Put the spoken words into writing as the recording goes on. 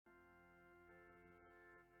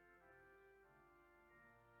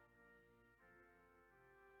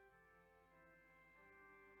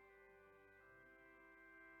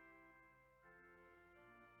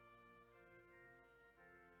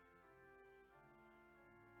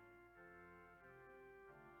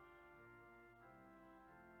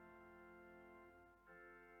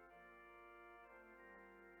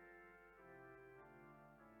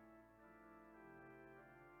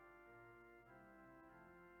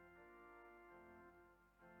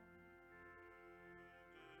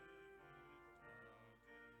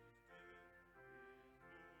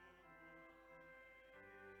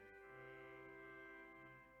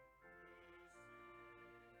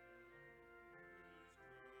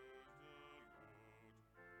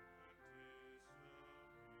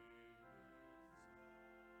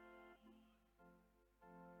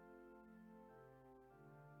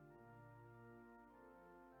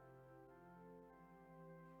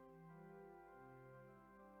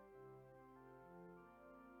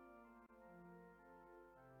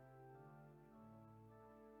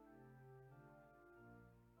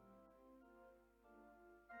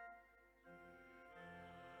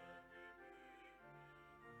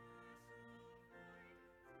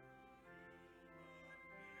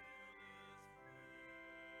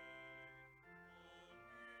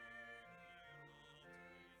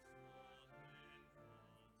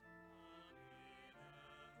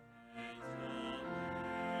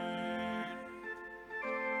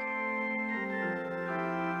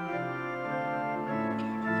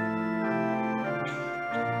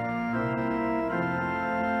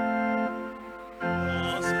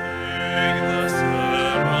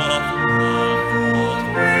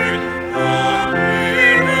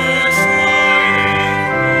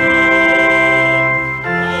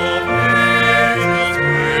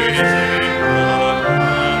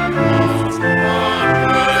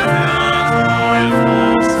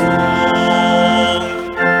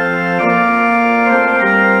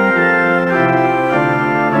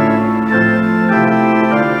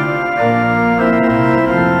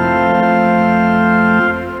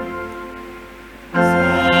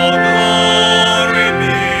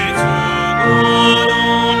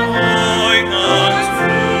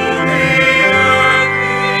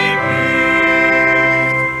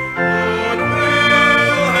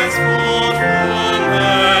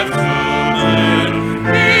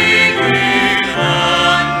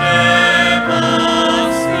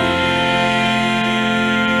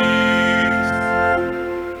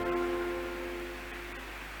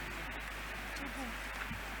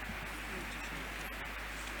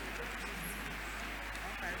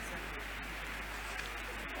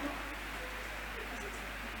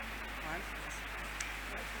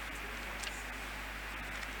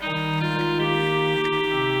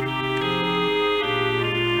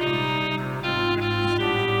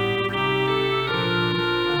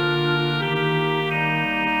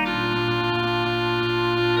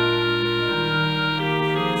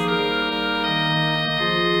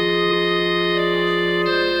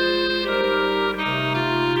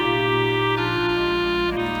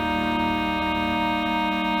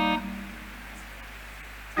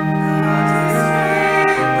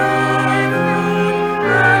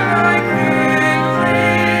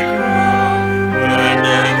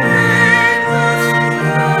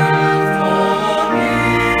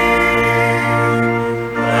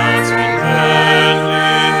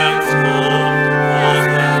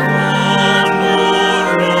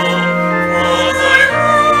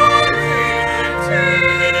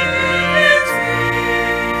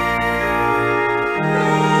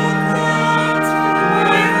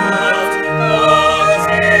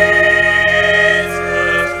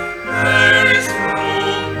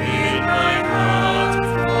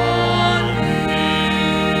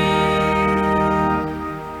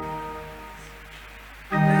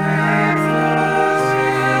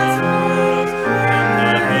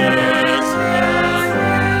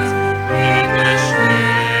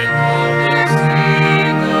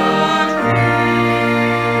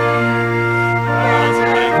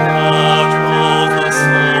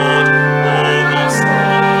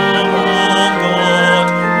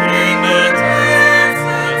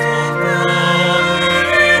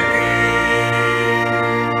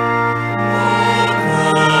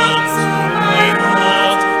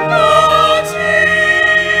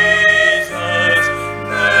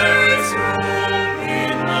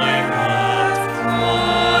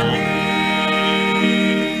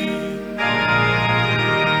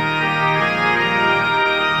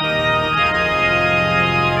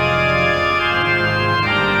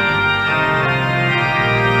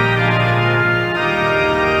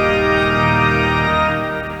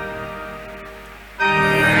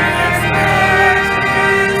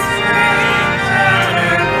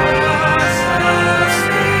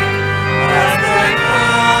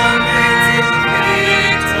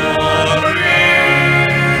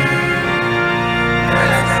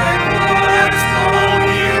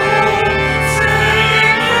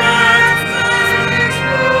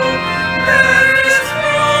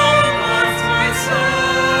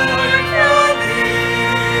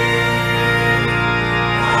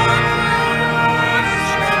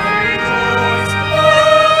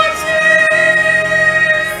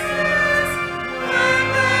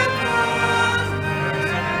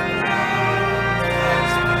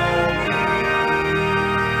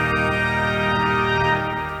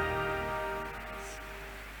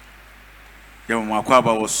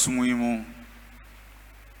Yamakwaba was swimming.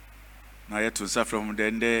 Na yet to suffer from the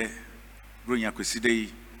end, bring a quiside.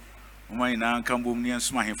 Oma ina kambo mni and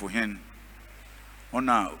smahin for him.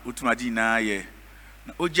 Ona Madina ye.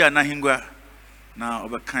 Oja na hingwa na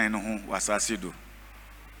obakain no wasasido.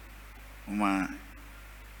 Oma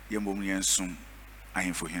yambo mni and sum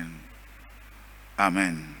ahin for him.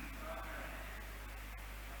 Amen.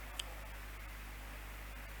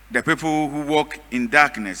 The people who walk in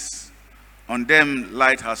darkness, on them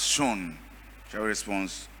light has shone. Shall we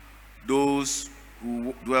respond? Those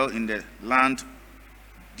who dwell in the land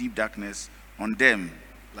deep darkness, on them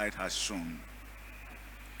light has shone.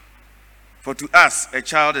 For to us a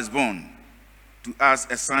child is born, to us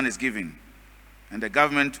a son is given, and the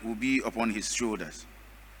government will be upon his shoulders,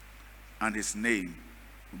 and his name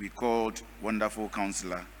will be called Wonderful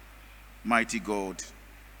Counselor, Mighty God,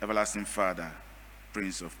 Everlasting Father,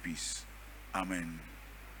 Prince of Peace. Amen.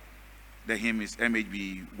 The hymn is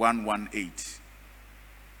MHB 118.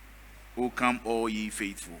 O come all ye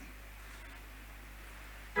faithful.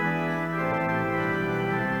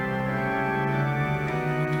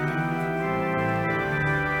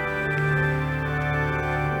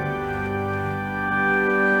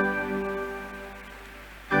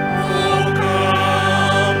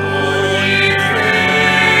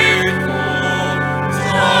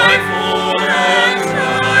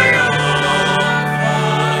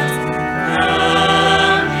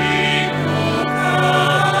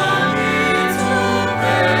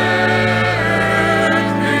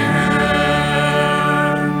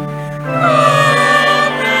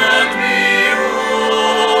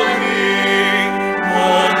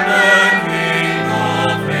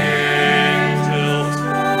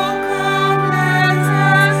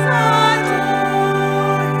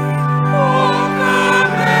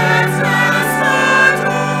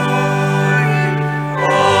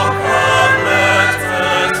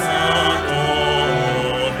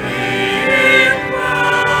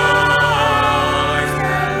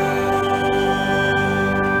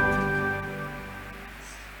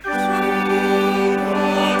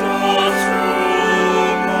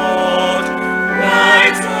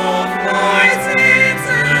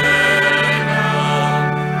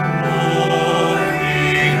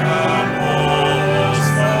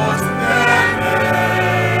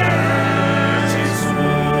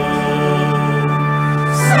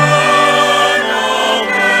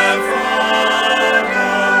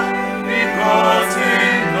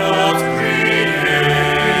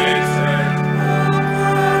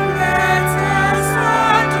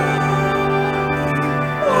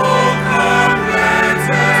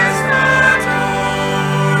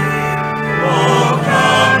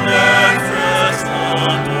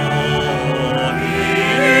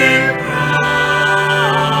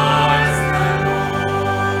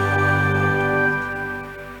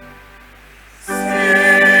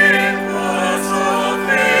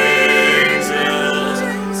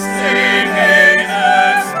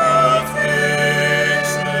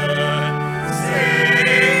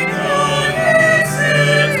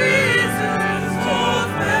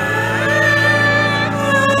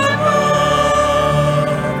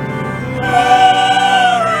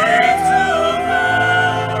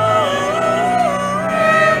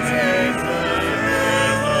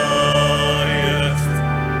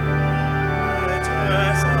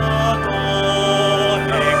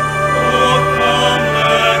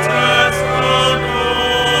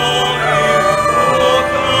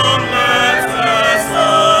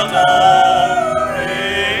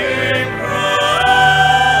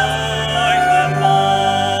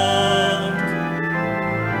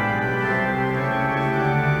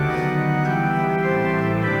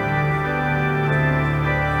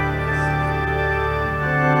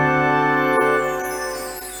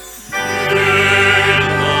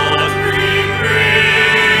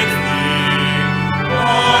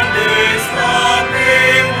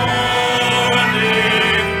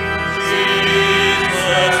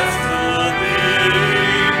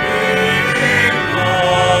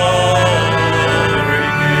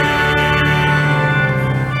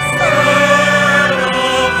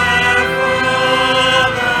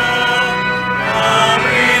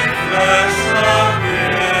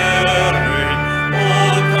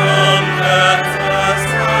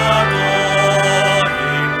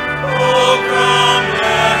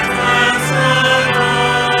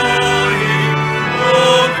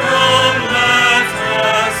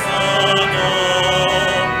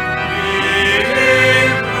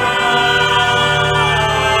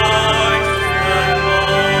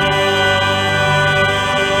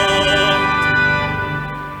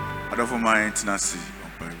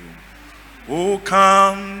 Oh,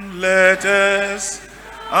 come, let us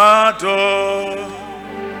adore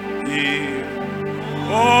him.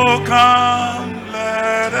 Oh, come,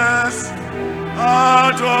 let us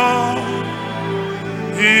adore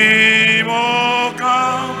him. Oh,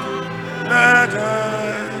 come, let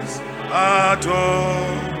us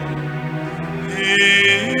adore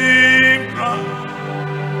him.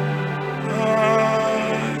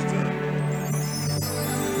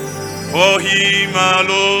 For him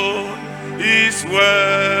alone is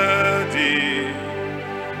worthy.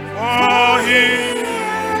 For him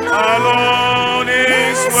alone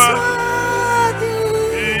is worthy.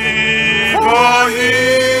 For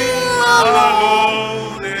him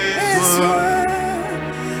alone is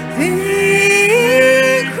worthy.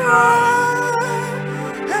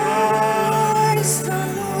 Christ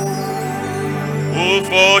alone. Oh,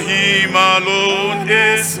 for him alone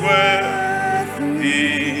is worthy.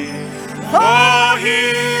 For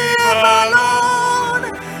him alone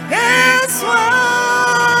is worthy.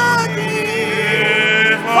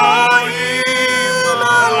 For him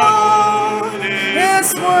alone is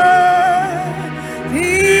worthy.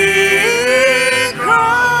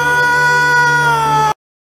 Christ.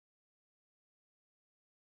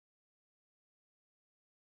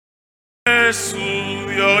 Jesus,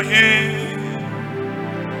 your hymn,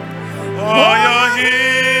 oh, your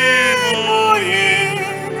hymn, oh, hymn.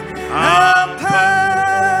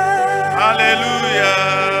 Hallelujah.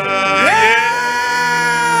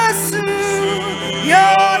 Yes,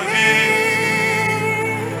 your hymn.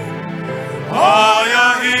 Oh,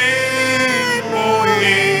 your hymn, oh,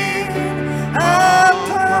 hymn.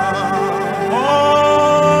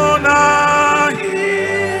 Oh, now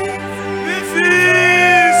if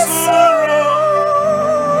it's sorrow.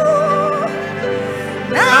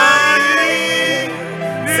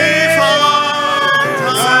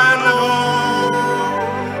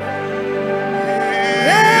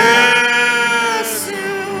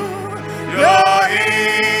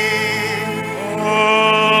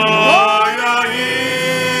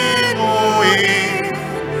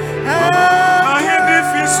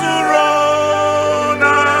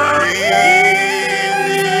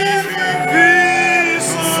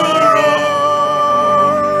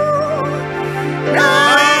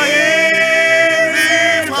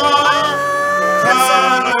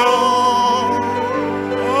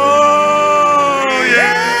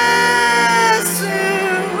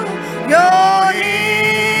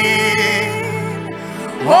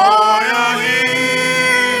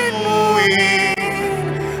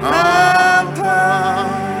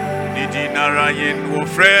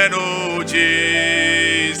 Friend, oh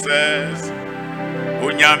Jesus,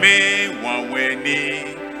 Unyame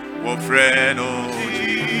Waweni, oh friend, oh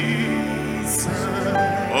Jesus,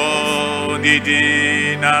 oh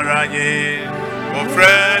Didi Naraye, oh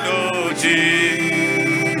friend, oh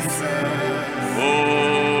Jesus,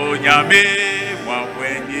 oh Nyame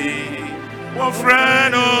Waweni, oh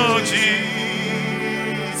friend, oh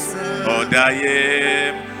Jesus, oh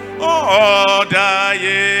Daye, oh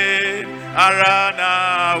Daye. Arana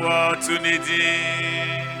watunidi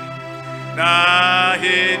na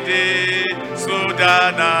hede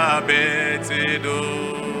sodana betedo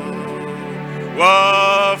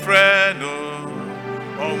wa freno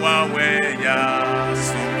onwawenya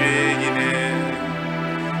sungeyine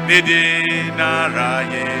nidi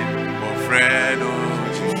naraye wa freno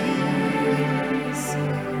Jesus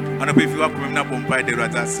ana pe fi wa komem na pompa de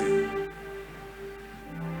ratase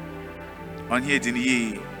on here din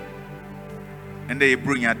yi. And they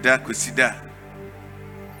bring a dark kusida.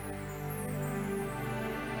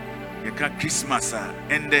 You can Christmas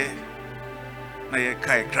and they na you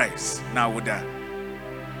kai Christ na wuda.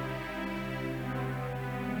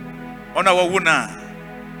 Ona wa wuna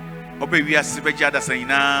obe wi asibeja da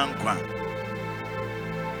sanina nkwa.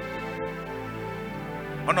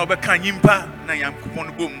 Ona obe kan yimpa na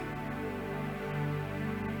yankopon bom.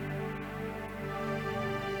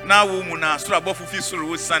 Na wo mu na sura bofufi suru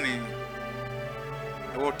wo sane.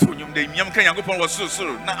 Or to you, the young Kanyakopon was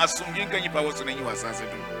so now as soon as you was in you as I do.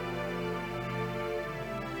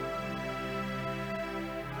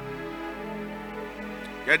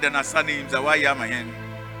 Get the Nasani Zawaya Mayan.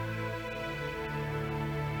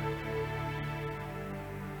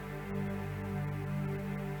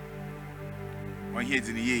 One heads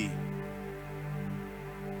in the ye.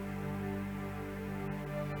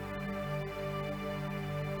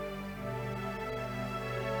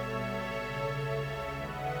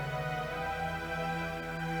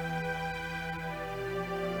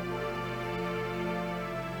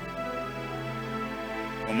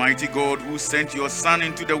 Almighty God, who sent your Son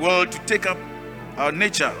into the world to take up our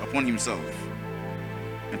nature upon himself,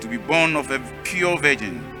 and to be born of a pure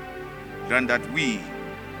virgin, grant that we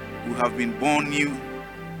who have been born new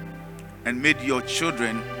and made your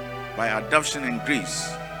children by adoption and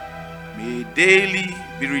grace may daily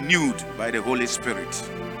be renewed by the Holy Spirit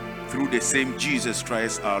through the same Jesus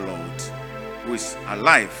Christ our Lord, who is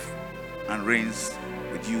alive and reigns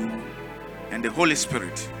with you and the Holy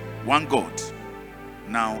Spirit, one God,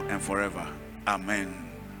 now and forever. Amen.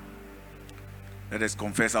 Let us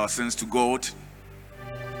confess our sins to God.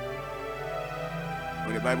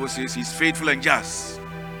 For the Bible says he's faithful and just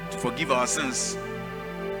to forgive our sins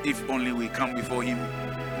if only we come before him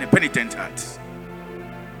in a penitent heart.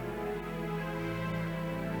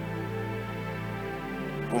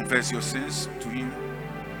 Confess your sins to him,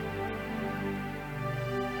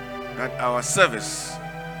 that our service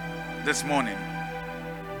this morning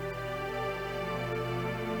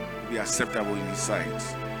will be acceptable in his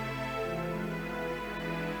sight.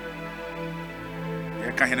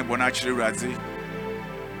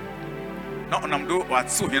 No, I'm do what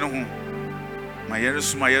so you know. My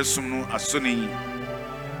years, no, as soon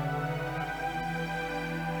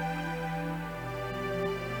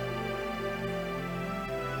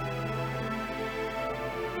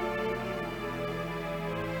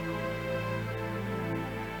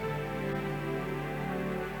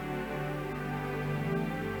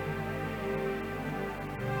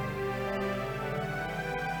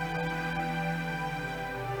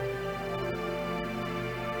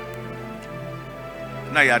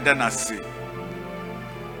na ya dana se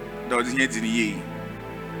da odi nye dini ye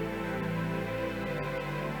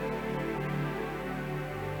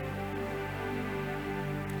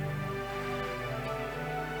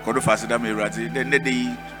kodo fasida me radi de ne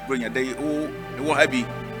de bronya de o e wo habi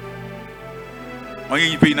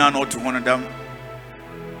onye yipe na no to hono dam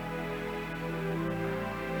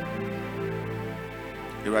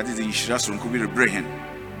e radi de inshira so nko bi rebrehen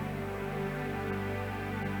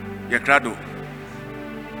ya krado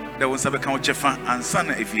there was a count chefa and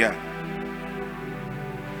son if you are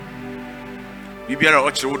Bibiara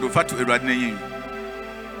Oche would have to Eradne.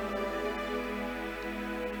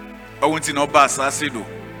 I went in Obas, I said,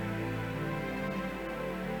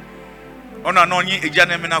 on an only a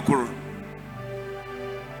Janeminakuru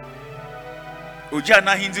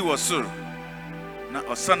Ujana Hindi was sir,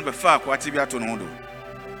 not a son before Quatibiaton Hondo.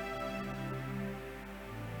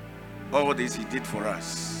 All this he did for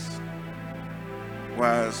us.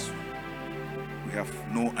 Whilst we have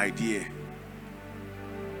no idea,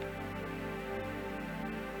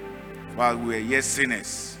 while we were yet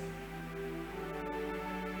sinners,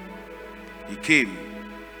 he came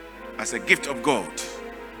as a gift of God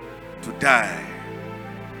to die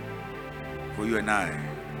for you and I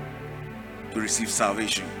to receive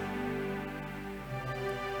salvation.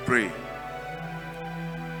 Pray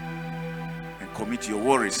and commit your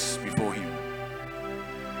worries before him.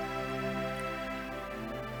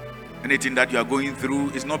 Anything that you are going through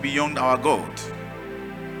is not beyond our God.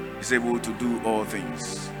 He's able to do all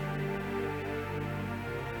things.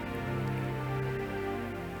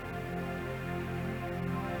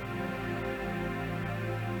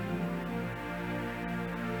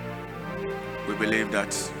 We believe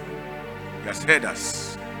that he has heard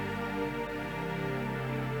us.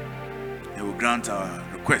 He will grant our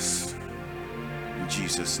requests in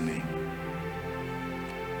Jesus' name.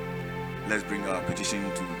 Let's bring our petition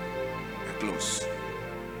to close.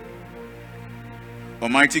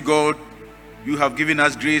 Almighty God, you have given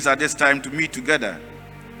us grace at this time to meet together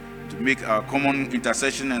to make our common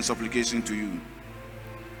intercession and supplication to you,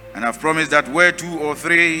 and have promised that where 2 or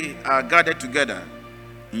 3 are gathered together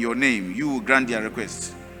in your name, you will grant their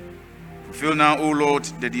requests. Fulfill now, O Lord,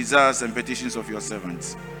 the desires and petitions of your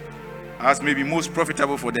servants, as may be most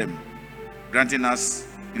profitable for them, granting us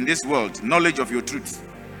in this world knowledge of your truth,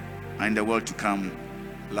 and in the world to come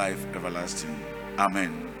life everlasting.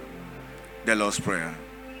 Amen. The Lord's Prayer.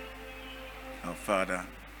 Our Father,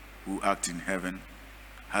 who art in heaven,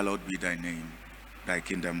 hallowed be thy name. Thy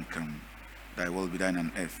kingdom come. Thy will be done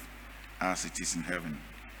on earth as it is in heaven.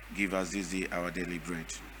 Give us this day our daily bread,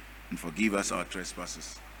 and forgive us our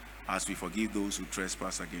trespasses, as we forgive those who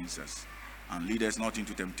trespass against us. And lead us not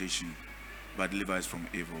into temptation, but deliver us from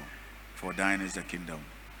evil. For thine is the kingdom,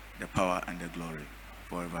 the power, and the glory,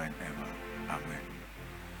 forever and ever. Amen.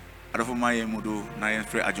 Adofo maye mudo na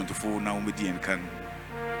yenfre ajontofo na umedi enkan.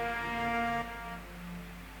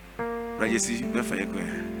 Rajesi befa yekwe.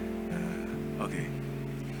 Okay.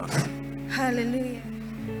 Hallelujah.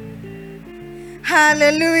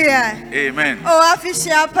 Hallelujah. Amen. Oh,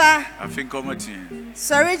 afishiapa. Afin komati.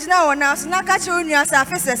 So original one now. So na kachi unyasa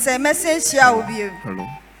afise se message ya ubi. Hello.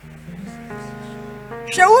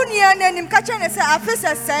 Shawunia nanim kacha ne se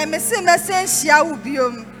afisa se mesi mesenhia wo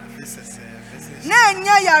biom. Na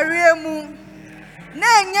nya yare mu.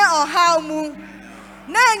 Na nya ohaw mu.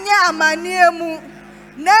 Na nya amanie mu.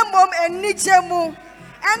 Na mom enije mu.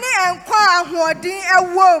 Ene enkwa ahoodin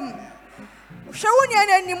ewom. Shawunia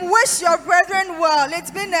nanim wish your brethren well.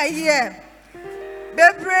 It's been a year.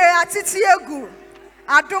 Bebre atiti egu.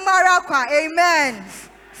 Adomara kwa. Amen.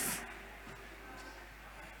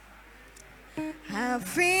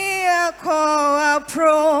 Afia ko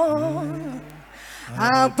apro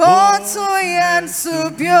aboto yan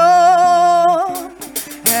subyo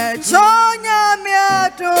ejonya mi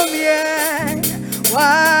adomye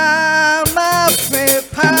wa ma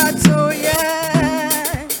prepato ye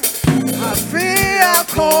afia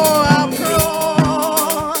ko apro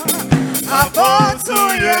aboto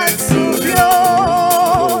yan subyo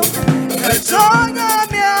ejonya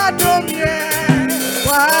mi adomye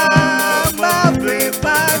wa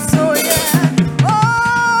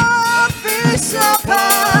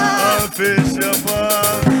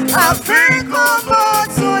Africa,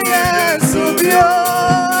 but so yes, so bio.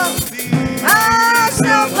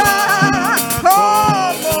 Ashaba,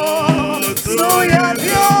 como so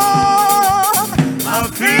yabio.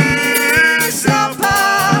 Africa,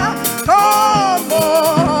 como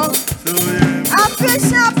so yabio.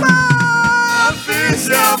 Africa,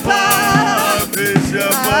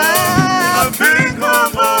 Africa,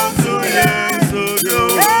 but so yes, so bio.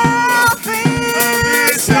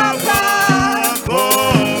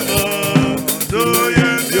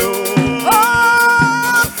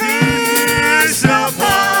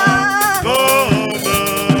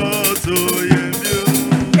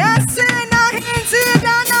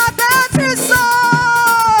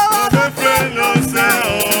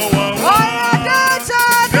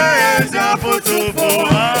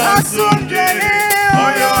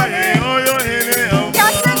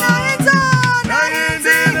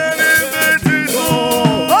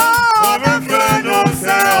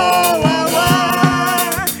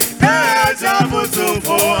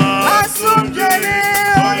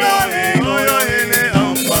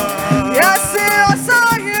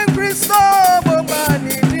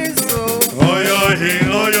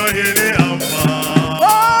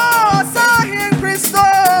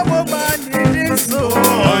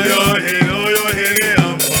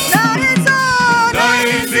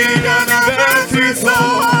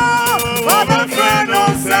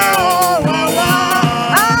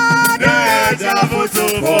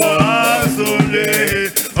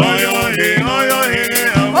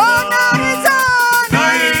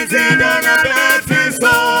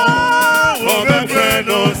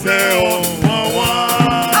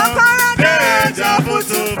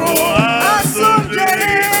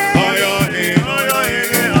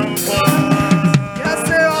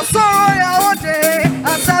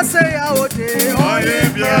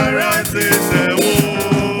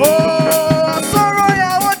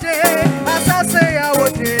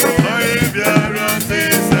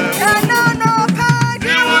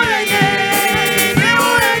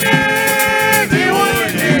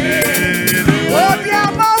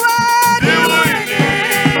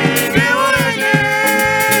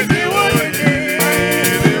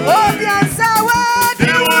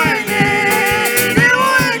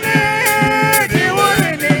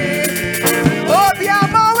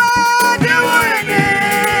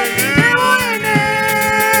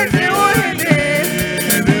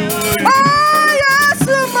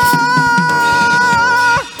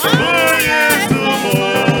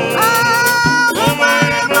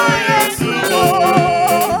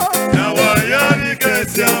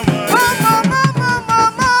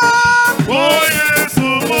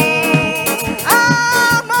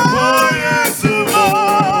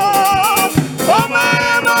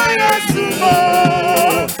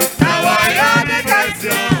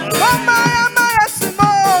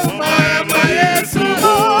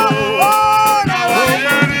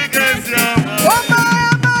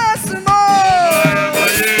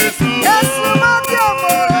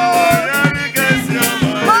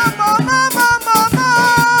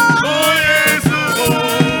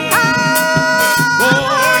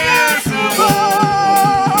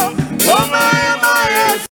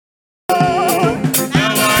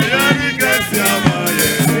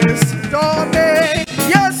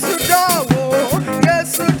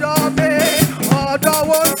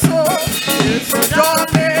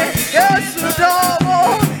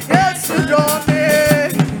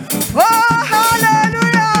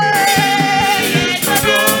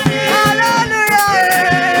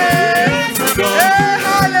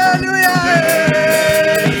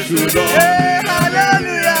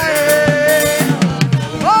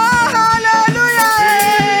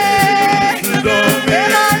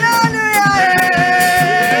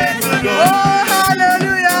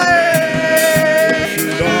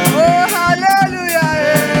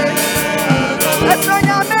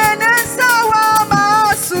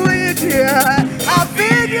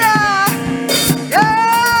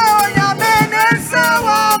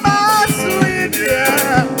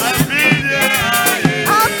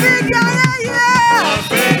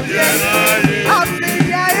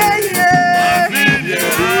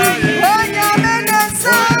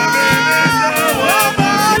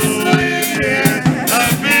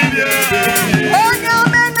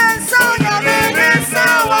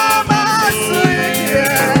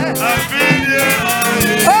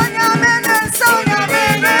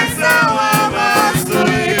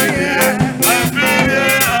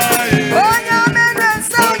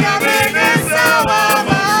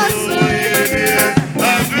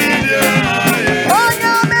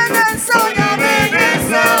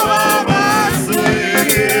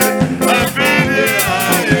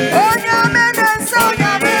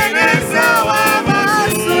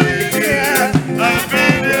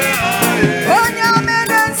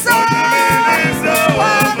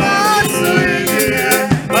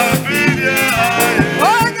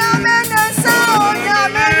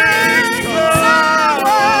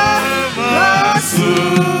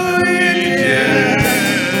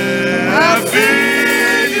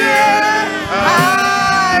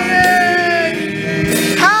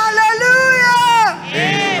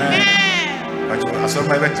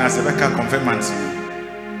 Sebeka confirmant.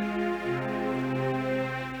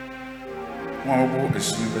 One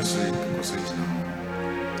is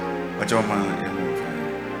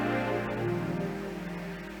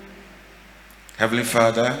Heavenly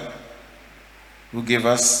Father, who gave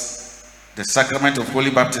us the sacrament of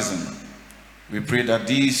holy baptism, we pray that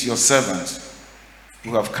these your servants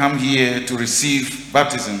who have come here to receive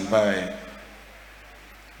baptism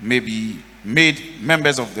may be made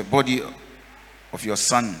members of the body of your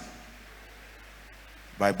Son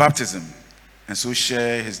by baptism, and so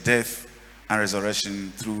share his death and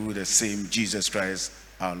resurrection through the same Jesus Christ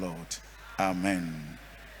our Lord. Amen.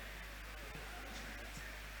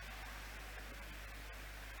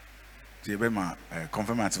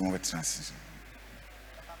 Confirm transition.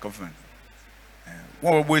 Confirm.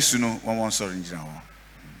 One boy soon, one sorry in general.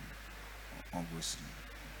 One boy soon.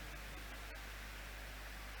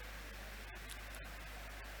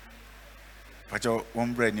 Pacho,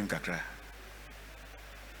 one bread named Kakra.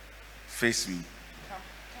 Face me.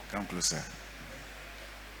 Come closer.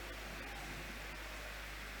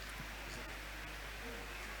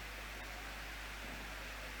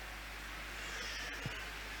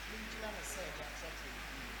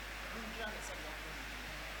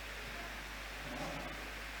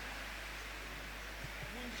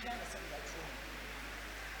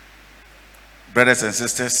 Brothers and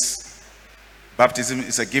sisters, baptism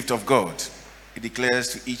is a gift of God. It declares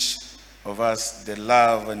to each of us the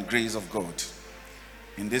love and grace of God.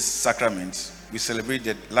 In this sacrament, we celebrate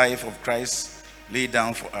the life of Christ laid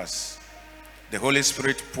down for us, the Holy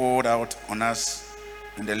Spirit poured out on us,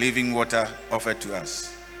 and the living water offered to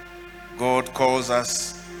us. God calls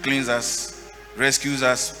us, cleans us, rescues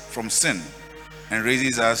us from sin, and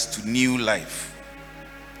raises us to new life.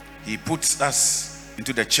 He puts us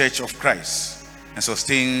into the church of Christ and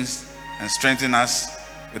sustains and strengthens us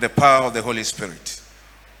with the power of the Holy Spirit.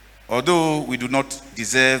 Although we do not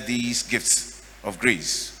deserve these gifts of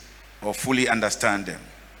grace or fully understand them,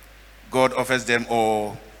 God offers them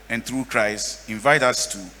all, and through Christ invite us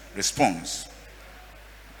to response.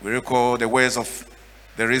 We recall the words of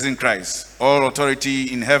the risen Christ: all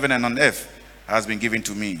authority in heaven and on earth has been given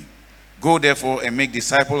to me. Go therefore and make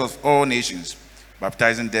disciples of all nations,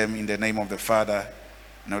 baptizing them in the name of the Father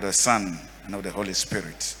and of the Son and of the Holy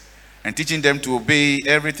Spirit, and teaching them to obey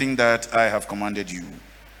everything that I have commanded you.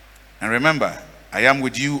 And remember, I am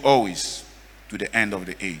with you always to the end of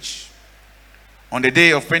the age. On the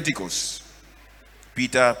day of Pentecost,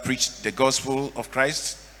 Peter preached the gospel of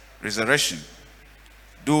Christ's resurrection.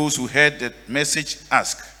 Those who heard the message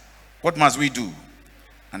asked, "What must we do?"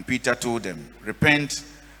 And Peter told them, "Repent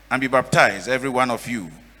and be baptized, every one of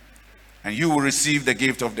you, and you will receive the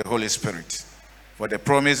gift of the Holy Spirit. For the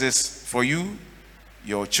promise is for you,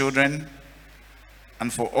 your children,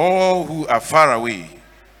 and for all who are far away,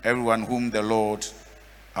 everyone whom the Lord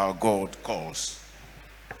our God calls."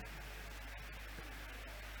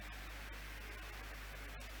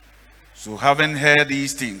 So, having heard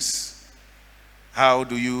these things, how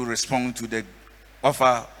do you respond to the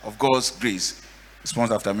offer of God's grace?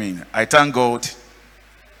 Response after me. I thank God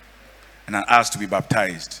and I ask to be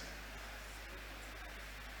baptized.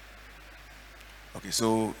 Okay,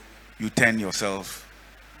 so you turn yourself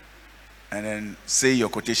and then say your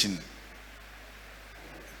quotation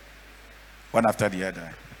one after the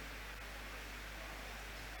other.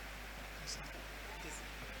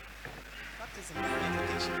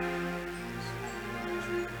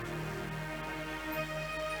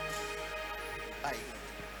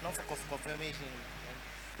 Not for confirmation.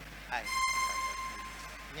 I.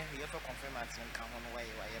 Yeah, you have to confirm and come on away.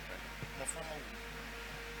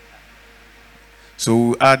 So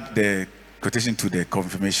we'll add the quotation to the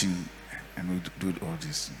confirmation and we'll do all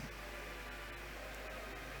this.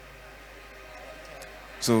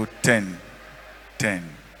 So 10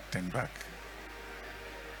 back.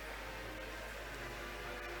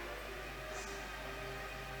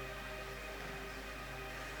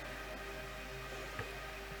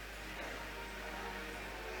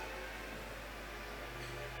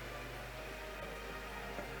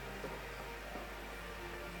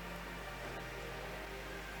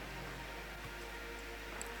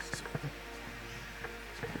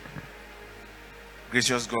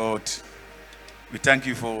 Gracious God, we thank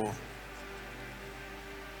you for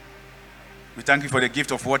the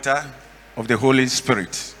gift of water of the Holy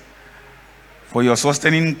Spirit, for your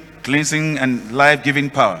sustaining, cleansing, and life-giving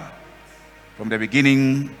power from the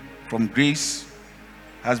beginning, from grace,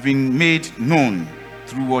 has been made known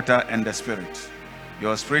through water and the Spirit.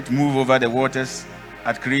 Your Spirit moved over the waters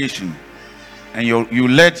at creation, and you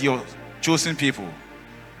led your chosen people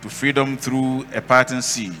to freedom through a parting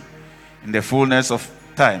sea, in the fullness of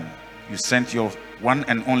time you sent your one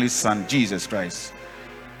and only Son, Jesus Christ.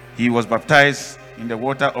 He was baptized in the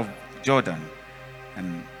water of Jordan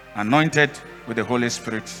and anointed with the Holy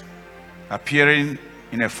Spirit, appearing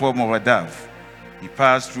in a form of a dove. He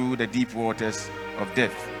passed through the deep waters of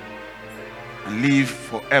death and lived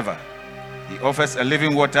forever. He offers a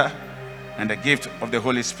living water and the gift of the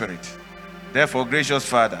Holy Spirit. Therefore, gracious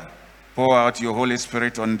Father, pour out your Holy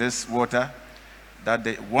Spirit on this water, that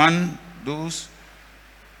those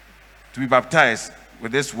to be baptized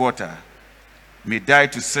with this water may die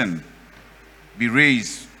to sin, be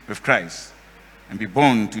raised with Christ, and be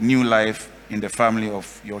born to new life in the family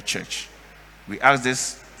of your church. We ask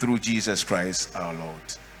this through Jesus Christ our Lord.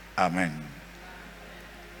 Amen.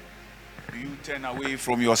 Do you turn away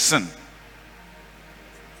from your sin?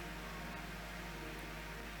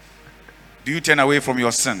 Do you turn away from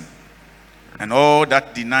your sin and all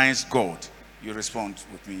that denies God? You respond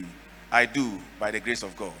with me, I do, by the grace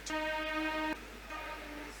of God.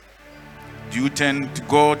 Do you turn to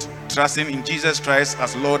God, trusting in Jesus Christ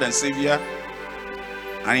as Lord and Savior,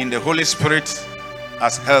 and in the Holy Spirit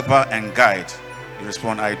as helper and guide? You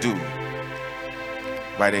respond, I do,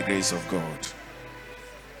 by the grace of God.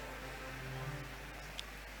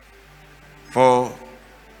 For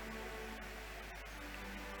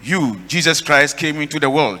you, Jesus Christ came into the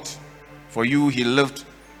world. For you, he lived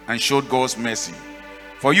and showed God's mercy.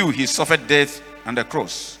 For you, he suffered death on the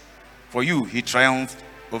cross. For you, he triumphed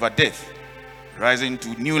over death, rising to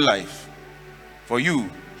new life. For you,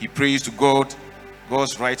 he prays to God,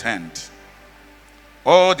 God's right hand.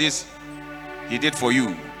 All this he did for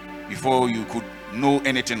you before you could know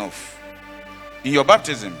anything of. In your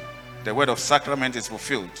baptism, the word of sacrament is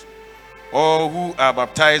fulfilled. All who are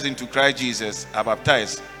baptized into Christ Jesus are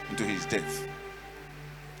baptized into his death.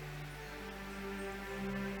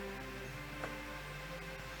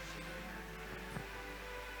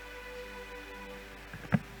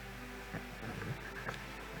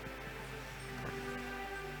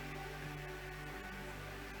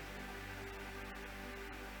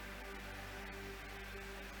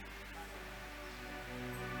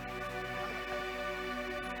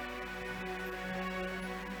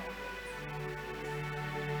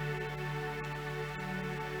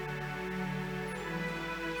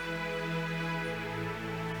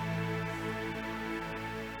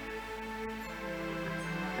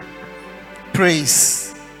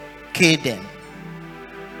 Praise Caden.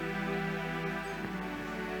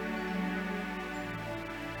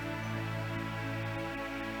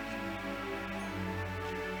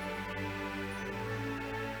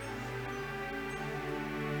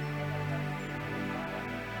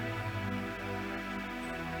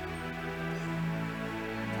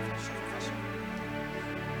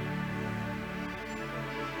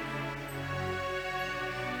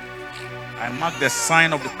 I mark the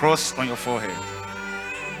sign of the cross on your forehead.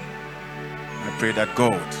 I pray that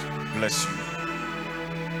God bless you.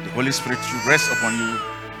 The Holy Spirit should rest upon you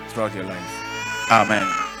throughout your life. Amen.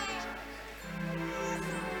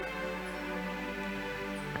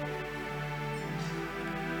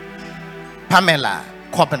 Pamela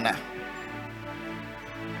Kobna.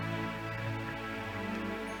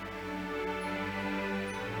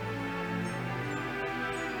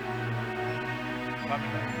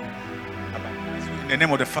 In the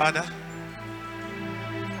name of the Father,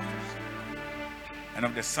 and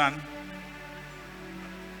of the Son,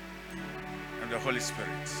 and of the Holy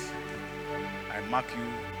Spirit, I mark you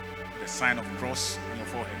with the sign of the cross on your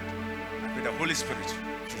forehead. I pray the Holy Spirit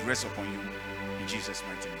should rest upon you in Jesus'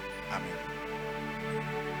 mighty name. Amen.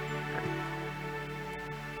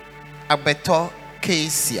 Abeto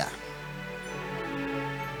Kesia.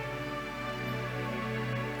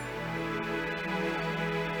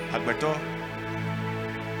 Agbeto,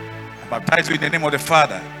 I baptize you in the name of the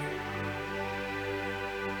Father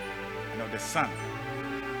and of the Son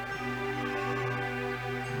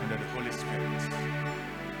and of the Holy Spirit.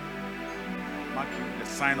 Mark you the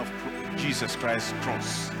sign of Jesus Christ's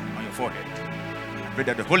cross on your forehead. I pray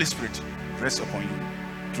that the Holy Spirit rests upon you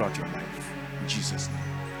throughout your life. In Jesus' name.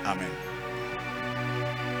 Amen.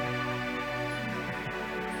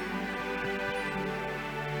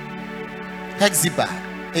 Hexiba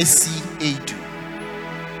AC82.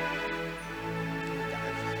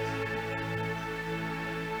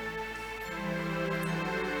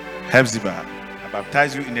 Hexiba, I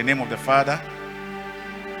baptize you in the name of the Father,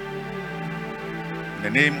 in the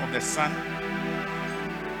name of the Son,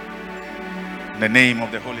 in the name of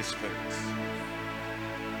the Holy Spirit.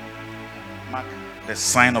 Mark the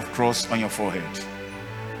sign of cross on your forehead.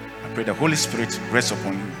 I pray the Holy Spirit rest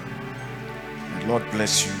upon you. And the Lord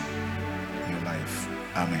bless you in your life.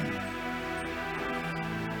 Amen.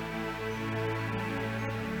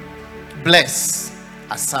 Bless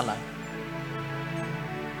Asala.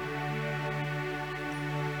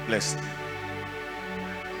 Blessed.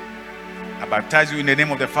 I baptize you in the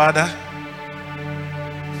name of the Father,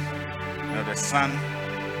 and of the Son,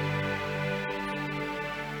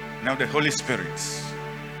 and of the Holy Spirit.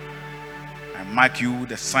 I mark you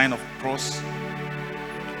the sign of cross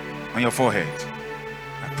on your forehead.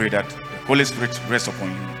 I pray that the Holy Spirit rests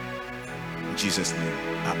upon you. In Jesus' name,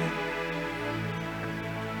 amen.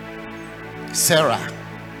 Sarah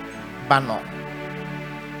Bano.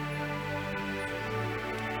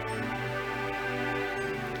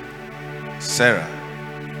 Sarah,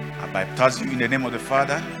 I baptize you in the name of the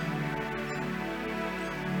Father,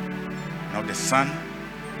 and of the Son,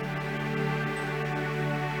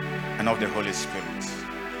 and of the Holy Spirit.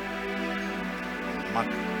 Mark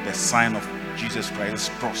the sign of Jesus Christ's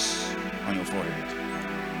cross on your forehead.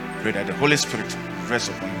 Pray that the Holy Spirit rests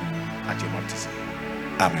upon you at your baptism.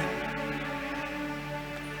 Amen.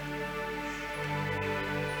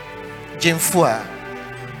 Jemfua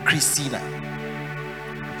Christina.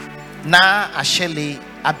 Na Ashele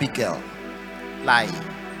Abigail Lai.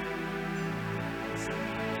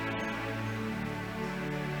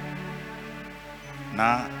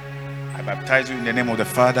 Now I baptize you in the name of the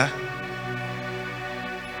Father,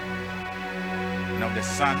 and of the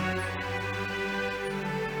Son,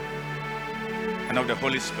 and of the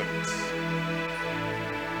Holy Spirit.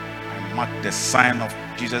 And mark the sign of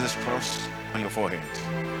Jesus' cross on your forehead.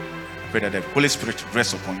 I pray that the Holy Spirit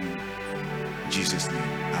rests upon you. In Jesus' name,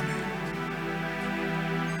 amen.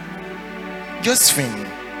 Josephine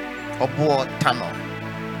Obuo Tano.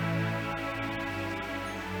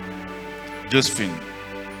 Josephine,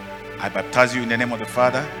 I baptize you in the name of the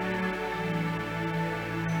Father,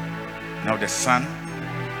 and of the Son,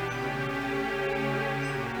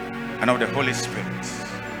 and of the Holy Spirit.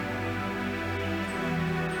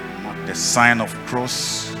 Mark the sign of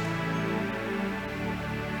cross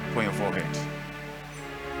upon your forehead.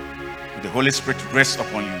 The Holy Spirit rests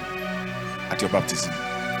upon you at your baptism.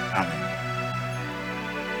 Amen.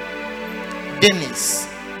 Dennis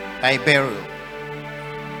Iberio.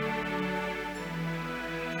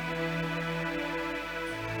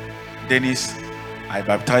 Dennis, I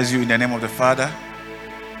baptize you in the name of the Father,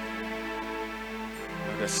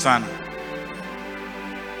 of the Son,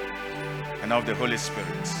 and of the Holy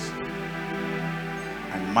Spirit.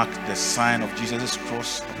 And mark the sign of Jesus'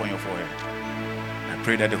 cross upon your forehead. I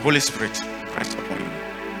pray that the Holy Spirit rests upon you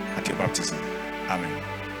at your baptism. Amen.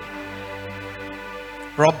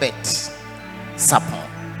 Robert Sapon.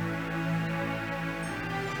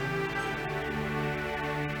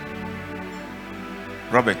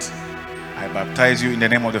 Robert, I baptize you in the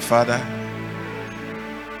name of the Father,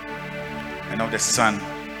 and of the Son,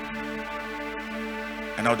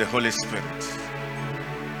 and of the Holy Spirit.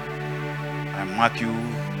 I mark you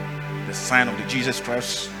the sign of the Jesus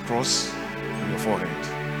Christ cross on your forehead.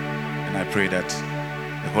 And I pray that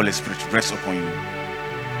the Holy Spirit rests upon you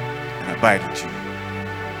and abide with you.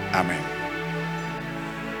 Amen.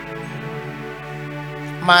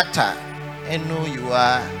 Martha Enu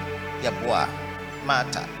Yua Yabua.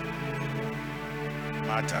 Martha.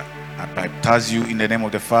 Martha, I baptize you in the name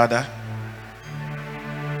of the Father,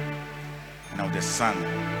 and of the Son,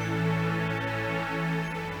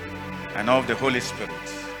 and of the Holy Spirit.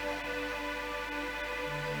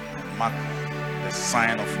 And mark the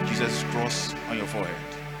sign of Jesus' cross on your forehead.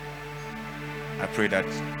 I pray that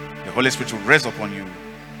the Holy Spirit will rest upon you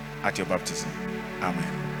at your baptism.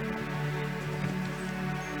 Amen.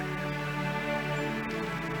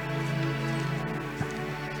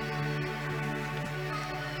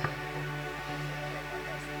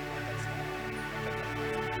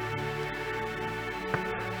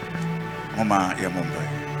 Mama ya Mumbai.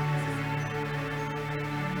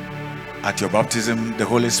 At your baptism, the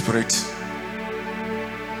Holy Spirit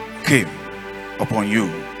came upon you.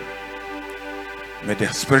 May the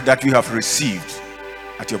Spirit that you have received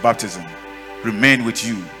at your baptism remain with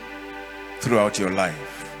you throughout your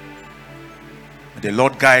life. May the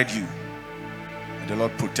Lord guide you. May the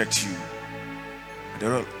Lord protect you. May the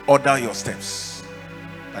Lord order your steps,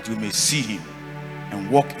 that you may see Him and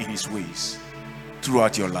walk in His ways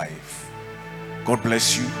throughout your life. God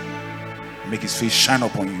bless you. Make His face shine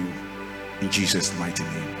upon you. In Jesus' mighty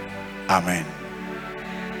name. Amen.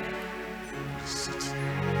 Sit.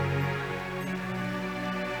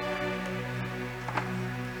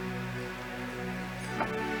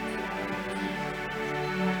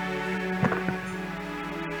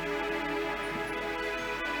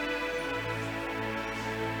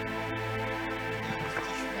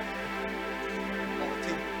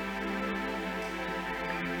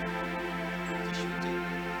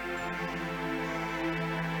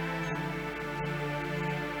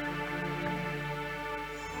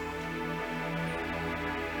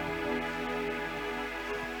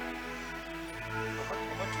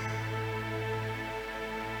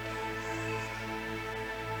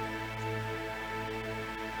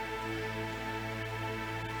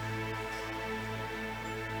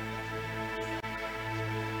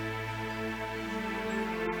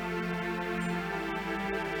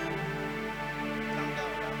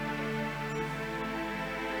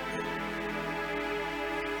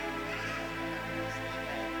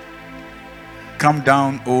 Come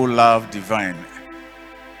down, O love divine.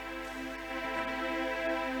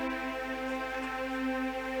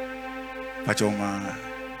 Pachoma.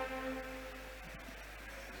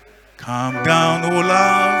 Come down, O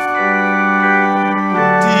love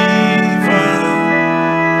divine.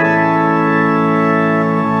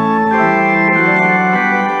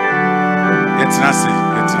 It's nothing.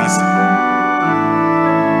 It's nothing.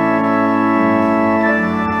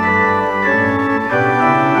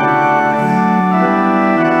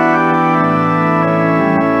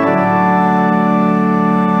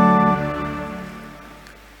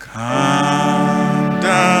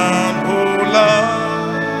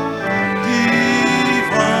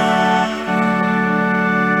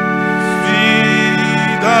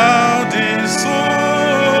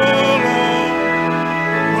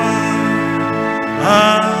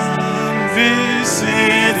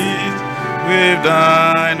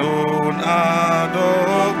 Thine own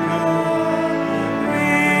adore glory,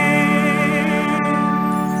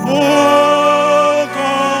 O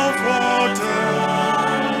Comforter,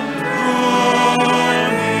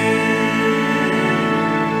 groaning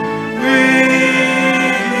within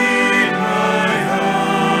my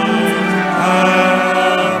heart,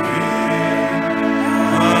 happy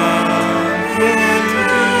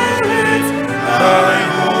and thy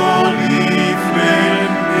holy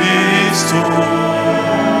flame bestow.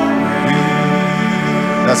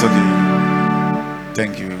 That's okay.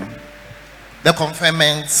 Thank you. The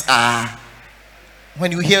confirmants are,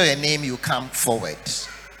 when you hear a name, you come forward.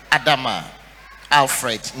 Adama,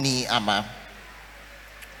 Alfred, Ni Ama,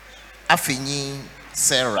 Afini,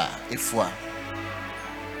 Sarah, Ifwa,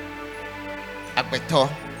 Agbeto,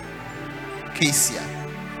 Kesia,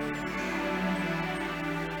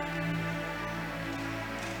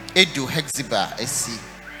 Edu Hexiba, Esi,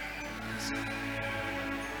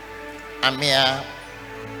 Amia,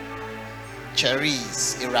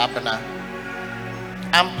 Cherise, Irabana,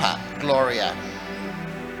 Ampa, Gloria,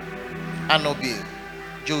 Anobi,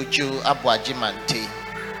 Jojo, Abuajimante,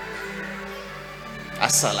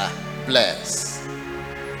 Asala, Bless,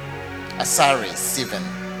 Asari, Steven,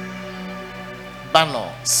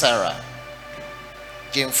 Bano, Sarah,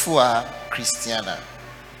 Jemfua, Christiana,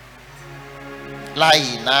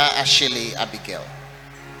 Lai na Ashele, Abigail,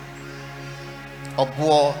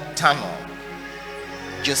 Obuo, Tano,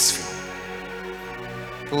 Josephine,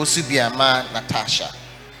 Osubiama, Natasha,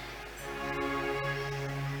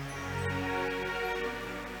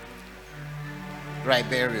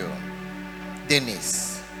 Riberio,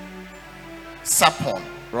 Dennis, Sapon,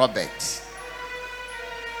 Robert,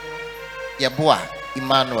 Yabua,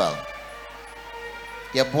 Emmanuel,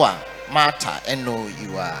 Yabua, Martha, and know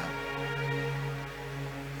you are.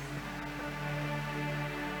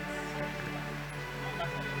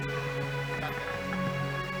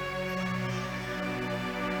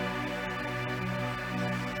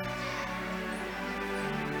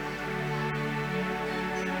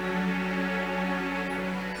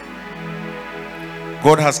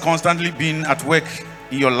 God has constantly been at work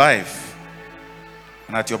in your life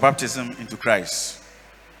and at your baptism into Christ.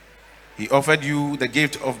 He offered you the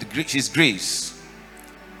gift of His grace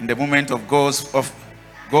in the moment of God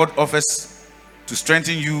offers to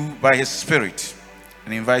strengthen you by His Spirit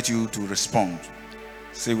and invite you to respond.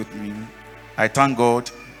 Say with me, I thank God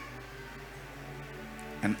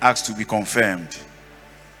and ask to be confirmed.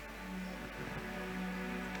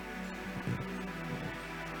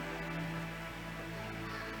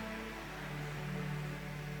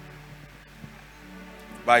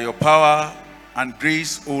 By your power and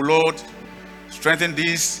grace, O Lord, strengthen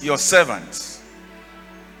these your servants,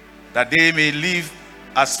 that they may live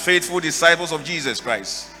as faithful disciples of Jesus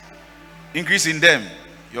Christ. Increase in them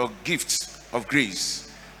your gifts of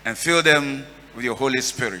grace and fill them with your Holy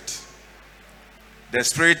Spirit, the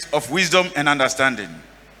spirit of wisdom and understanding,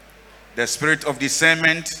 the spirit of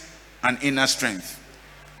discernment and inner strength,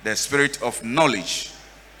 the spirit of knowledge,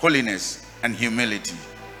 holiness, and humility.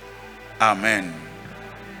 Amen.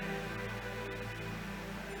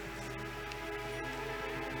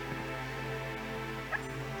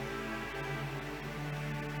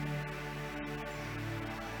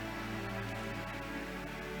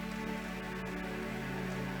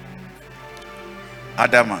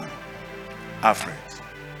 Adama, Alfred.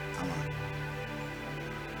 Amen.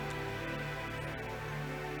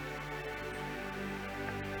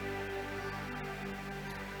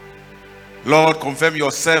 Lord, confirm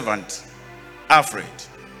your servant, Alfred,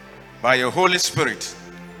 by your Holy Spirit,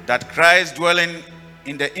 that Christ dwelling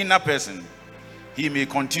in the inner person, he may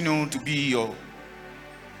continue to be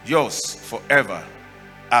yours forever.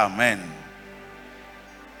 Amen.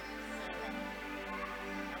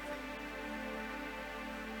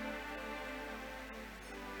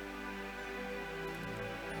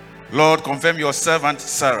 Lord, confirm your servant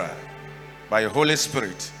Sarah by your Holy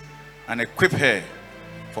Spirit and equip her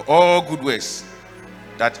for all good works,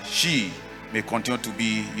 that she may continue to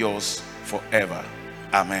be yours forever.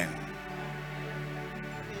 Amen.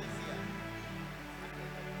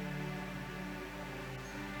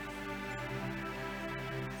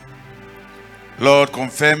 Lord,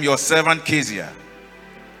 confirm your servant Kezia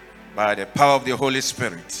by the power of the Holy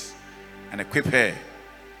Spirit and equip her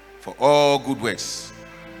for all good works,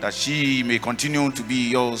 that she may continue to be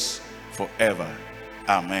yours forever.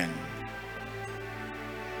 Amen.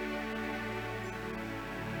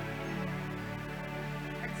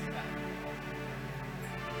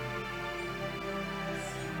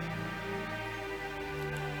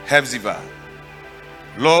 Hephzibah.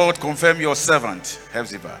 Lord, confirm your servant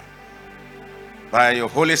Hephzibah by your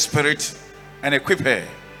Holy Spirit and equip her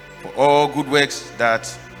for all good works,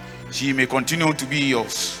 that she may continue to be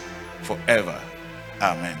yours forever.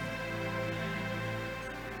 Amen.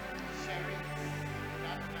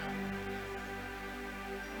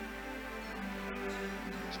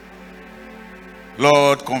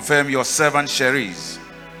 Lord, confirm your servant Cherise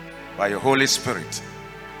by your Holy Spirit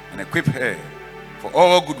and equip her for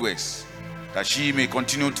all good works, that she may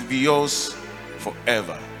continue to be yours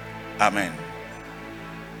forever. Amen.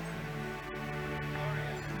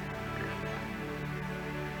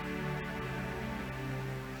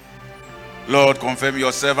 Lord, confirm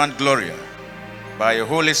your servant Gloria by your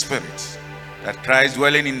Holy Spirit, that Christ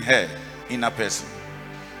dwelling in her inner person,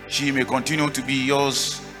 she may continue to be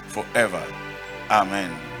yours forever.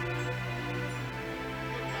 Amen.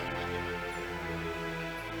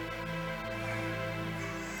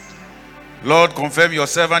 Lord, confirm your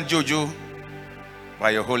servant Jojo by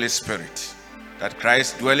your Holy Spirit, that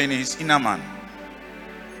Christ dwelling in his inner man,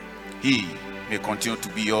 he may continue to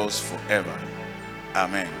be yours forever.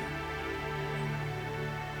 Amen.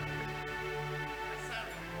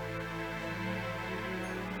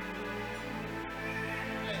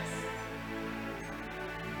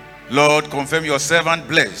 Lord, confirm your servant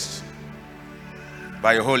blessed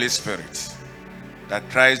by your Holy Spirit, that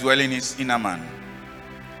Christ dwelling in his inner man,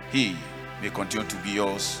 he may continue to be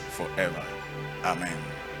yours forever. Amen.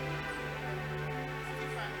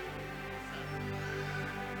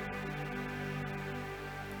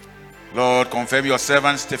 Lord, confirm your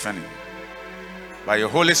servant Stephanie by your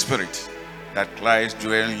Holy Spirit, that Christ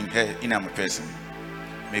dwelling in her inner person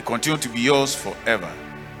may continue to be yours forever.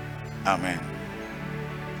 Amen.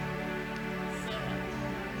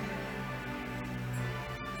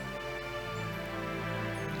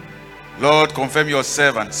 Lord, confirm your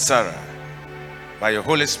servant Sarah by your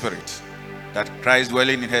Holy Spirit, that Christ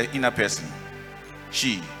dwelling in her inner person,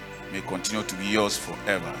 she may continue to be yours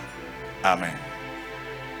forever. Amen.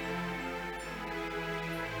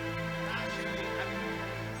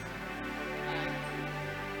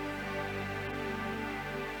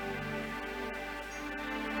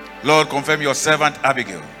 Lord, confirm your servant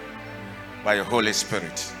Abigail by your Holy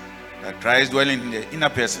Spirit, that Christ dwelling in the inner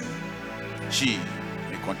person, she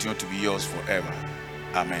may continue to be yours forever.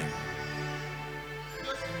 Amen.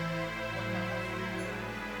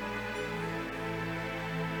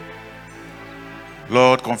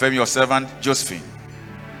 Lord, confirm your servant Josephine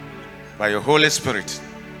by your Holy Spirit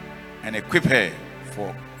and equip her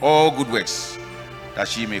for all good works, that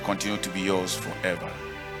she may continue to be yours forever.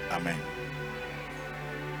 Amen.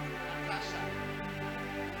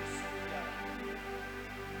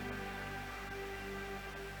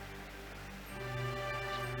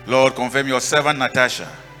 Lord, confirm your servant Natasha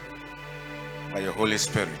by your Holy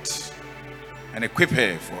Spirit and equip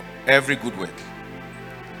her for every good work,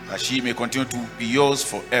 that she may continue to be yours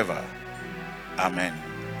forever. Amen.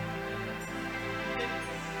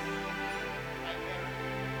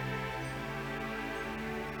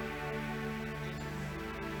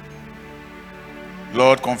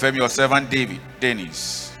 Lord, confirm your servant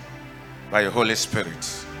Dennis by your Holy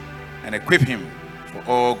Spirit and equip him for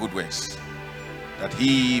all good works, that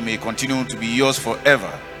he may continue to be yours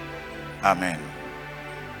forever. Amen.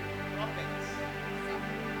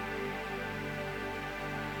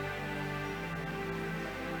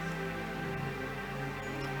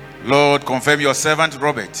 Lord, confirm your servant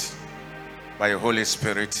Robert by your Holy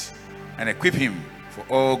Spirit and equip him for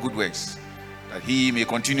all good works, that he may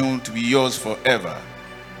continue to be yours forever.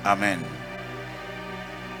 Amen.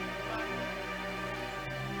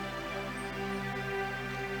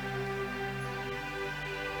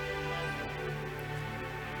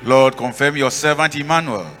 Lord, confirm your servant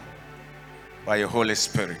Emmanuel by your Holy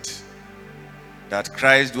Spirit, that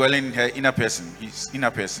Christ dwelling in her inner person, his inner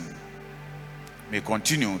person, may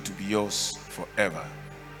continue to be yours forever.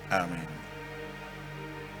 Amen.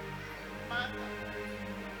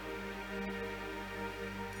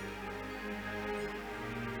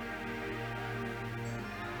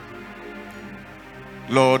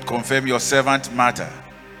 Lord, confirm your servant Martha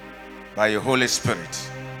by your Holy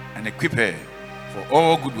Spirit and equip her for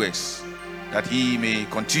all good works, that he may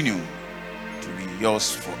continue to be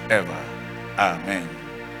yours forever. Amen.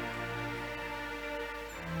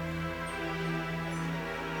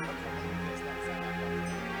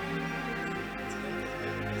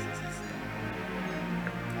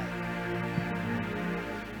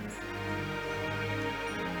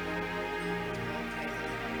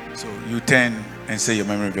 So you turn and say your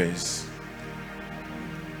memory verse.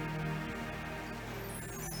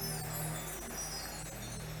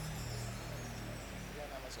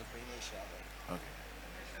 Okay.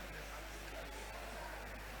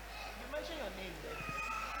 You mention your name then.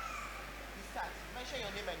 You start. Mention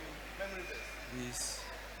your name and your memory verse.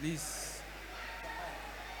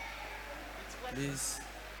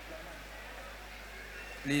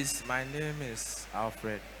 Please, my name is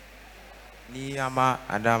Alfred Niyama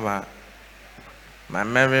Adama. My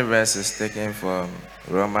memory verse is taken from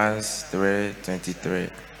Romans 3:23.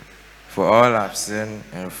 For all have sinned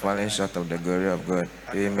and fallen short of the glory of God.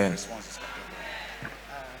 Amen.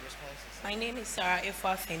 My name is Sarah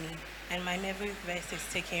Efafeni, and my memory verse is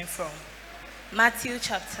taken from Matthew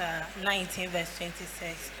chapter 19, verse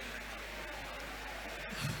 26.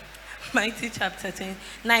 Matthew chapter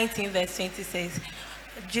 19, verse 26.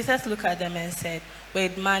 Jesus looked at them and said,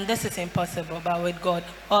 with man this is impossible, but with God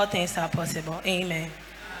all things are possible. Amen.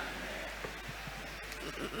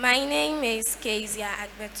 My name is Kezia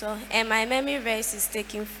Agbeto, and my memory verse is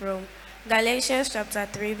taken from Galatians chapter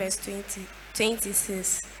 3, verse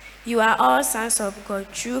 26. You are all sons of God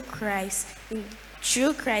through Christ in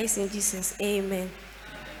Jesus. Amen.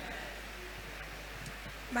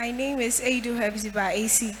 My name is Aidu Hebziba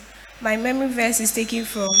AC. My memory verse is taken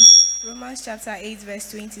from Romans chapter 8, verse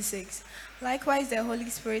 26. Likewise, the Holy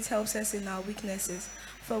Spirit helps us in our weaknesses.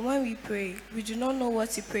 For when we pray, we do not know what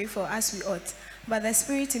to pray for as we ought, but the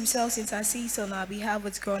Spirit himself intercedes on our behalf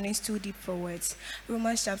with groanings too deep for words.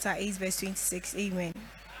 Romans chapter 8, verse 26. Amen.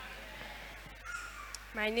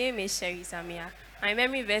 My name is Sherry Samia. My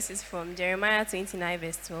memory verse is from Jeremiah 29,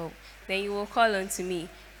 verse 12. Then you will call unto me.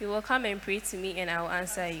 You will come and pray to me, and I will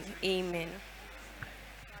answer you. Amen.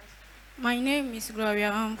 My name is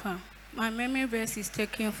Gloria Ampa. My memory verse is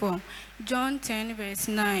taken from John 10, verse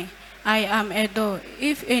 9. I am a door.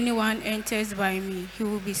 If anyone enters by me, he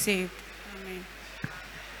will be saved. Amen.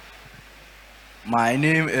 My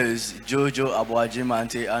name is Jojo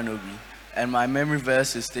Abuajimante Anobi, and my memory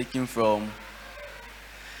verse is taken from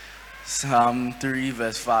Psalm 3,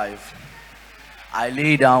 verse 5. I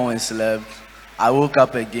lay down and slept. I woke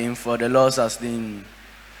up again, for the Lord sustained me.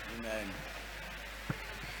 Amen.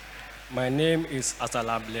 My name is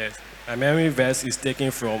Asala Bless. My memory verse is taken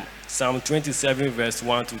from Psalm 27, verse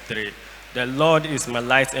 1 to 3. The Lord is my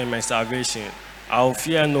light and my salvation. I will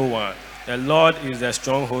fear no one. The Lord is the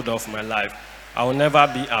stronghold of my life. I will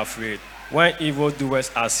never be afraid. When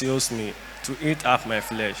evildoers assail me to eat up my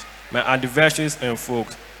flesh, my adversaries and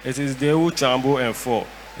foes, it is they who tremble and fall.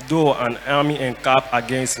 Though an army encamp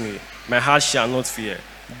against me, my heart shall not fear.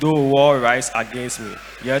 Though war rise against me,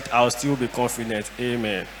 yet I will still be confident.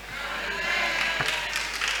 Amen.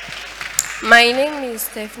 My name is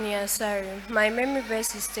Stephanie Asari. My memory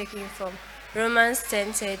verse is taken from Romans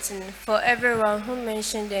 10:13. For everyone who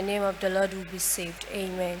mentioned the name of the Lord will be saved.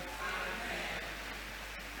 Amen.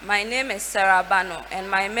 My name is Sarah Bano, and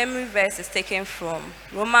my memory verse is taken from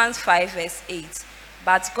Romans 5, verse 8.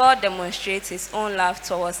 But God demonstrates his own love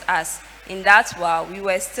towards us, in that while we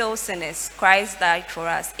were still sinners, Christ died for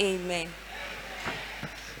us. Amen.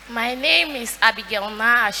 My name is Abigail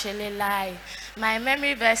Na Ashelelai. My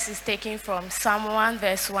memory verse is taken from Psalm 1,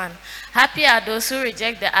 verse 1. Happy are those who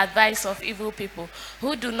reject the advice of evil people,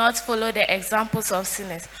 who do not follow the examples of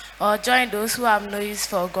sinners, or join those who have no use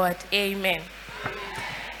for God. Amen.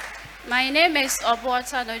 My name is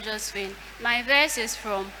Obuata Josephine. My verse is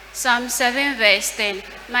from Psalm 7, verse 10.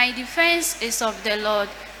 My defense is of the Lord,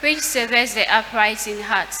 which saves the upright in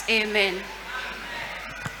heart. Amen.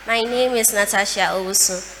 My name is Natasha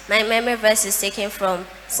Owusu. My memory verse is taken from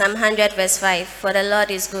Psalm 100, verse 5. For the Lord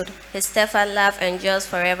is good. His steadfast love endures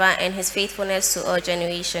forever, and his faithfulness to all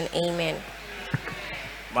generation. Amen.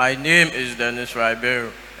 My name is Dennis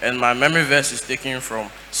Ribeiro, and my memory verse is taken from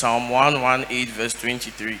Psalm 118, verse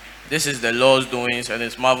 23. This is the Lord's doings, and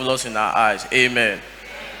it's marvelous in our eyes. Amen.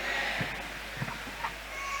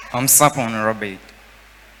 I'm Sapon Robert.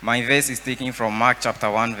 My verse is taken from Mark chapter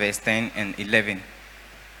 1, verse 10 and 11.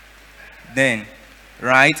 Then,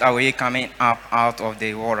 right away coming up out of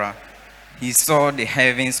the water, he saw the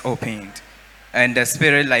heavens opened, and the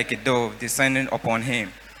Spirit like a dove descending upon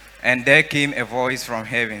him. And there came a voice from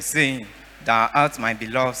heaven, saying, Thou art my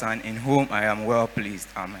beloved Son, in whom I am well pleased.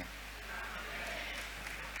 Amen.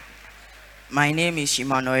 My name is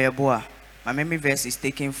Shimon Oyeboa. My memory verse is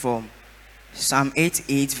taken from Psalm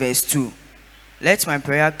 88, verse 2. Let my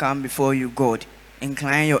prayer come before you, God.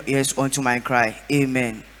 Incline your ears unto my cry.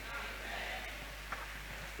 Amen.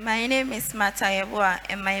 My name is Martha Yeboah,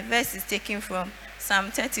 and my verse is taken from Psalm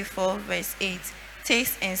 34, verse 8.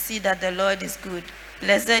 Taste and see that the Lord is good.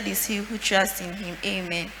 Blessed is he who trusts in him.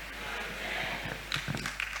 Amen.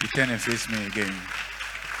 You turn and face me again.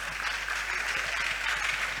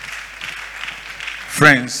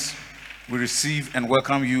 Friends, we receive and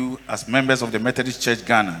welcome you as members of the Methodist Church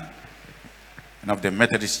Ghana and of the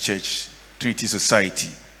Methodist Church Trinity Society.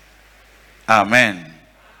 Amen.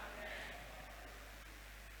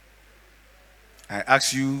 I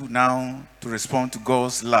ask you now to respond to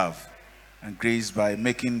God's love and grace by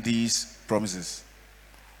making these promises.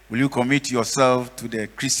 Will you commit yourself to the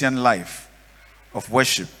Christian life of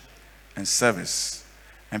worship and service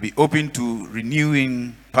and be open to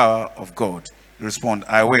renewing power of God? You respond,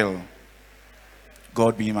 I will.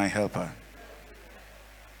 God be my helper.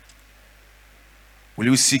 Will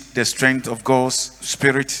you seek the strength of God's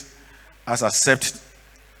Spirit as accept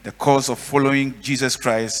the cause of following Jesus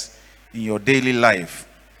Christ in your daily life?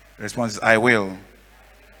 The response is, I will.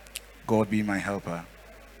 God be my helper.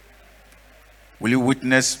 Will you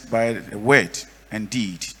witness by the word and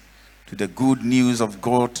deed to the good news of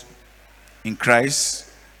God in Christ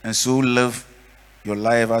and so live your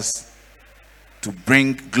life as to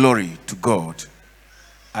bring glory to God?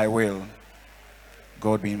 I will.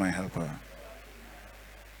 God be my helper.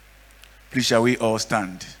 Please shall we all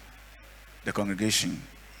stand, the congregation.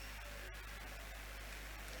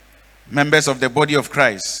 Members of the body of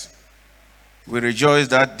Christ, we rejoice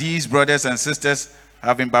that these brothers and sisters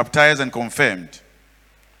have been baptized and confirmed.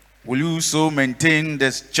 Will you so maintain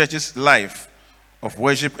the church's life of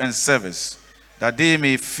worship and service that they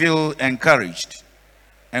may feel encouraged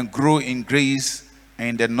and grow in grace and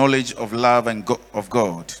in the knowledge of love and of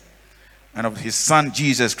God and of his Son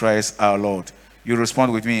Jesus Christ our Lord? You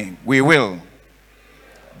respond with me, we will.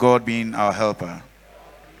 God being our helper.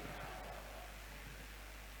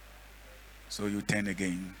 So you turn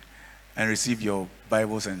again and receive your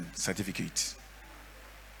Bibles and certificates.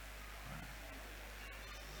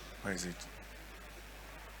 Where is it?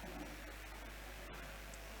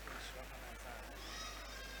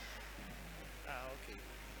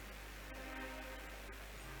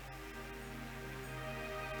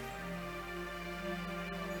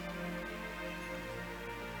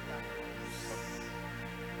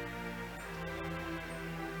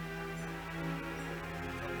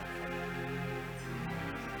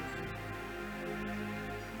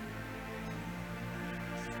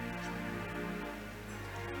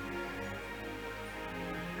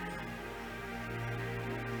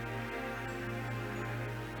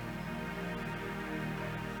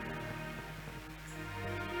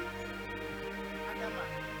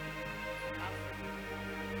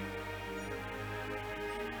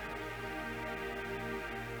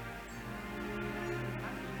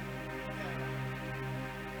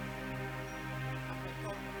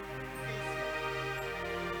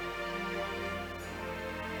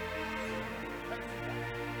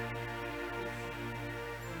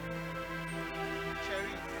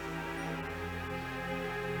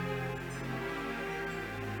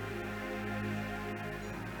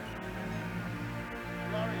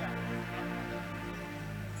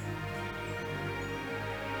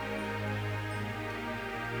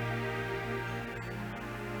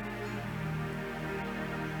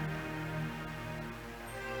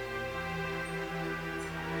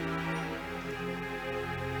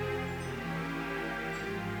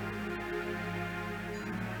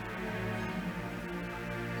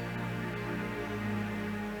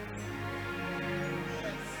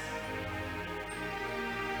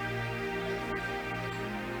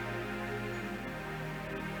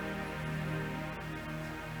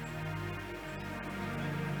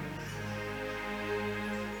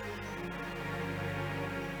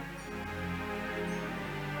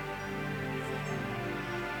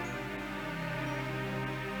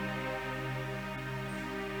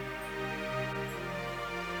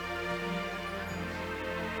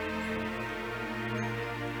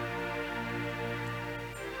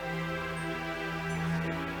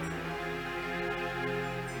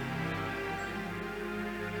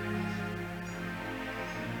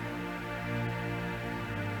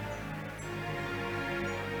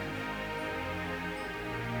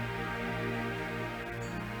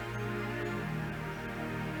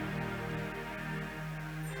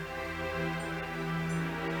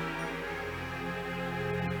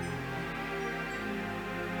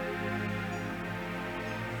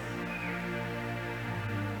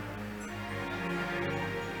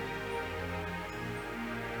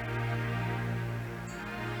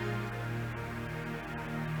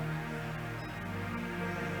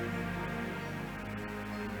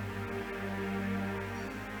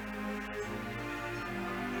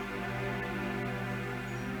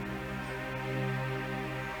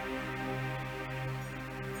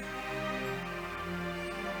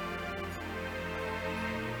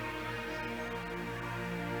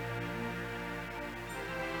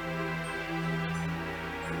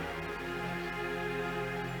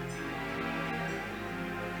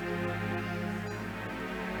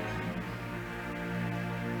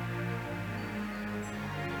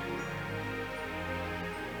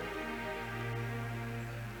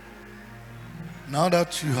 Now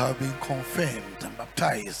that you have been confirmed and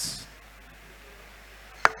baptized,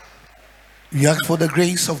 we ask for the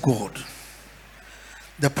grace of God,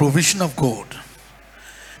 the provision of God,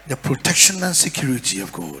 the protection and security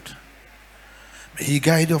of God. May He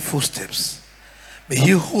guide your footsteps. May He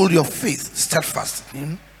hold your faith steadfast in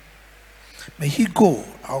Him. May He go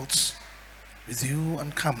out with you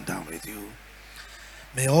and come down with you.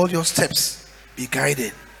 May all your steps be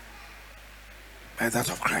guided by that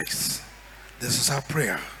of Christ. This is our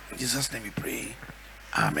prayer. In Jesus' name we pray.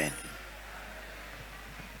 Amen.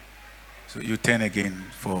 So you turn again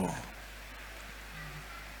for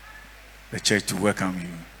the church to welcome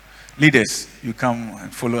you. Leaders, you come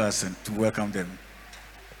and follow us and to welcome them.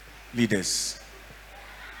 Leaders,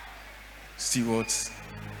 stewards,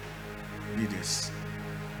 leaders.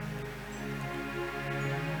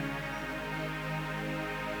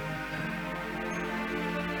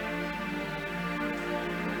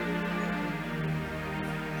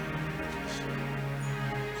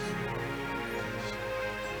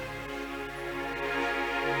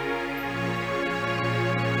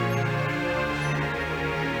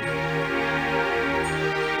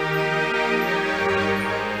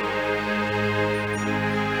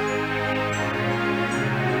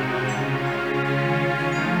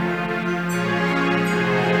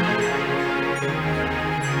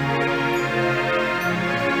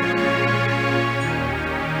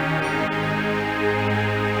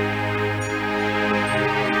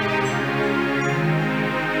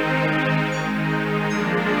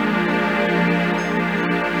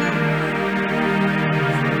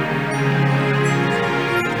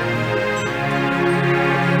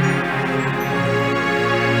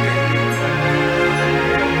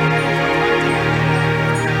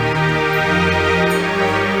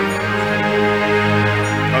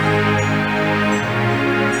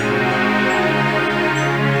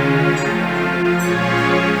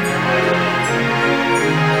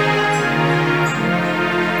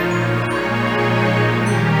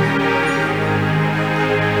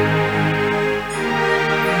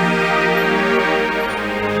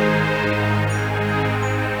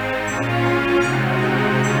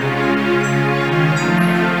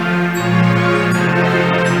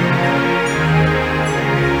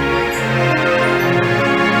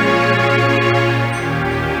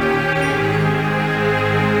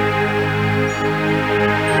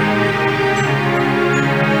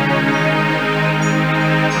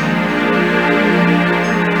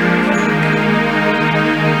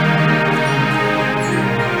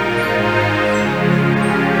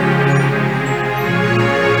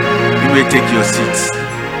 Take your seats.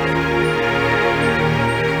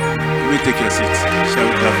 You may take your seats. Shall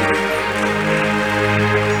we clap for them?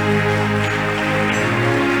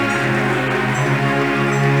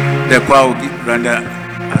 The choir will render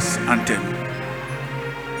as anthem.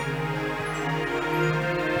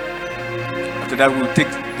 After that, we'll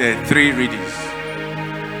take the 3 readings.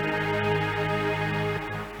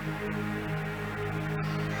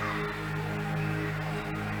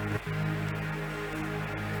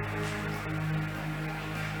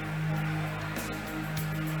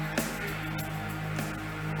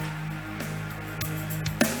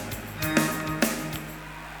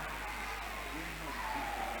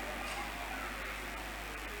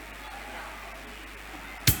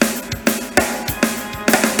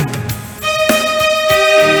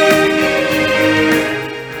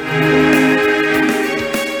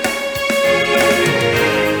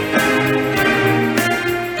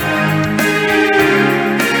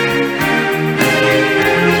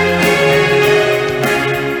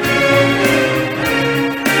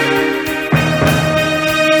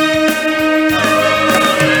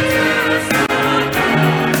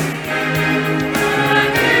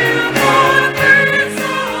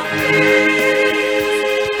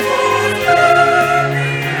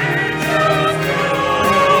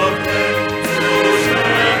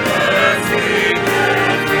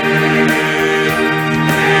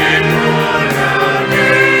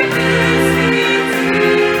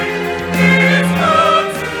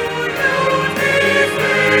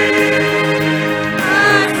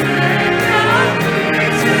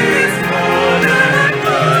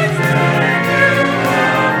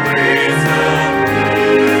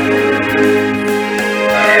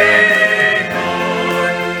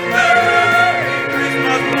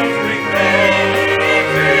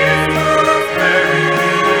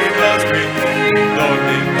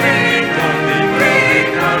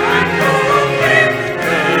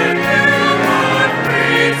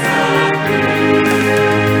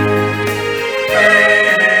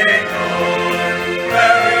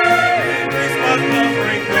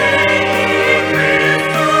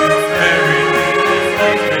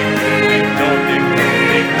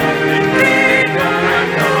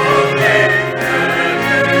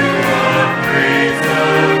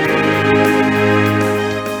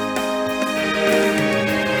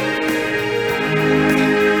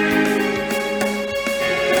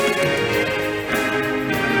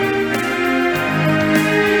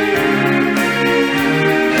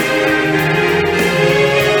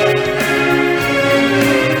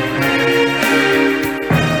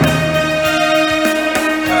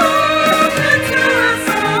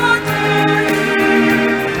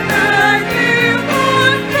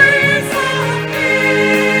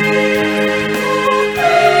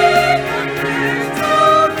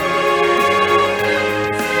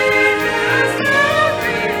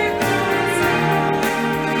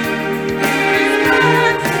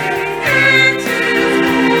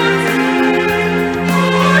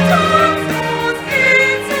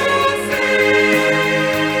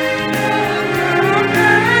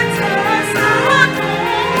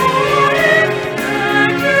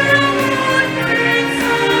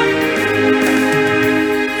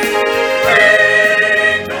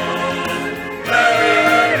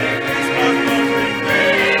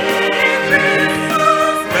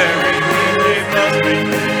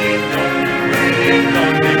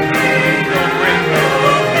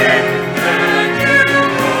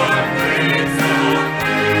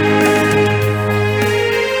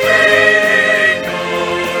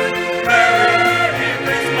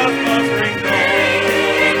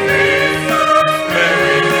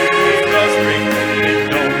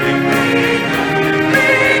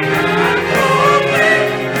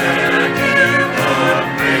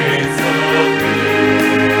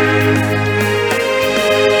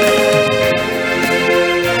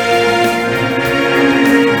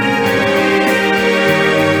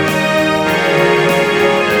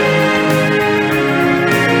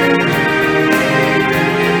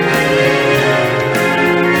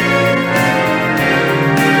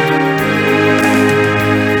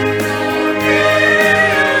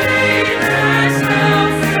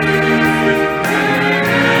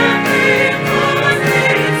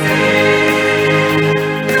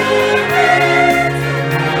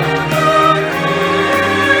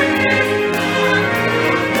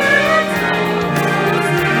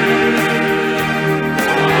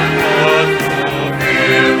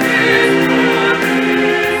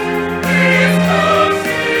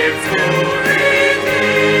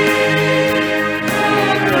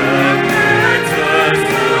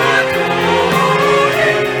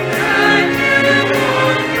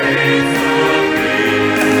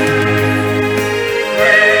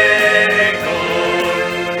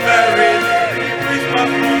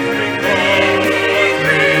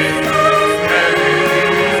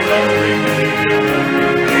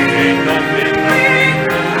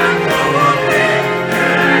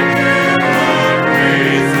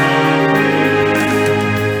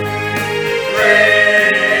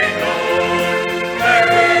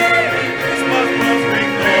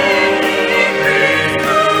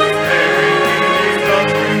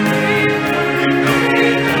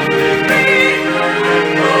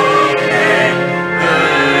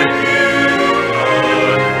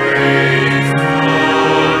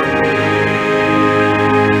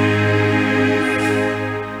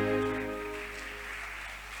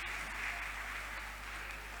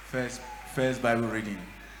 Bible reading.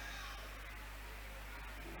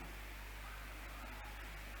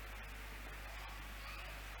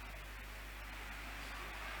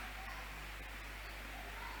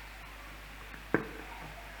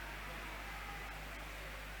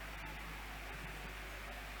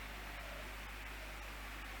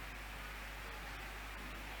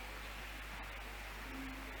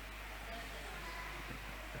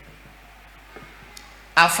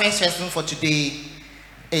 Our first lesson for today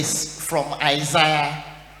is from Isaiah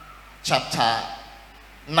chapter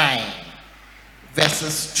 9,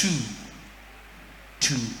 verses 2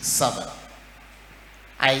 to 7.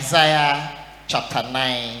 Isaiah chapter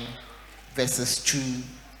 9, verses 2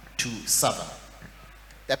 to 7.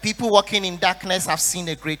 The people walking in darkness have seen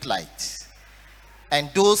a great light, and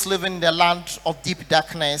those living in the land of deep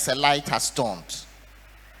darkness, a light has dawned.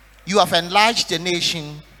 You have enlarged the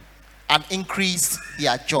nation and increased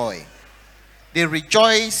their joy. They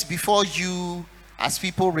rejoice before you as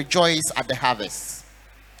people rejoice at the harvest,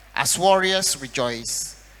 as warriors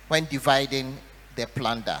rejoice when dividing their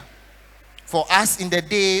plunder. For as in the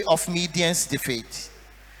day of Midian's defeat,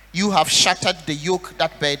 you have shattered the yoke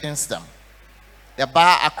that burdens them, the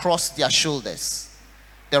bar across their shoulders,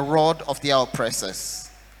 the rod of their oppressors.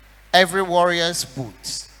 Every warrior's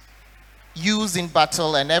boot used in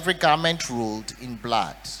battle and every garment rolled in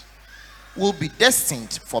blood will be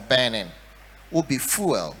destined for burning, will be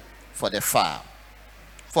fuel for the fire.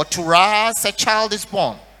 For to us a child is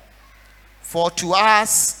born, for to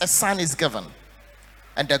us a son is given,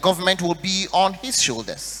 and the government will be on his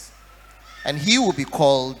shoulders, and he will be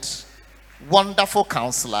called Wonderful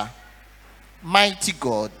Counselor, Mighty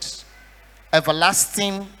God,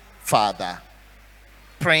 Everlasting Father,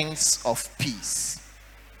 Prince of Peace.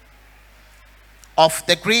 Of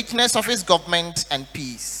the greatness of his government and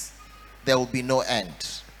peace there will be no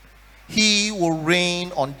end. He will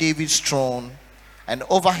reign on David's throne and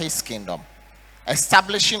over his kingdom,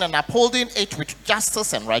 establishing and upholding it with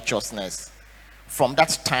justice and righteousness from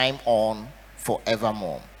that time on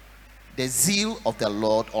forevermore. The zeal of the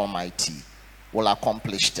Lord Almighty will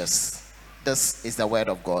accomplish this. This is the word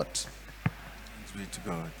of God. Thanks be to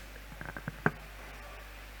God.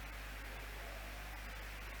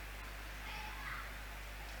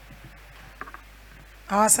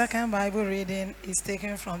 Our second Bible reading is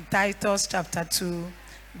taken from Titus chapter 2,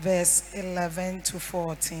 verse 11 to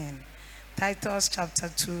 14. Titus chapter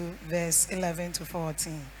 2, verse 11 to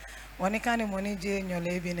 14. Wanikani monije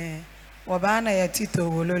nyolebine, wabana ya tito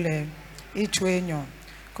wolole, ichwenyo,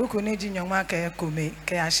 kuku neji nyongma ke kume,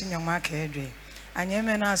 ke ashi nyongma ke edwe.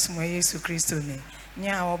 Anyeme na asumwe Yesu Kristo ne,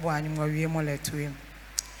 nya wabu anyumwawie moletuwe.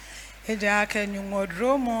 Eja ake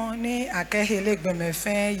nyumodromo ni ake helegbeme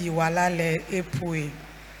yiwalale epue.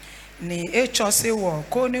 Ni echose wo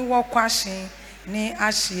ko ni wo kwashi ni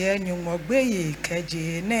ashie nyumogbeye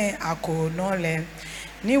keje ne akonole.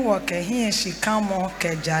 Ni wo ke hin shikamo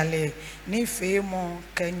kejale ni femo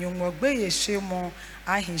ke nyumogbeye shemo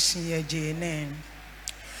ahishiye je ne.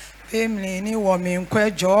 Femli ni wo mi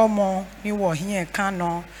nkwejo mo ni wo hin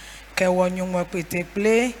kano ke wo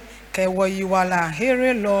nyumopeteple ke wo yiwala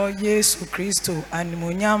here lo Yesu Kristo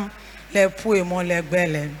animonyam le pue mo le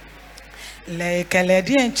gbele le kele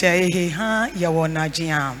di enche ehe ha ye wo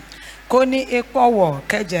najia koni ekwowo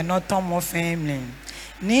keje no tomo family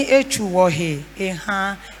ni echu wo he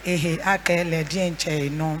eha ehe akele di enche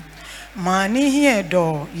no ma ni hie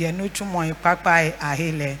do ye no tumo ipapa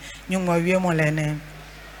ahele nyumo wie mo le ne.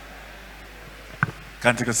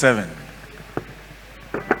 Canticle 7.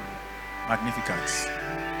 Magnificat.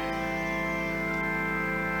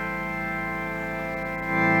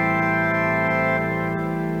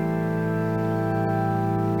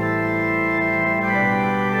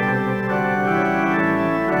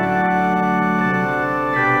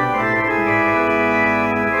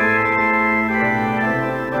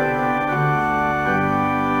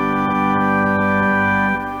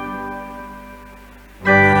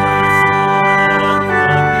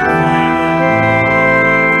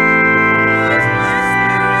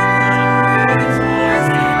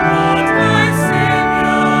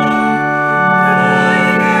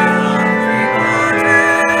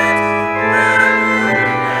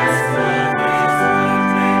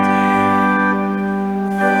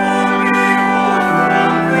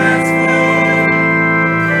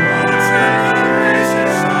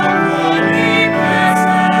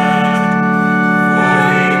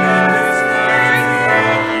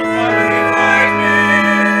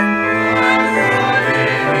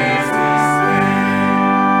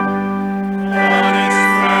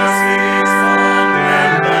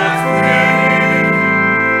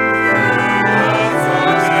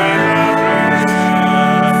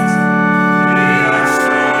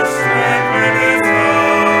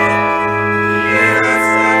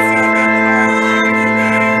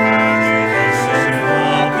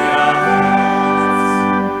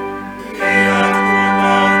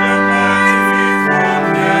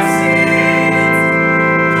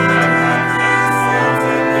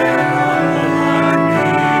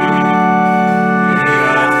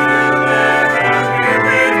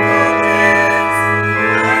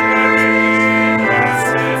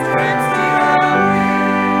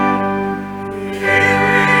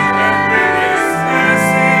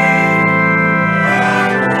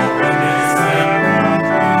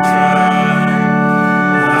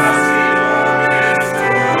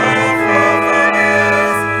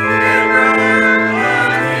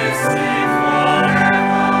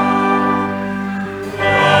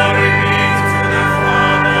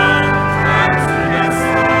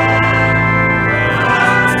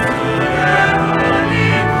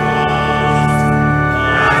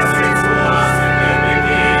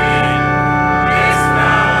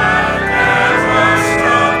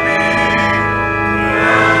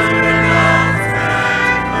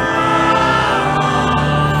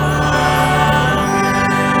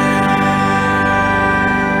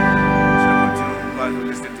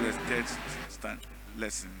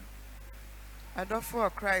 Adolfo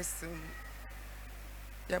Christ.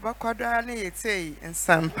 Yabakwadra ne yete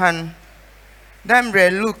nsampan. Dambre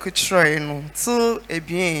Luke Troy no to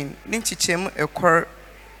ebien ninchichem ekor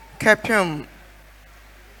kapem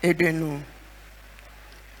edenu.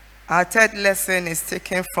 Our third lesson is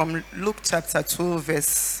taken from Luke chapter 2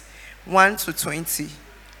 verse 1 to 20.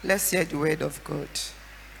 Let's hear the word of God.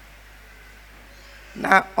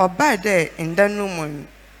 Na obade indanumun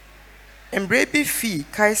embrebi fi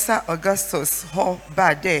Kaiser Augustus ho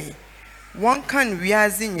bade one kan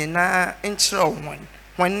wiazi nyina nkyerɛ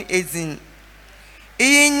wɔn ezin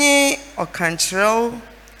eyenye ɔkankyerɛw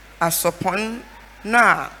asɔpɔn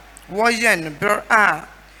na wɔyɛ no ber a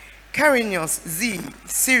Carinius Z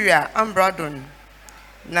Syria Ambradon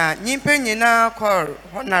na nyimpa nyina kɔr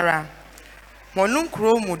honara wɔn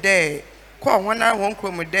nkuro mu dɛ kɔ honara wɔn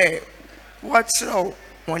nkuro mu dɛ wɔkyerɛw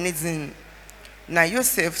wɔn ezin na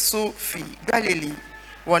Joseph so fi Galilee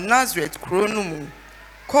wɔ Nazareth kuro no mu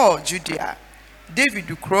kɔ Judea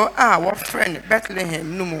David kuro a wɔfrɛ no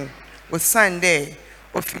Bethlehem no mu osan dɛ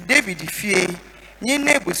ofi David fie nye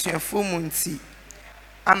na ebusuafo mu nti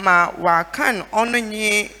ama wakan ɔno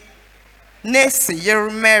nye nesi yer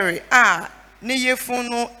Mary a ne yefu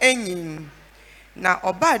no enyin na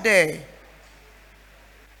ɔba dɛ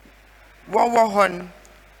wɔwɔ hɔ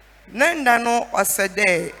na nda no ɔsɛ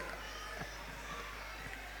dɛ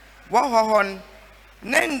wɔwɔ hɔ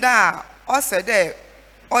na nda ɔsɛ dɛ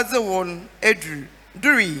ɔdze wɔn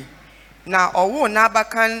duri na ɔwo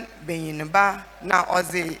n'abakan benyinba na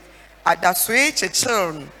ɔdze adasoe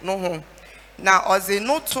kyekyere no ho na ɔdze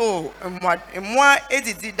no to mmoa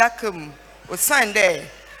edidi dakam osan dɛ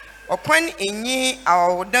ɔkwan enyi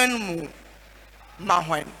awodan mu ma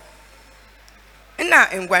hwan na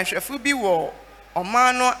ngwanhwɛfo bi wɔ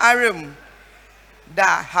ɔman no arem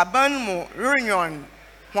da haban mu renyon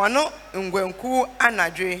wɔn ngwanku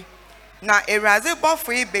anadwe na Ewurade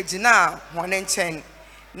bɔfo yi begina wɔn nkyɛn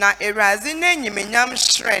na Ewurade n'enyimnyam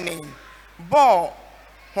hyerɛne bɔ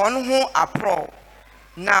wɔn ho aprɔ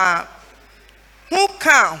na hu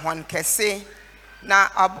ka wɔn kɛse na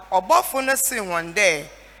ɔbɔfo no se wɔn dɛ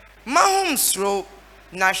mahom suro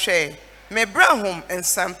na hwɛ mebrahom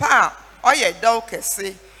nsampa a ɔyɛ dɔw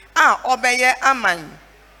kɛse a ɔbɛyɛ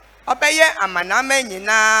amanama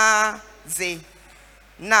nyinaa ze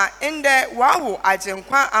na ndɛ wawo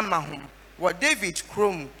agyenkwa amahom wɔ David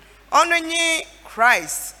krom ɔno nye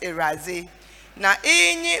Christ Ewurade na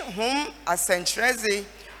enyi hom asɛnkyerɛdze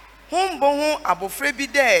hom bohu abofra bi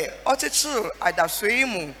dɛ ɔkyekyere adasoe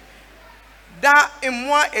mu da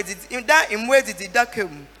mmoa edidi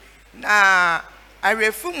dakam na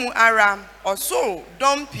arefu mu ara ɔso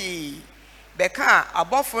dɔmpi bɛka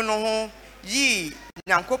abɔfo no ho yi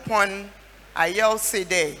Nyankopɔn ayɛw se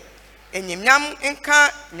dɛ enyimnyam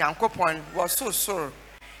nka Nyankopɔn wɔso soro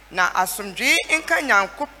na asomdwee nka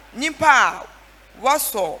nyimpa a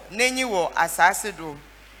wɔsɔ n'enyi wɔ asase do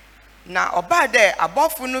na ɔbaa dɛ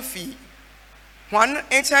abɔfo no fi wɔn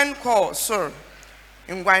nkyɛn kɔɔ soro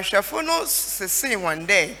ngwanhwɛfo no sesee wɔn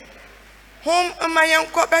dɛ hom mma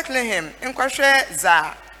yɛnkɔ Bethlehem nkɔhwɛ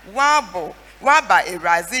za waba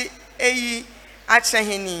Ewurade eyi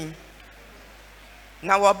akyɛheni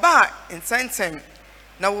na wɔbaa ntɛntɛm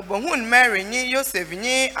na wɔbɛhun Mary nye Joseph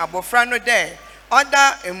nye abofra no dɛ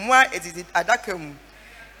ɔda mmoa edidi adaka mu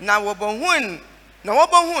na wɔbɛhun no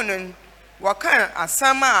wɔka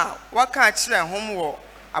asɛm a wɔka kyerɛ hom wɔ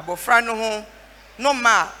abofra no ho no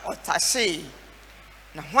ma ɔtahye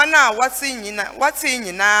na wɔn a wɔte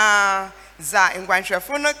nyinaa za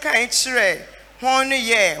ngwanhwɛfo no kan kyerɛ hɔn no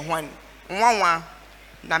yɛ hɔn nwanwa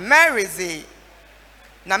na Mary ze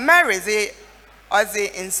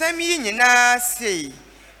ɔdze nsɛm yi nyinaa sei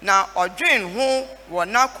na ɔdwen ho wɔ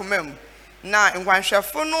n'akoma mu na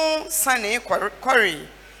ngwanhwɛfo no sane kɔre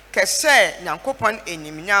kɛhyɛ Nyankopɔn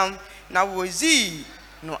enimnyam na wozi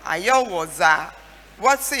no ayɛw wɔ za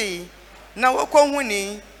wɔte na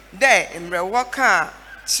wɔkɔhuni dɛ mmerɛ wɔka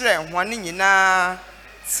kyerɛ hɔn nyinaa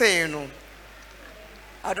sei no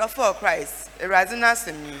adɔfo Christ Ewurade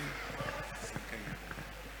n'asɛm yi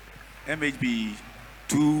MHB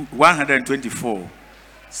 124.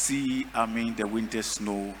 See, the winter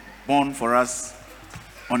snow born for us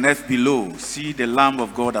on earth below. See, the Lamb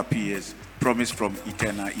of God appears, promised from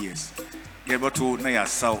eternal years. Geboto na ya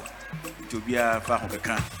saw to be a far of the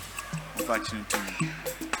can. Unfortunately.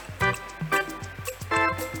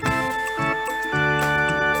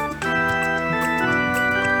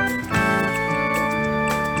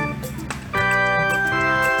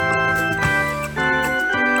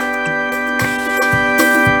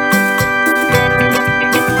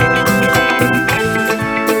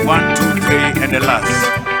 1, 2, 3, and the last.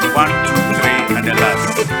 1, 2, 3, and the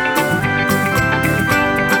last.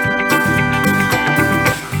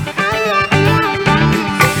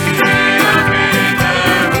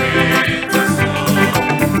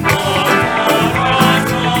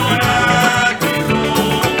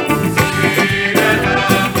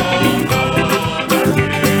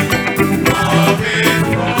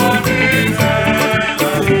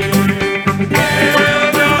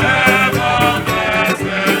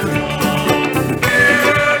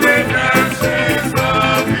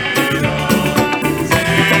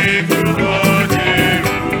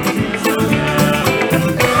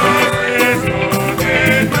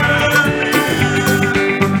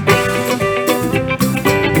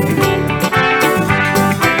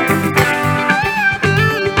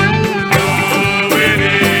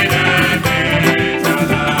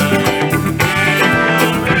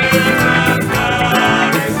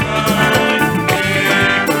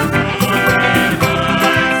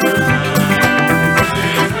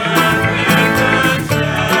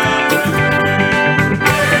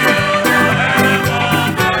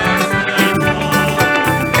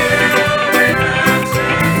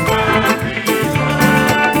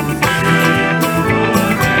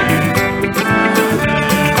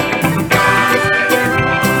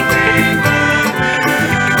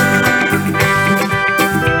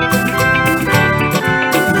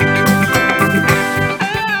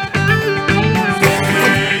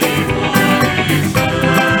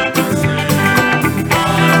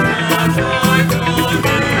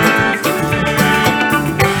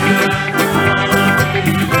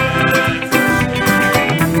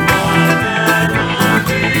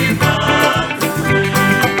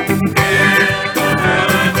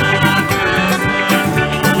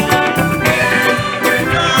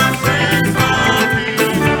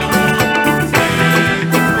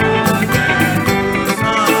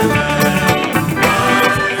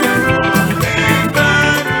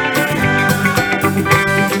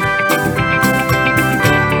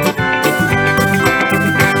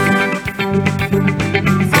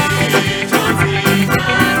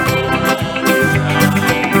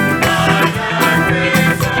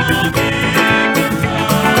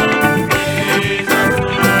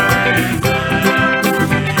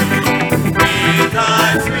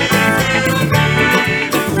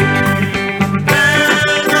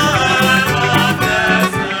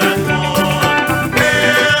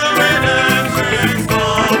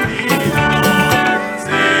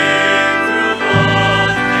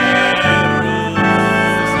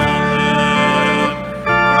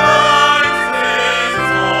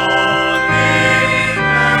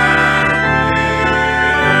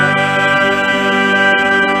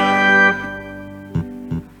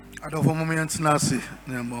 Yantnasi,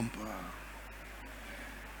 Namompa.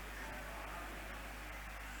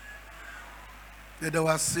 There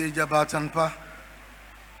was Sage about Anpa.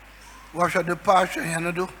 Wash the passion,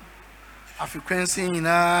 Yanado. A frequency in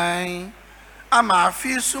I. I'm a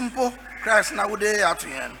feel simple. Christ nowadays at the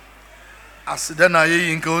end. As then I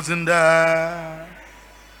ain't goes in the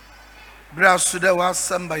brass to the was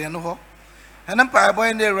some by an and then by boy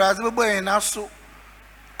in the raspberry and also.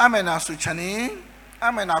 I'm an asu chani.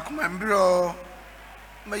 I'm an akumambro.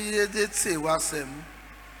 May did say was him.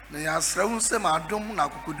 They are thrown some I don't know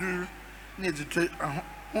could do need to take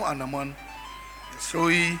Annaman. So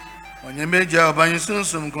he, when you made your buying soon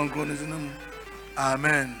some conclusion.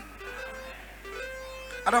 Amen.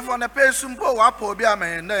 I don't want to pay some poor wapo be a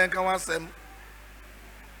man, then can want them.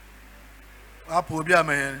 Wapo be a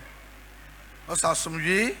man. Also, some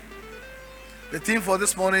ye. The theme for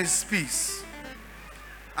this morning is peace.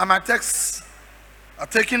 And my texts are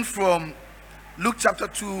taken from Luke chapter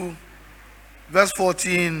 2, verse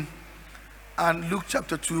 14, and Luke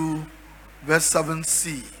chapter 2, verse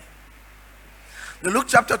 7c. The Luke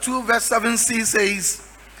chapter 2, verse 7c says,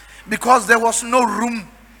 because there was no room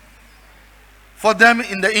for them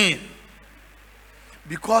in the inn.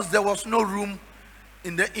 Because there was no room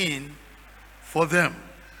in the inn for them.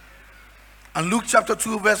 And Luke chapter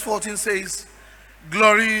 2, verse 14 says,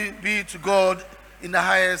 glory be to God in the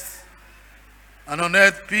highest, and on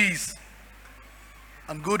earth peace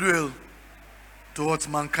and goodwill towards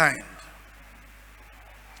mankind.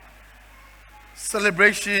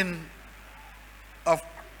 Celebration of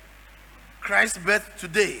Christ's birth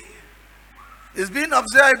today is being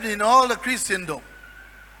observed in all the Christendom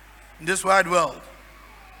in this wide world.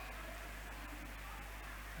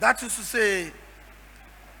 That is to say,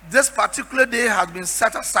 this particular day has been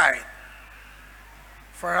set aside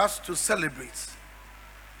for us to celebrate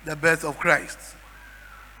the birth of Christ.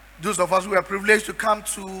 Those of us who were privileged to come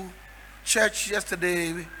to church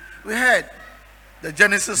yesterday, we heard the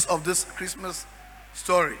genesis of this Christmas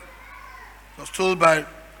story. It was told by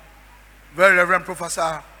very Reverend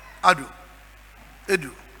Professor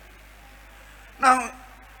Edu. Now,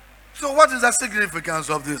 so what is the significance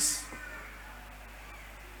of this?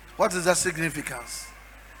 What is the significance?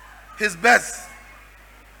 His birth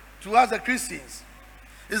to us the Christians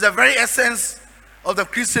is the very essence of the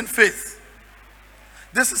Christian faith.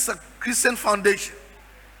 This is a Christian foundation.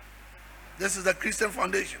 This is the Christian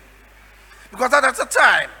foundation. Because that at the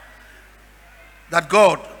time that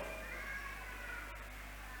God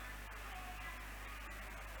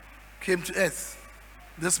came to earth,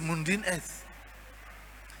 this mundane earth,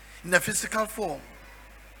 in a physical form,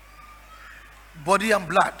 body and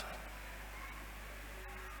blood,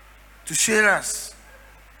 to share us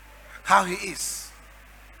how he is,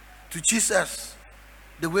 to teach us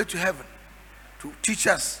the way to heaven, to teach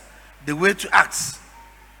us the way to act.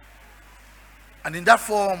 And in that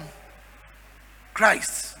form,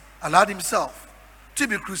 Christ allowed himself to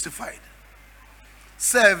be crucified,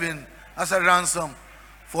 serving as a ransom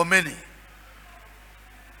for many.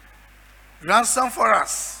 Ransom for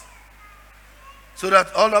us, so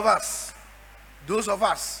that all of us, those of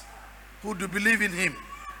us who do believe in him,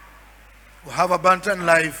 will have abundant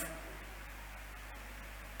life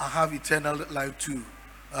and have eternal life too.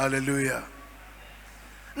 Hallelujah.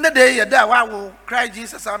 In the day you die, why will cry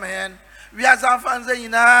Jesus, amen? We are some fans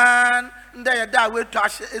in an day you die with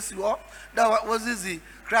trash is you. That was easy.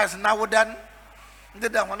 Christ now done. The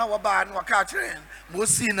day when our band were catching,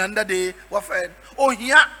 most seen under the warfare. Oh,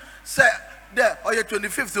 here, say there, or your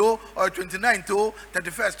 25th or 29th,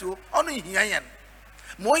 31st, only here.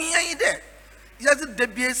 More here there. Yes, the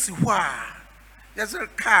BS wah. Yes, a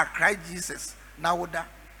car cry Jesus. Now that.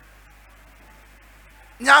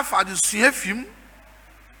 Now for the same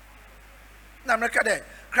na America there.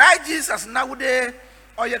 Cry Jesus now there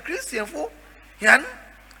or your Christian for yan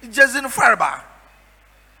just in farba.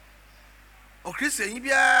 O Christian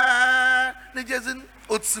ibia na just in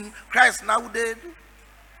otsum Christ now there.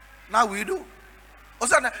 Now we do.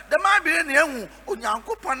 Osana the man be na ehu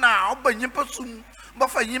onyankopon na obanyimpa sum ba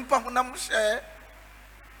fa yimpa honam hye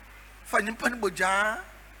fa yimpa ni boja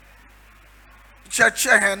church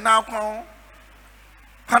he na kon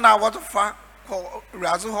kana what fa ko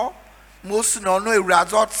razo ho most no no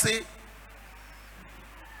razo say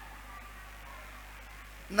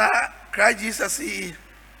na Christ Jesus he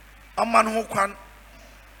aman ho kwan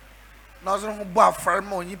na zo ho bo afar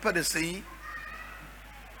ma onyipa de sei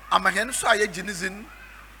amahen so aye ginizin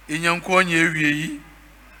enyanko onye ewie yi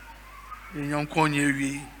enyanko onye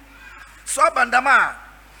ewie so abandama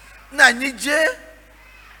na nyije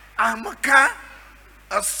amaka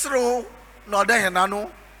asro no de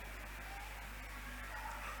henano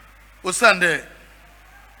Osande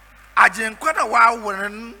ajenkwana wa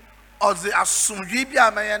wonen oze asumdwe bi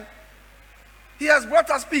amayen. He has brought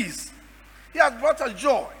us peace. He has brought us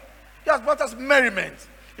joy. He has brought us merriment.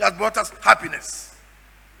 He has brought us happiness.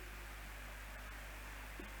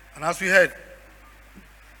 And as we heard,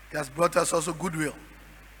 he has brought us also goodwill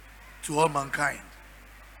to all mankind.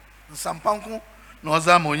 Sampanku no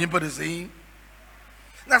za mo nyipa de sei.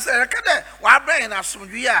 Na se rekade wa bran na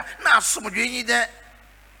asumdwe a na asumdwe yi de.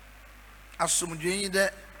 Asumdwe yi de.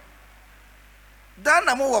 Dan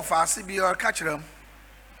na mo wo faase bi o ka kirem.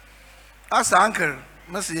 Asa anker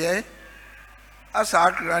mesiye. Asa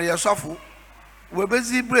akra ya sofo. We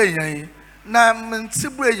bezi brenyan na menti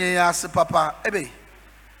brenyan ase papa ebe.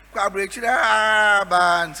 Kwa brekira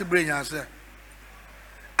ba nti brenyan ase.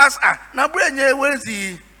 Asa na brenyan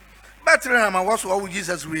wezi Bethlehem was what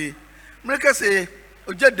Jesus we. Make say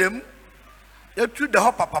ojedem you the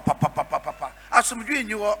hop papa. Asumdwe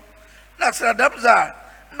nyi wo. Na sra dabza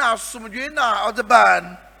na asumdwe na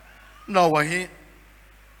odeban no wahi.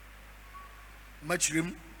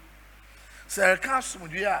 Machirim. Sir ka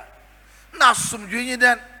asumdwe a na asumdwe nyi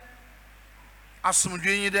den.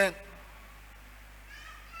 Asumdwe nyi den.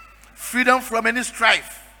 Freedom from any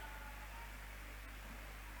strife.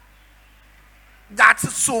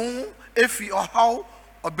 That's so if you or how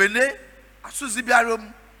or bene asuzi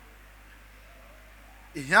biarum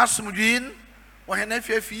ihasumdwin wo hena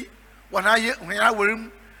fiafi wo na ye hena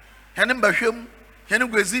worim hena mbahwem hena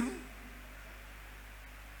gwezim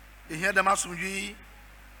ihia dem asumdwi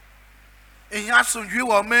ihasumdwi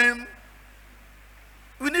wo mem.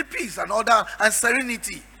 We need peace and order and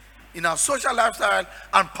serenity in our social lifestyle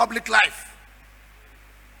and public life.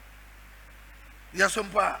 Yes,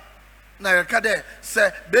 na rekade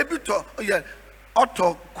say baby to yeah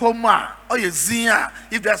auto coma or ye zia.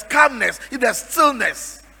 If there's calmness, if there's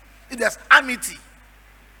stillness, if there's amity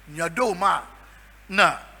in your doma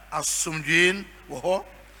na asumdwin wo,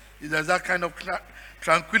 if there's that kind of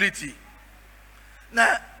tranquility.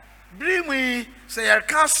 Na bring me say your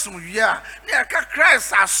kasumdwa na your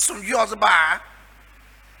Christ asumdwe ozba.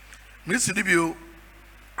 Mr. Dibio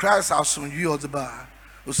Christ asumdwe ozba.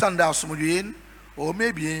 Usanda asumdwin or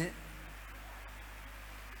maybe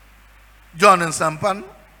John and Sampan,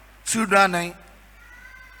 children,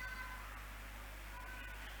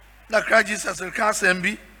 na Christ Jesus will cast and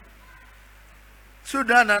be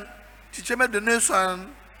children and teach me the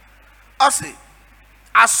nation. I say,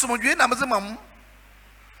 Asumudwin, Amazamam,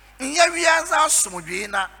 in your years,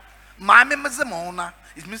 Asumudwina, Mammy Mazamona,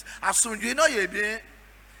 it means Asumudwino, ye be,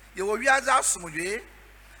 you will be as Asumudwin,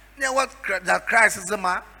 near what that Christ is a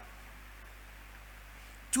man.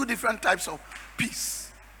 Two different types of peace.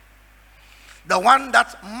 The one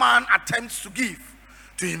that man attempts to give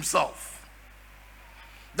to himself.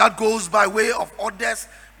 That goes by way of orders,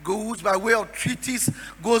 goes by way of treaties,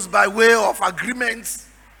 goes by way of agreements.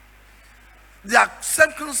 There are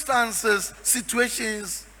circumstances,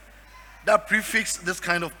 situations that prefix this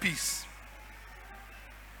kind of peace.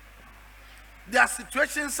 There are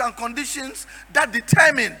situations and conditions that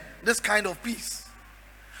determine this kind of peace.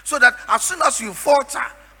 So that as soon as you falter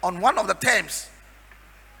on one of the terms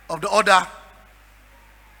of the order,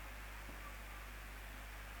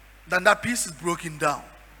 then that peace is broken down.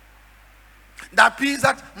 That peace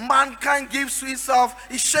that mankind gives to itself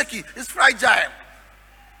is shaky, it's fragile.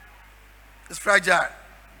 It's fragile.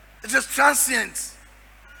 It is transient.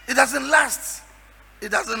 It doesn't last. It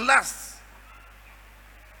doesn't last.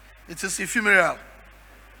 It is ephemeral.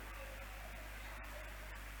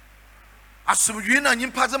 Asumdwe na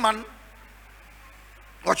nyimpa man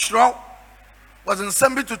ochro was in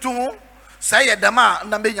sembi tutu say ye dama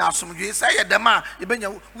na benya asumdwe say ye dama ye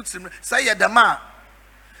benya wutim say ye dama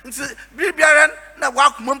nti bibiaran na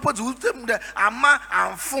wakoma mpo de wutim de ama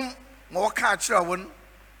amfom ma waka akira won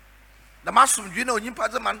da masumdwe na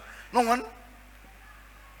nyimpa man no won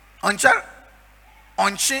oncha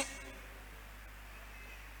onchi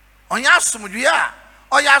onya asumdwe a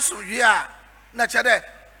oya asumdwe a na chede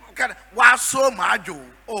kan waso majo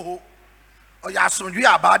oho oya asumdwe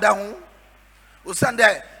abada ho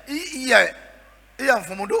usande iye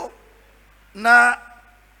mfomodo na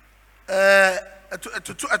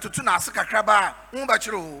atutu na ase kakraba ho ba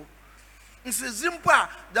kire ho nsizimpa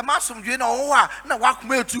the masumdwe na ho a na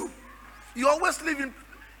wakoma etu. You always live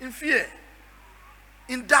in fear,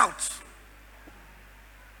 in doubt.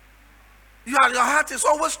 Your heart is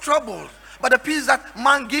always troubled by the peace that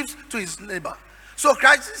man gives to his neighbor. So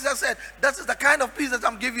Christ Jesus said, that is the kind of peace that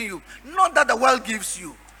I'm giving you, not that the world gives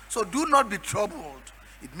you. So do not be troubled.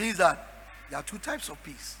 It means that there are two types of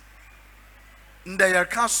peace. In the year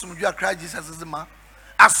Christ Jesus is the man,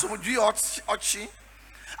 asumdwe ochi,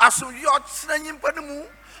 Asum yo tsena nyimpa no mu.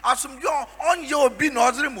 Asum yo onye obi na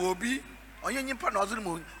ozire mo obi. Onye nyimpa na ozire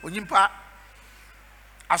mo onyimpa.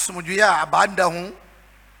 Asum yo ya abanda ho.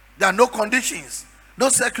 There are no conditions, no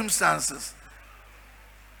circumstances,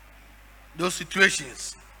 those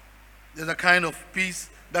situations. There's a kind of peace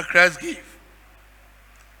that Christ gave.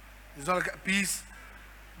 It's not a peace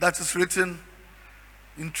that is written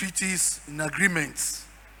in treaties, in agreements.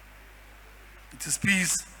 It is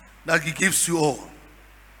peace that he gives to all.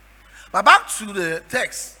 But back to the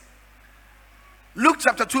text. Luke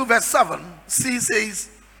chapter 2 verse 7, C says,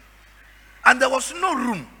 and there was no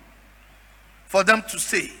room for them to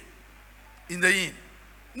stay in the inn.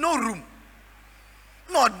 No room.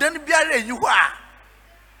 No, then be a you are.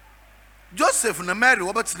 Joseph and Mary,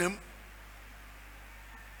 what's name?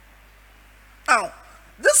 Now,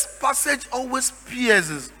 this passage always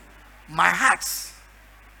pierces my heart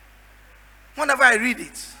whenever I read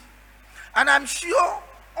it. And I'm sure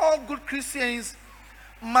all good Christians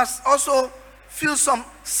must also feel some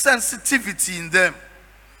sensitivity in them.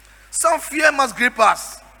 Some fear must grip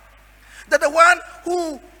us that the one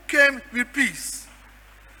who came with peace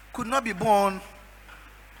could not be born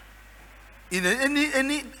in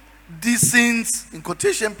any decent, in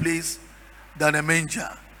quotation place, than a manger.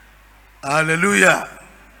 Hallelujah.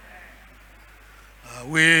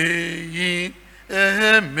 Away in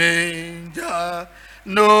a manger,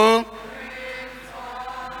 no.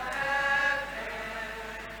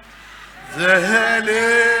 The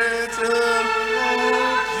little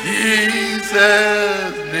Jesus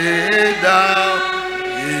laid down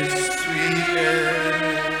his sweet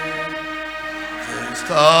head. The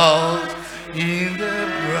stars in the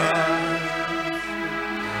grass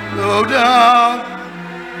low down.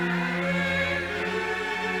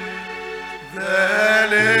 The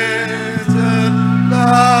little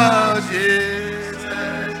Lord Jesus.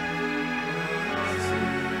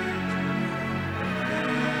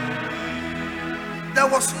 There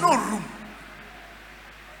was no room.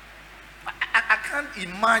 I can't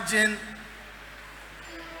imagine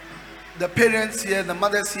the parents here, the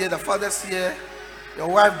mothers here, the fathers here. Your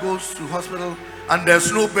wife goes to hospital and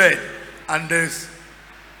there's no bed, and there's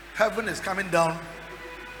heaven is coming down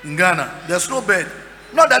in Ghana. There's no bed.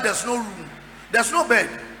 Not that there's no room. There's no bed.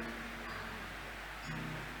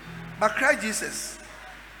 But Christ Jesus,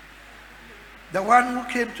 the one who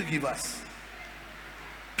came to give us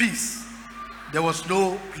peace, there was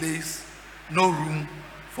no place, no room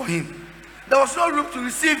for him. There was no room to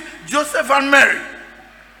receive Joseph and Mary.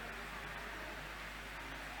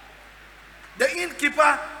 The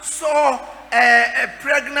innkeeper saw a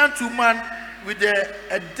pregnant woman with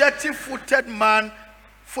a dirty-footed man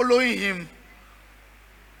following him,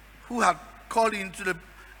 who had called into the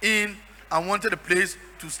inn and wanted a place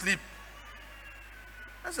to sleep.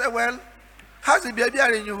 I said, well, how's the baby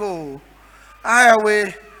in your home? I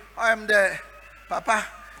am there. Papa,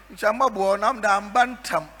 I'm the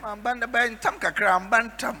bantam. I'm bantam kakra,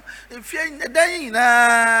 bantam. If you're in the day,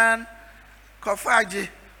 Kofaji,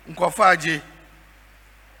 Kofaji.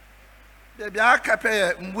 Baby, I can't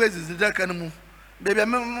pay mwezi zidakanu. Baby,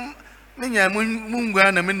 minya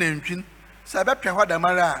mungwa na minenkin. Sababu kwa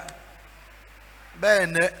damara.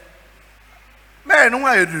 Bene. Bene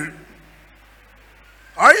wa yedu.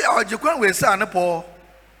 Ayi ajikwan we sa ne po.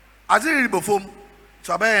 Aziri bofom.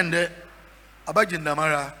 So bene. Abajin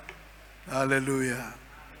damara. Hallelujah.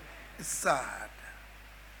 It's sad.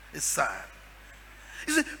 It's sad.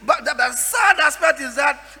 You see, but the sad aspect is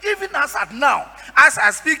that even as at now, as I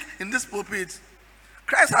speak in this pulpit,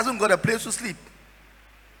 Christ hasn't got a place to sleep.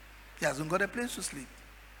 He hasn't got a place to sleep.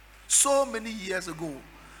 So many years ago,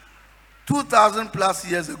 2,000 plus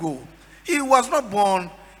years ago, he was not born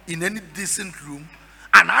in any decent room.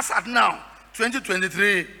 And as at now,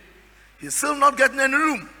 2023, he's still not getting any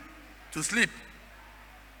room to sleep.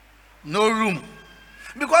 No room.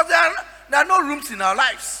 Because there are no rooms in our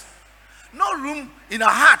lives. No room in our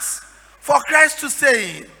hearts for Christ to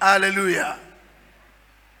stay in. Hallelujah.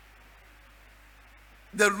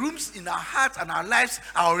 The rooms in our hearts and our lives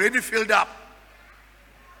are already filled up.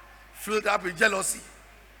 Filled up with jealousy,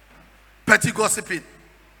 petty gossiping,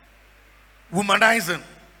 womanizing,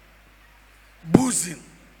 boozing,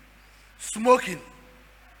 smoking,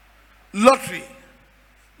 lottery,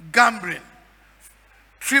 gambling,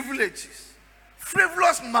 privileges,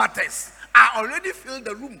 frivolous matters are already filled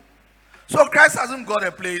the room. So Christ hasn't got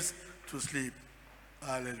a place to sleep.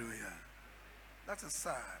 Hallelujah. That is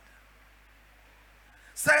sad.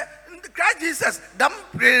 Say, Christ Jesus, them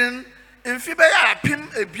praying in Fibaya pim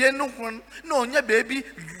a bien no nya baby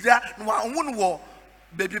that no one war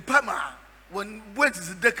baby pama when wait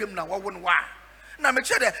is the decum now one wa. na me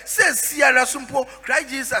chere say siara sumpo Christ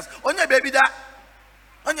Jesus onye baby da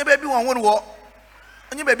onye baby won wo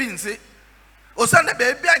onye baby nsi osana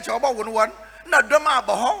baby anche obo won won na doma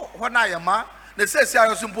abo ho na ayama na say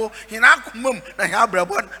siara sumpo hina akomam na hia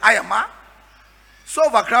abrabon ayama so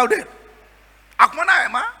overcrowded akoma na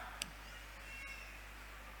ayama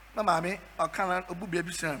na mami akana obu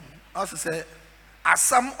baby sam also say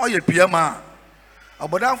asam oye piama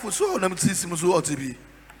obodanfo so na mtisim so otibi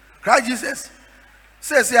Christ Jesus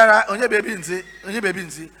says yara onye baby nti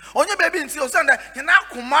osanda hina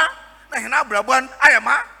akoma na hina abrabon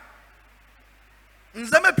ayama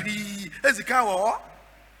nzama pi ezika wo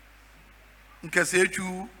nkese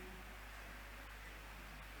etu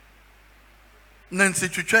nansi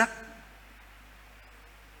twetwa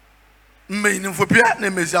mmeyin fopia na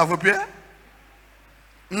mezi afopia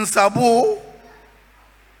nsabo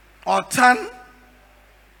otan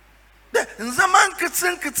de nzama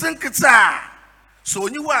nkitsa so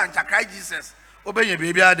onyi wa Christ Jesus obenye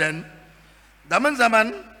baby adan daman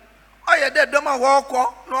zaman oye de doma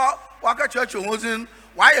woko no waka church onwozin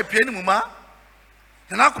wa ye pie ni muma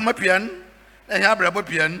na akoma pian na ya brabo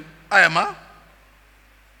pian ayama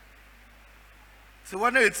so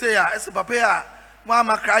when it say ya ese papa ya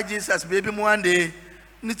mama Christ Jesus baby mu one day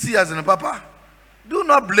niti as in papa do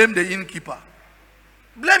not blame the innkeeper,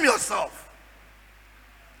 blame yourself.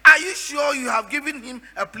 Are you sure you have given him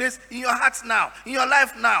a place in your heart now, in your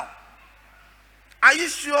life now? Are you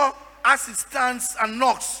sure as it stands and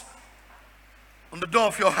knocks on the door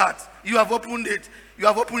of your heart, you have opened it, you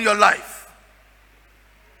have opened your life?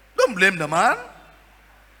 Don't blame the man.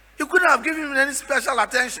 You couldn't have given him any special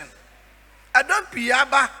attention. I don't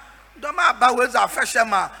piaba, don't matter where's our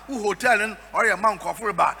fashama, who hotel or your man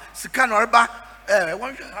coffee bar, sikan or bar,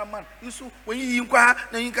 one man, you so when you inquire,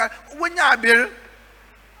 when you are bill.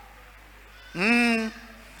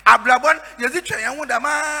 Abrabon yezi twen wo dama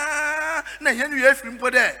na yenu ye fim po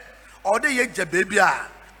de o de ye je baby a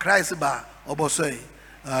Christ ba oboso.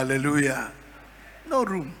 Hallelujah. No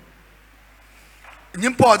room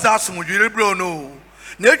nyimpo za asomdwere bro no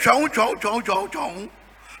na etwa wo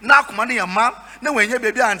na akoma ne yama na wenye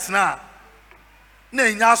baby antena na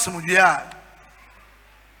enya asomdwe a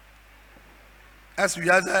as we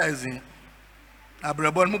as in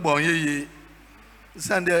abrabon mu bon ye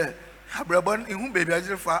sande abrabon in baby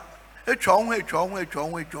ajifa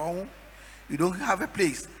you don't have a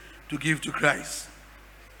place to give to Christ.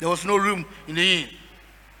 There was no room in the inn.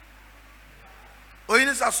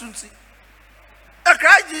 Oyini sasunti e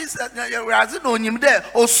Christ Jesus ya razi no nyim de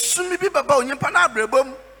osumi bi baba onyimpa na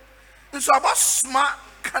abrabom nso abosuma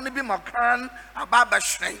kan bi makan ababa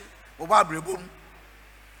hwen wo abrabom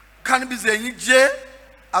kan bi zenyi je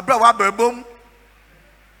abra wa abrabom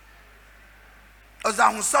oza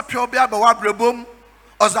husapio bia ba wa brabom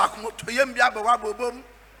oza komotoyem bia ba wa brabom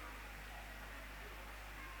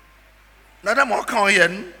na da mo kan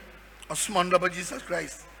yen osmo ndo ba Jesus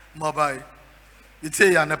Christ mobile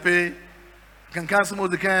ite ya na pe kan kasmo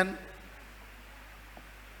de kan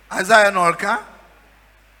Isaiah norka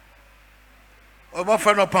oba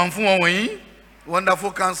fa no pamfu won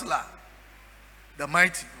wonderful counselor, the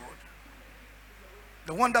mighty God,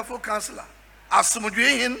 the wonderful counselor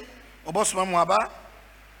asomdwe hin obosoma mu aba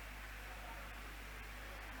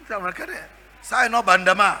samakare sai no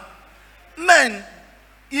bandama men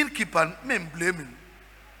innkeeper men blaming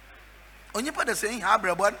onye pa de say ha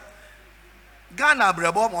abrabon Ghana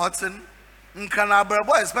abrabon motin nkana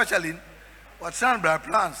abrabon especially what sound bra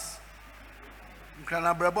plans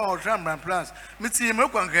nkana abrabon what sound bra plans miti me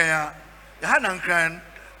kwankan ya ha na nkran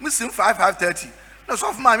misim 5:30 na so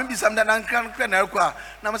of ma me bi sam da nkran kra na akwa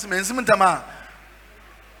na me mensim ntama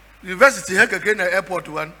University here again airport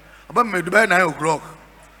one about me Dubai 9 o'clock.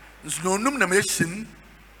 No num na me him.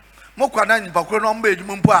 Mo kwa na nyipakro no mba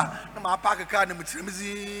edwum mpo a na ma park car na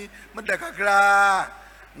mitirimizi me da kakra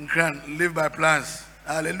nkran live by plans.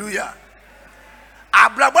 Hallelujah.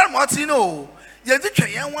 Abrabon Martino ye di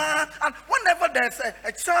twen wan and whenever there's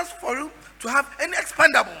a chance for you to have any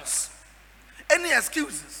expendables, any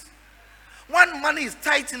excuses, when money is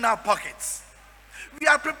tight in our pockets, we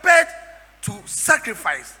are prepared to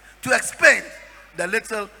sacrifice, to expend the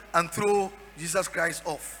little and throw Jesus Christ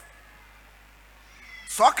off.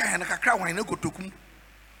 So I can kakra wan go tokum.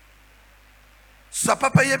 So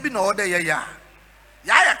papa ye bi na order ya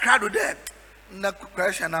crowd there. Na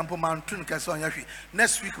crash and ampo mantun kaso yahwe.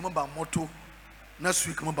 Next week mo ba moto.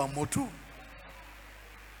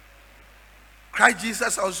 Christ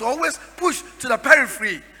Jesus was always pushed to the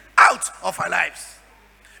periphery, out of our lives.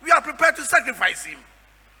 We are prepared to sacrifice him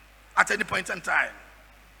at any point in time.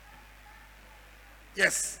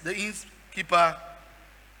 Yes, the innkeeper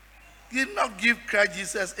did not give Christ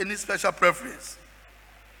Jesus any special preference.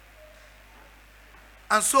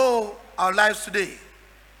 And so our lives today.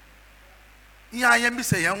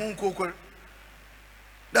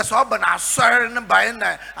 That's all, but I saw in the buying.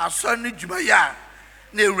 I saw in the Jubaya.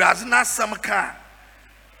 Ne razina samaka.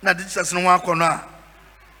 Na Jesus no one corner.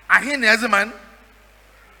 I hear as a man.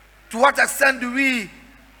 To what extent do we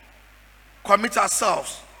commit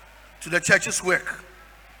ourselves to the church's work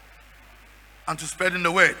and to spreading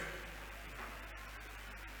the word?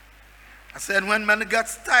 I said, when money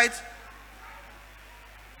gets tight,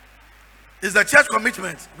 it's the church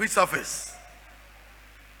commitment which suffers.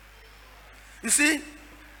 You see,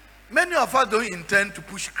 many of us don't intend to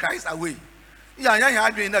push Christ away. Yeah,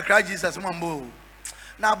 in the Christ Jesus, mambo.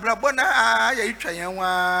 Now, brabona, you try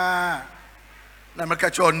na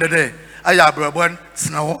meka cho ndede aya brabon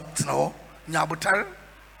tnawo nyabutar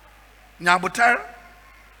na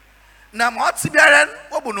mo tibiaren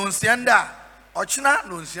obu no nsianda ochina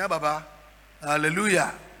no nsia baba.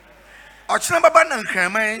 Hallelujah. Ochina baba na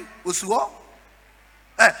nkranman osuwo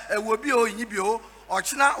ewo bi o yin bi o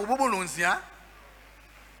ochina obobo no nsia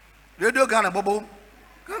radio Ghana bobo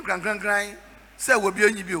kran say wo bi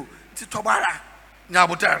onyi bi o ti tobara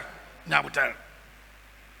nyabutar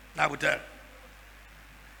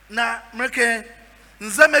na mreke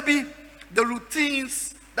nzamebi, the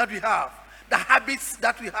routines that we have, the habits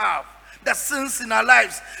that we have, the sins in our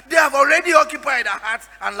lives, they have already occupied our hearts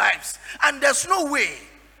and lives, and there's no way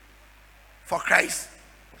for Christ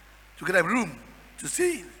to get a room to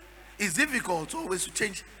see. It's difficult always to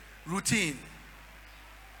change routine.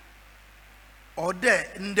 Or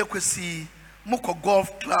there in the kwesi muko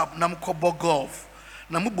golf club na muko bo golf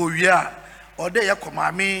na mubo wia or there ya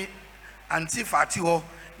komami anti fati ho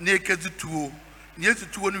naked tuo near to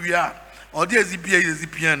tuo wia or there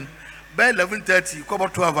zipian by 11:30 kobo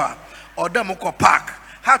 12 or there muko park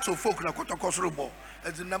heart of folk na kotokosrobo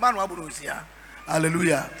as in the man wa burusia.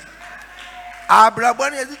 Hallelujah.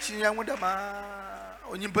 Abrabon ya chinya ngudama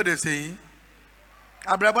onyimpa de sei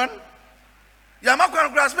abrabon ya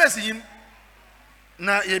makwan grass space him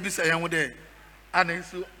na yebisa yan wode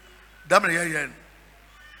anesu damre yan.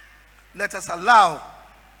 Let us allow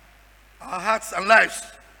our hearts and lives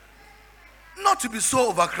not to be so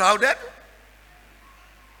overcrowded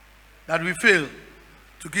that we fail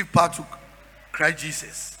to give part to Christ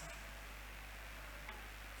Jesus.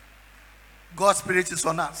 God's Spirit is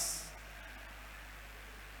on us.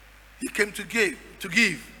 He came to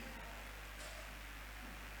give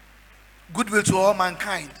goodwill to all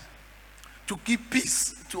mankind, to give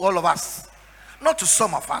peace to all of us, not to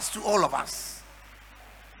some of us, to all of us.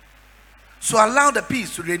 So allow the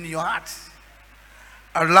peace to reign in your heart.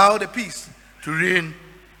 Allow the peace to reign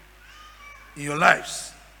in your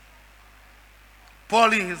lives.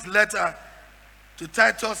 Paul in his letter to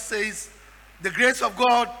Titus says, the grace of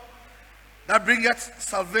God that bringeth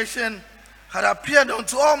salvation had appeared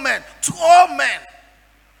unto all men. To all men.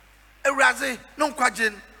 Eraze, non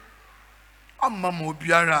kwajen. Amamo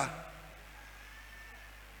biara.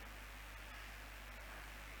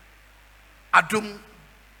 Adum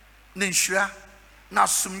Ninshua na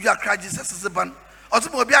sumya Christ Jesus is ban.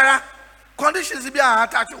 Otumo biara conditions biara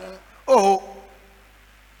attach. Oh,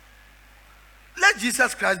 let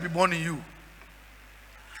Jesus Christ be born in you.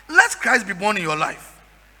 Let Christ be born in your life.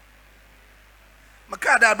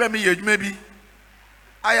 Makada abrami maybe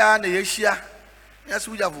aya na yeshia. Yes,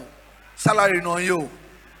 we have salary no yo.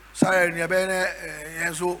 Salary ni abene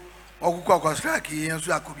yenso okuko akosra ki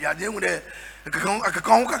yenso akobia de hu de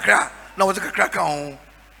akakon kakra na wo kakra ka ho.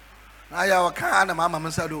 Aya waka na mama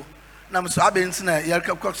msado na mso abensi na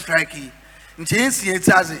yarka cock strike nchensi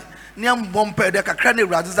etaze ne ambompa de kakra na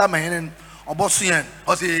ewrade za mahenen obosoyen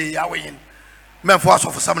o se yawen menfo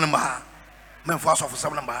aso for sam na ma menfo aso for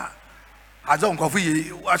sam na ma aja onkofu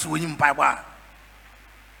ye aso woni mpa ba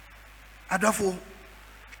adafo.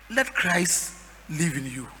 Let Christ live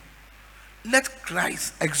in you. Let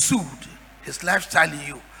Christ exude his lifestyle in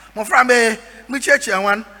you. Mo frambe mi church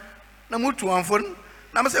one na mutu anfon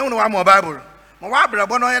na me say one wa Bible. Mo wa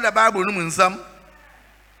brabo no the Bible no munsam.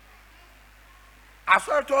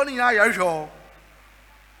 Aso to ni ya hwo.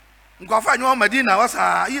 Nkofa nyo Madina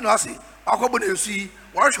wasa yi no ase akobo na esu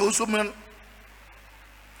wo hwo so men.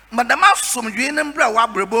 Madama somdwe ne mbra wa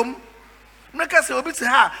brabom. Meka se obi se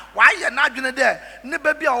ha wa ye na adwene de ne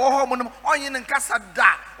ba bia wo ho mo no onye ne nkasa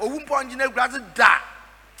da owumpo onye na guraze da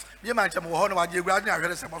bi ma ncham wo ho no wa je guraze na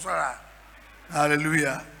ahwere se bosora.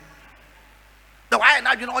 Hallelujah. The wa ye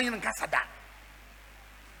na adwene onye ne nkasa da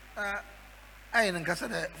ayi ne nkasa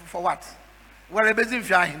da for what? Where bezin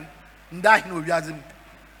fi ahin ndahin obiazim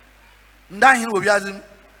ndahin obiazim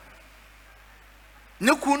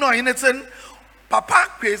Nuku no innocent. Papa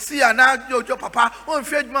crazy and now Jojo Papa on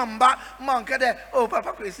Fed Mamba Monkade. Oh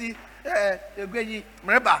Papa crazy. Gwenny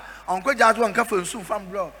Mreba Uncle Jazz one cafe soon from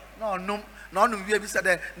bro. No we have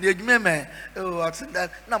said the meme. Oh what's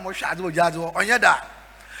that? No more shadow Jazzo on Yada.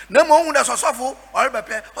 No more that's a suffer or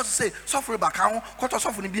bepe or say suffer back out, cut us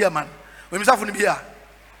off in the beer man. When we suffer in the beer.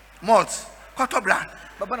 Mort, cut up brand.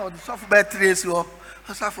 But when I was suffer bad trace or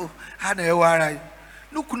suffer had a wire.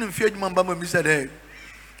 No couldn't fear Mamba when we said, hey,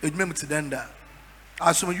 it meant to denda.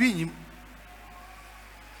 As some you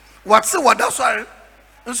what's the what that's why?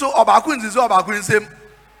 And so Obaquins is Obaquins him.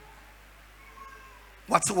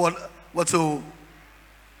 What's all?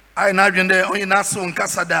 I imagine there on your Nason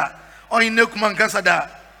Casada, on your Nekuman Casada.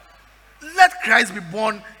 Let Christ be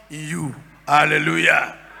born in you.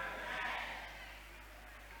 Hallelujah.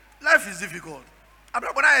 Life is difficult.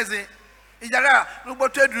 Abrabona is it? Ijara, no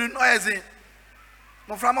but children no is it?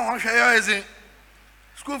 No from on share is it?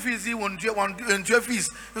 School fees you want to fees.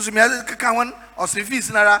 So me can one or some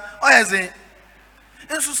fees nara or is it?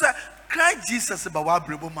 And so say Christ Jesus about what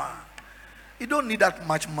braboma. You don't need that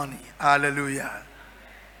much money. Hallelujah.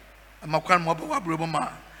 I'm a quan mobile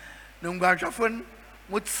braboma. No grandchildren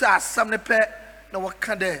would say some pet no what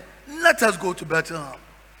can they? Let us go to Bethlehem.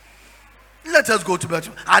 Let us go to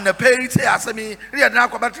Bethlehem. And the parents say, "Ask me, read now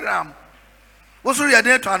about Bethlehem. What's read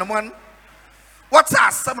there to one? What's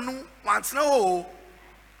that? Some wants no.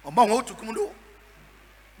 Among what to come do?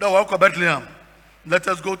 The walk of Bethlehem. Let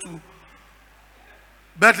us go to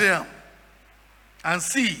Bethlehem and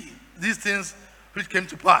see these things which came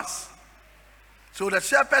to pass." So the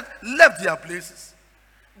shepherds left their places.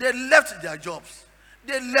 They left their jobs.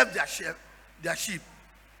 They left their sheep.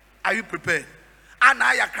 Are you prepared? And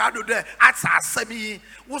I crowd there at Sami,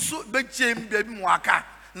 also be Jim baby Mwaka.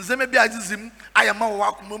 Nzeme be azim, I am a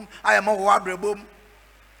wakumum, I am a wabreboom.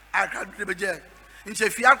 I crowd the bejer. In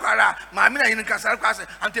Chefia Quara, Mamma in Castle Castle,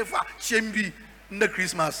 and Tefa, Shembi in the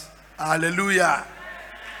Christmas. Hallelujah.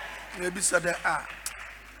 Maybe so there are.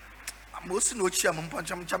 Most no chairman,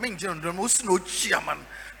 Puncham General, most no chairman,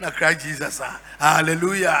 na Christ Jesus.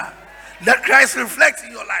 Hallelujah. Let Christ reflect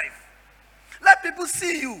in your life. Let people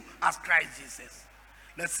see you as Christ Jesus.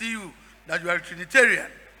 Let's see you that you are a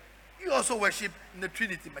Trinitarian. You also worship in the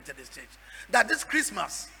Trinity Methodist Church. That this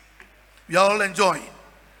Christmas, we are all enjoying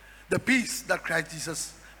the peace that Christ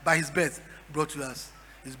Jesus, by his birth, brought to us,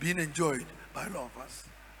 is being enjoyed by all of us.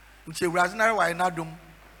 Uche razana wa inadum,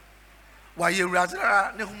 wa ye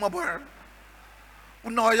razana ne humabor.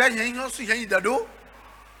 Una ya yen yosu yen dado,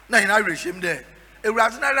 na hina reshim de. E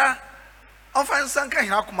razana ofan sanka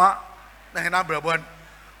hina kuma na hina brabon.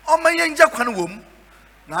 O ma yen ja kwan wom.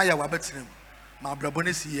 Na ya wabetim ma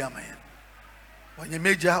brabone si ya man wanye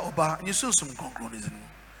meja oba nyusum conclusion.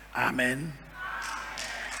 Amen.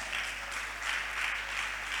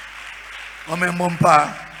 Amen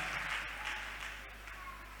mompa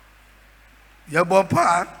ya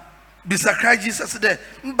bompa bisa Christ Jesus de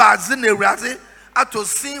mbaze na ewuraze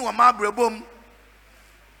atosin wa ma brabom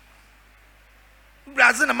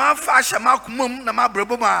braze na ma fa hya ma komam na ma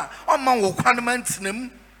brabom a o man wo kwan man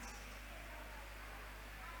tinam.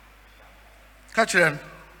 Catch them.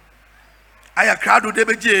 I a crowd with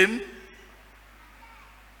David James.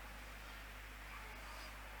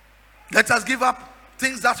 Let us give up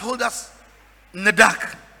things that hold us in the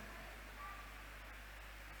dark.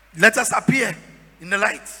 Let us appear in the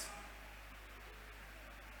light.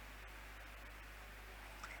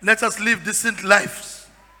 Let us live decent lives.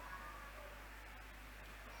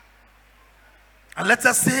 And let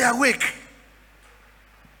us stay awake.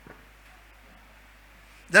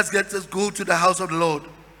 Let's go to the house of the Lord.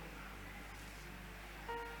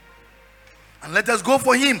 And let us go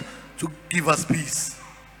for him to give us peace.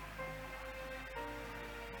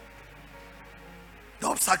 The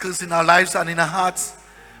obstacles in our lives and in our hearts,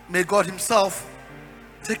 may God himself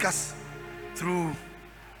take us through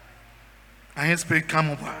and his spirit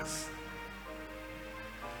come over us.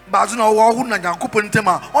 Bazuna wa hu na Yakobon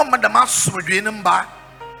tema o madama somdwe ne mba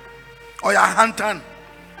o ya hantan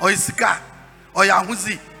o isika o ya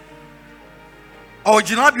huzi o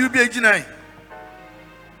jina bi obi agina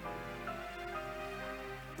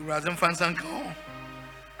Urazem fansanka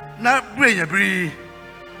na brenya bri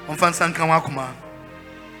on fansanka wakoma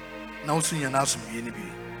na usunya na asomye ne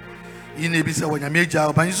bi yine bi se wonya meja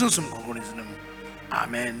oban susum kokonisem.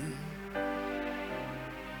 Amen.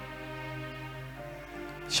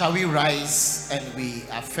 Shall we rise and we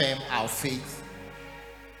affirm our faith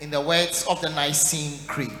in the words of the Nicene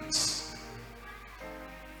Creed?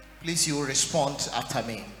 Please, you will respond after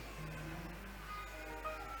me.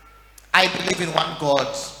 I believe in one God,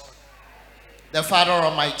 the Father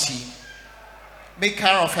Almighty, maker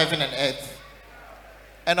of heaven and earth,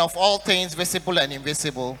 and of all things visible and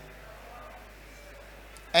invisible,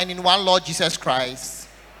 and in one Lord Jesus Christ,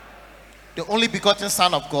 the only begotten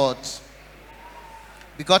Son of God,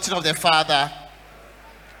 begotten of the Father,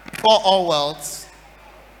 before all worlds,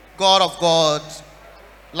 God of God,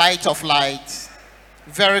 light of light,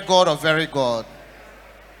 very God of very God,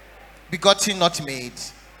 begotten not made,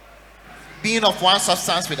 being of one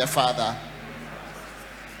substance with the Father,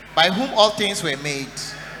 by whom all things were made,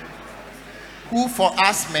 who for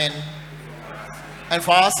us men and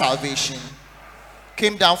for our salvation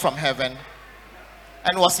came down from heaven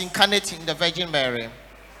and was incarnate in the Virgin Mary,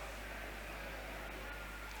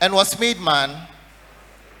 and was made man,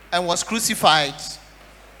 and was crucified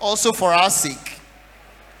also for our sake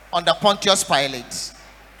under Pontius Pilate.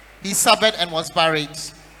 He suffered and was buried,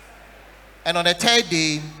 and on the third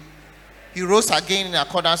day he rose again in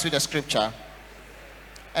accordance with the scripture,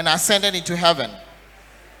 and ascended into heaven,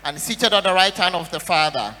 and seated on the right hand of the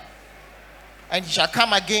Father, and he shall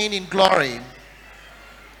come again in glory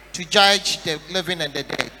to judge the living and the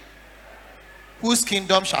dead, whose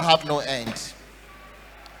kingdom shall have no end.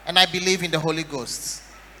 And I believe in the Holy Ghost,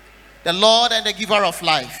 the Lord and the giver of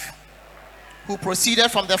life, who proceeded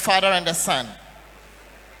from the Father and the Son,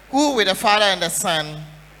 who with the Father and the Son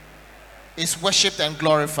is worshipped and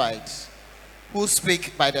glorified, who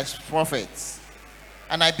speak by the prophets.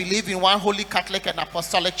 And I believe in one holy Catholic and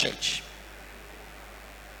Apostolic Church.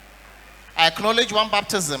 I acknowledge one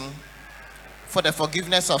baptism for the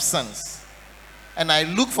forgiveness of sins, and I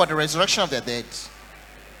look for the resurrection of the dead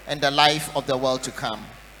and the life of the world to come.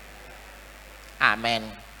 Amen.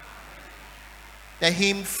 The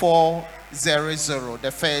hymn 400,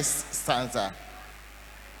 the first stanza.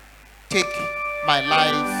 Take my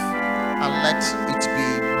life and let it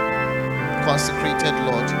be consecrated,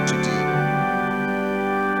 Lord, to thee.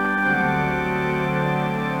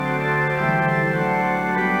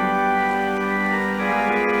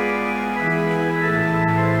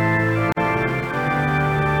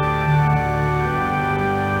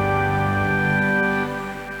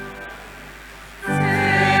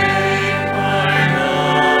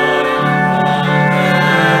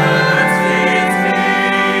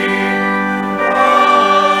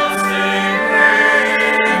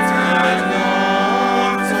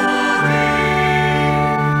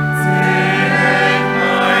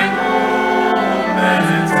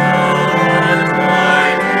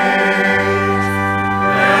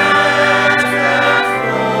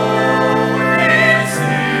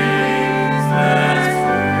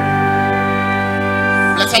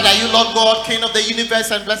 King of the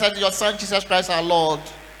universe, and blessed is your Son, Jesus Christ our Lord,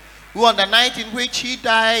 who on the night in which he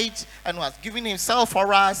died and was giving himself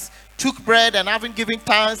for us, took bread, and having given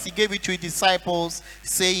thanks, he gave it to his disciples,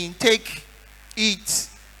 saying, take, eat,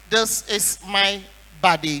 this is my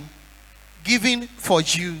body, given for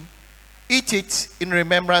you. Eat it in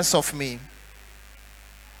remembrance of me.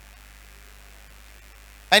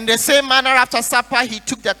 And in the same manner after supper, he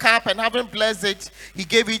took the cup, and having blessed it, he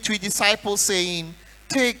gave it to his disciples, saying,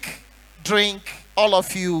 take, drink, all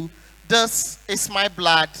of you, this is my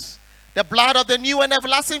blood, the blood of the new and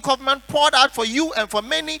everlasting covenant, poured out for you and for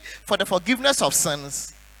many for the forgiveness of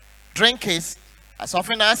sins. Drink it as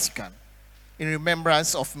often as you can in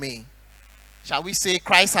remembrance of me. Shall we say,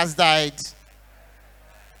 Christ has died,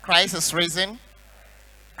 Christ is risen,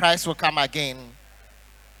 Christ will come again.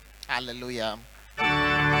 Hallelujah.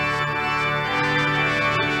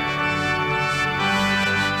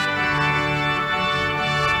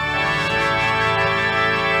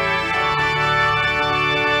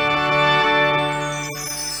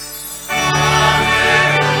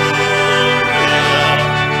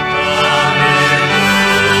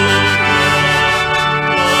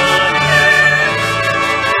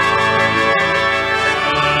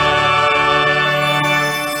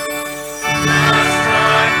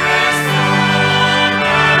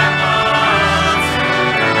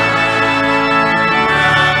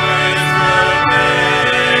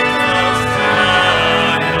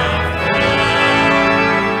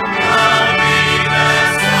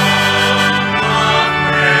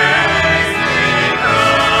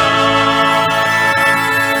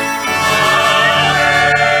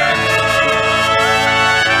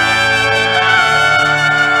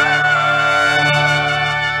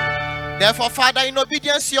 Therefore, Father, in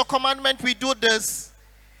obedience to your commandment, we do this.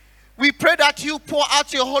 We pray that you pour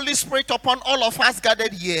out your Holy Spirit upon all of us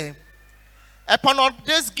gathered here, upon all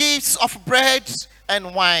these gifts of bread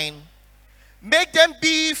and wine. Make them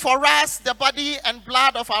be for us the body and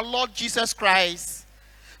blood of our Lord Jesus Christ,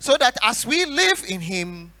 so that as we live in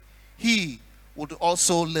him, he would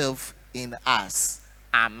also live in us.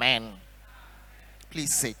 Amen.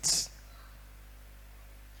 Please sit.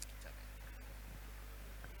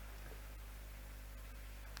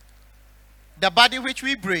 The body which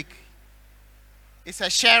we break is a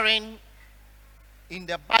sharing in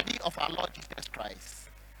the body of our Lord Jesus Christ.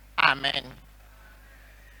 Amen.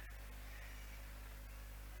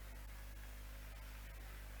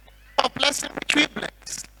 The blessing which we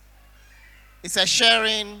bless is a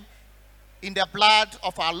sharing in the blood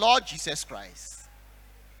of our Lord Jesus Christ.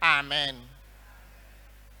 Amen.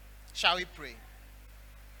 Shall we pray?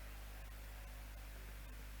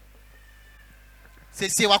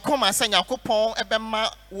 Sese wakoma sɛ Nyankopɔn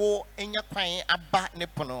ɛbɛma wo enya kwan aba ne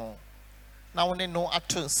pono na wo ne no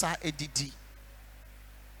ato nsa edidi.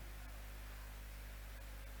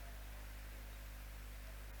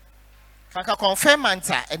 Kanka confirmant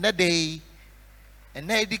a ɛnɛ de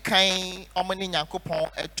ɛnɛ edi kan ɔmo ne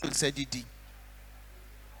Nyankopɔn ɛto nsa didi.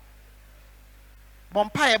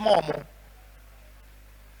 Bɔmpa ɛma ɔmo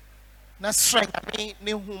na srɛ Nyame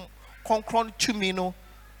ne hu konkron tumi no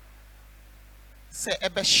sɛ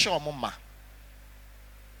ɛbɛhyɛ ɔmo ma.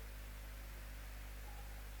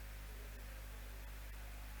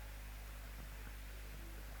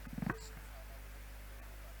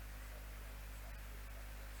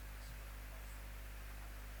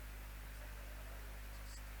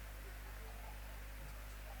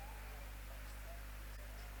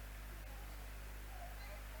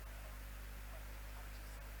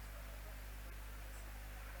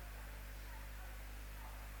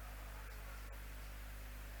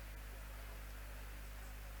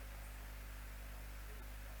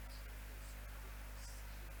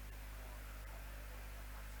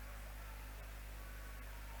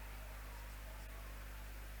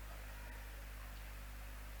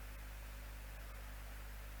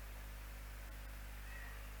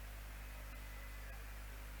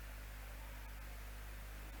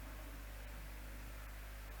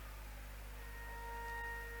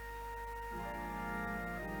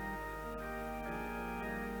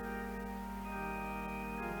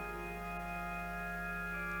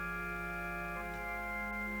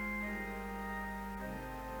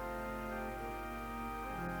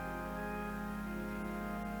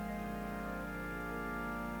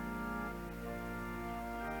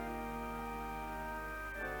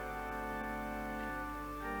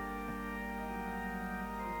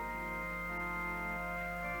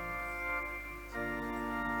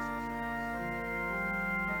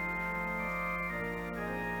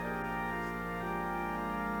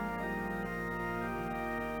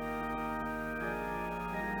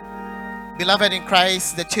 Beloved in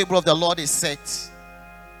Christ, the table of the Lord is set.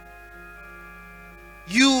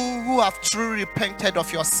 You who have truly repented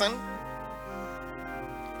of your sin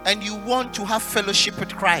and you want to have fellowship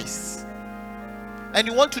with Christ and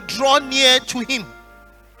you want to draw near to him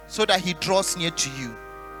so that he draws near to you,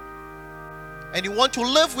 and you want to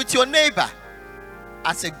live with your neighbor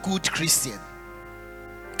as a good Christian,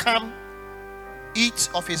 come, eat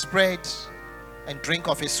of his bread and drink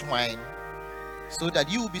of his wine, so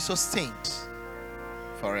that you will be sustained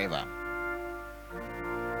forever.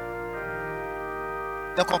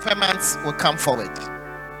 The confirmants will come forward.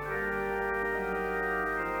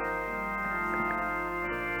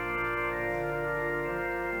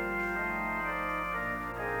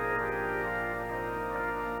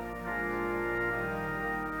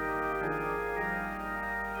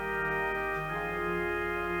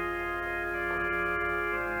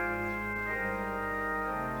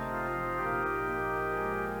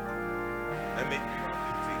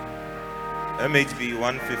 MHB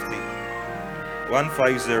 150,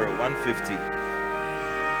 150, 150.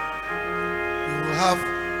 We will have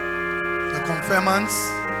the confirmants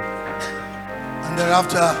and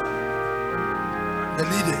thereafter the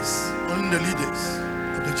leaders, only the leaders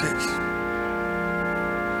of the church.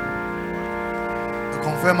 The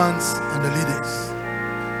confirmants and the leaders.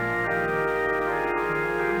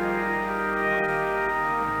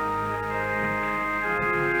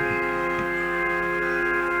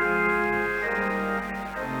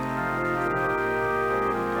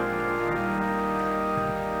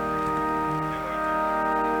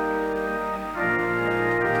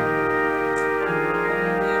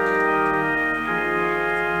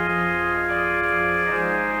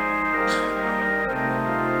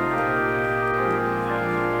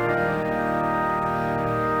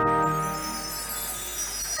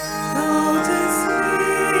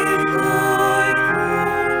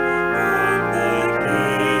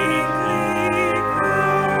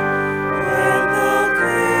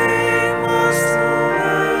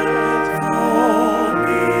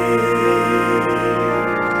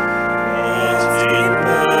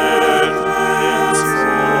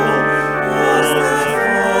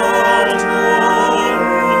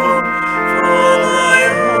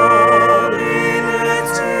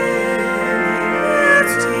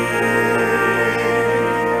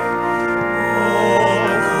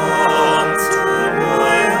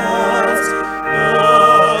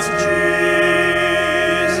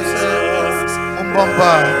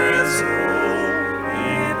 Yabomba.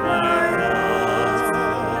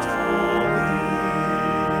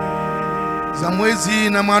 Zamwezi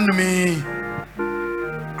na manumi.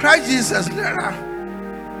 Christ Jesus nera.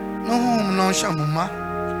 No home no shamuma.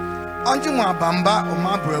 Anju mwa bamba o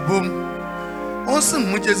ma brabom. Onsi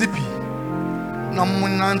mujezipi. Na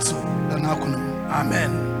munantu na kuno.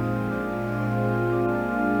 Amen.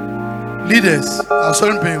 Leaders, I'm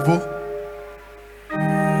sorry painful.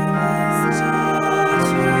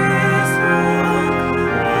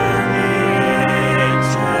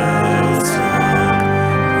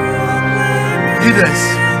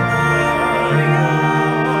 Leaders.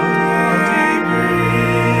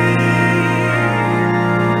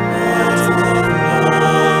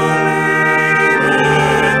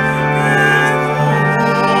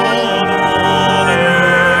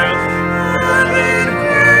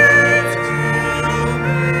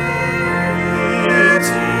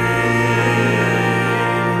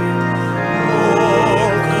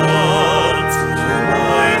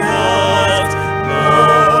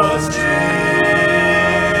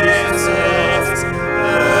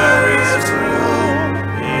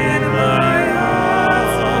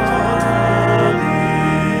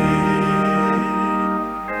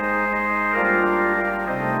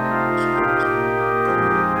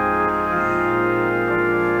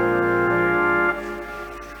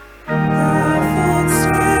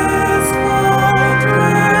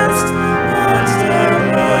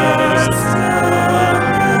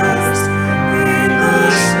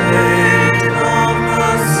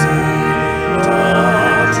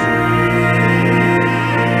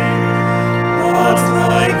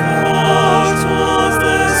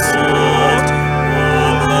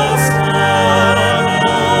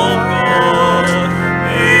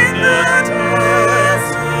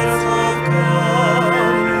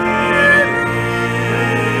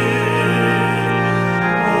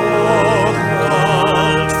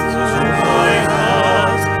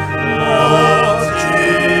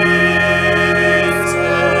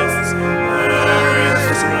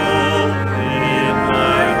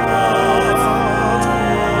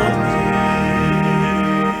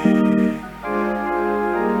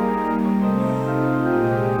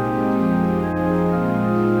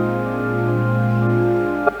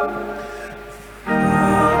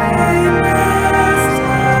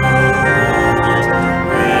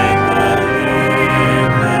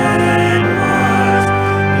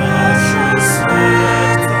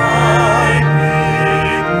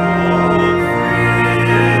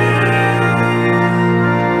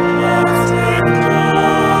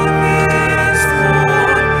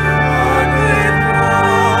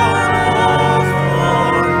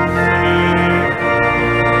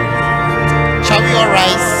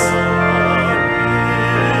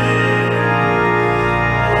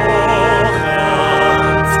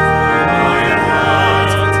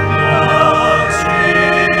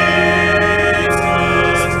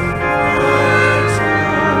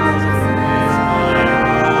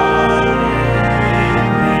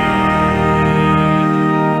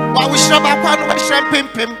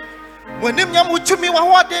 When him yamu to me,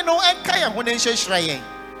 what they know, and Kaya when they say Shrayen.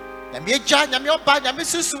 Yamia, Yamioba,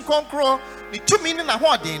 Yamisus Concro, the 2 minutes and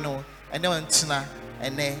what they know, and no Tina,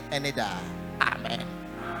 and they da. Amen.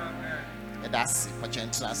 And that's it for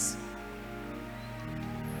gentleness.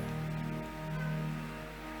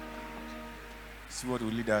 See what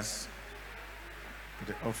will lead us to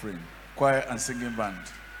the offering. Choir and singing band.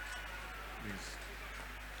 Please.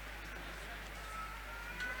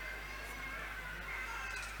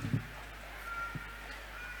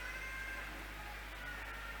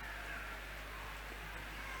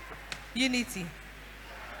 Unity.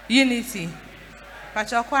 Unity.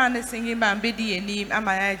 Pachokwa and the singing band bidi enim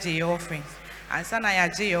amaya J offering. And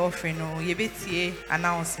Sanaya J offering no yebeti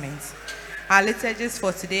announcements. Our liturgist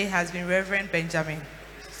for today has been Reverend Benjamin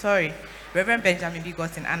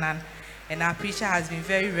Begotten Annan, and our preacher has been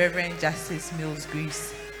Very Reverend Justice Mills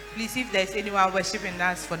Greaves. Please, if there's anyone worshiping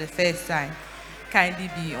us for the first time, kindly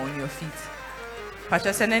be on your feet. Pastor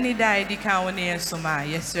Senani Daidi Kawani and Suma,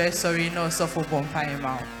 yes, sorry, no suffer bonfire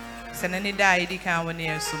mouth. Senani Daidi Kawani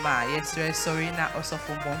and Suma, yes, sorry, not also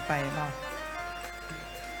for bonfire mouth.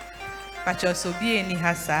 Pastor Sobi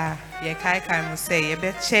Hasa, ye kai mu say, ye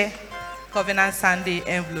betche. Covenant Sunday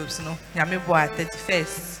envelopes no nyame boa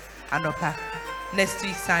 31st anopa next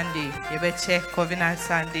week Sunday you better check Covenant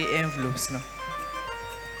Sunday envelopes no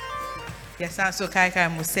yes and so kai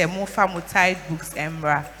mu say mo fa mo tithe books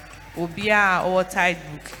embra obia or tithe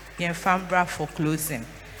book yen fambra for closing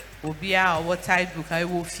obia or tithe book I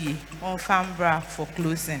will fee on fambra for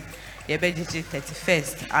closing you better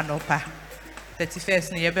 31st anopa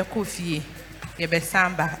 31st no you better ko fee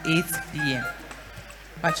Samba 8 p.m.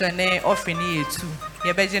 But your name offering you too.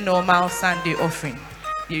 Your normal Sunday offering.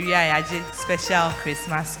 You are special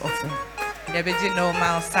Christmas offering. Your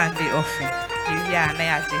normal Sunday offering. You are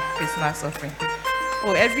Christmas offering.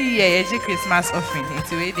 Oh, every year you Christmas offering.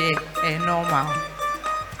 It's already normal.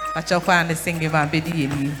 But you're going to sing about Biddy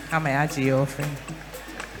and you. How may I do your offering?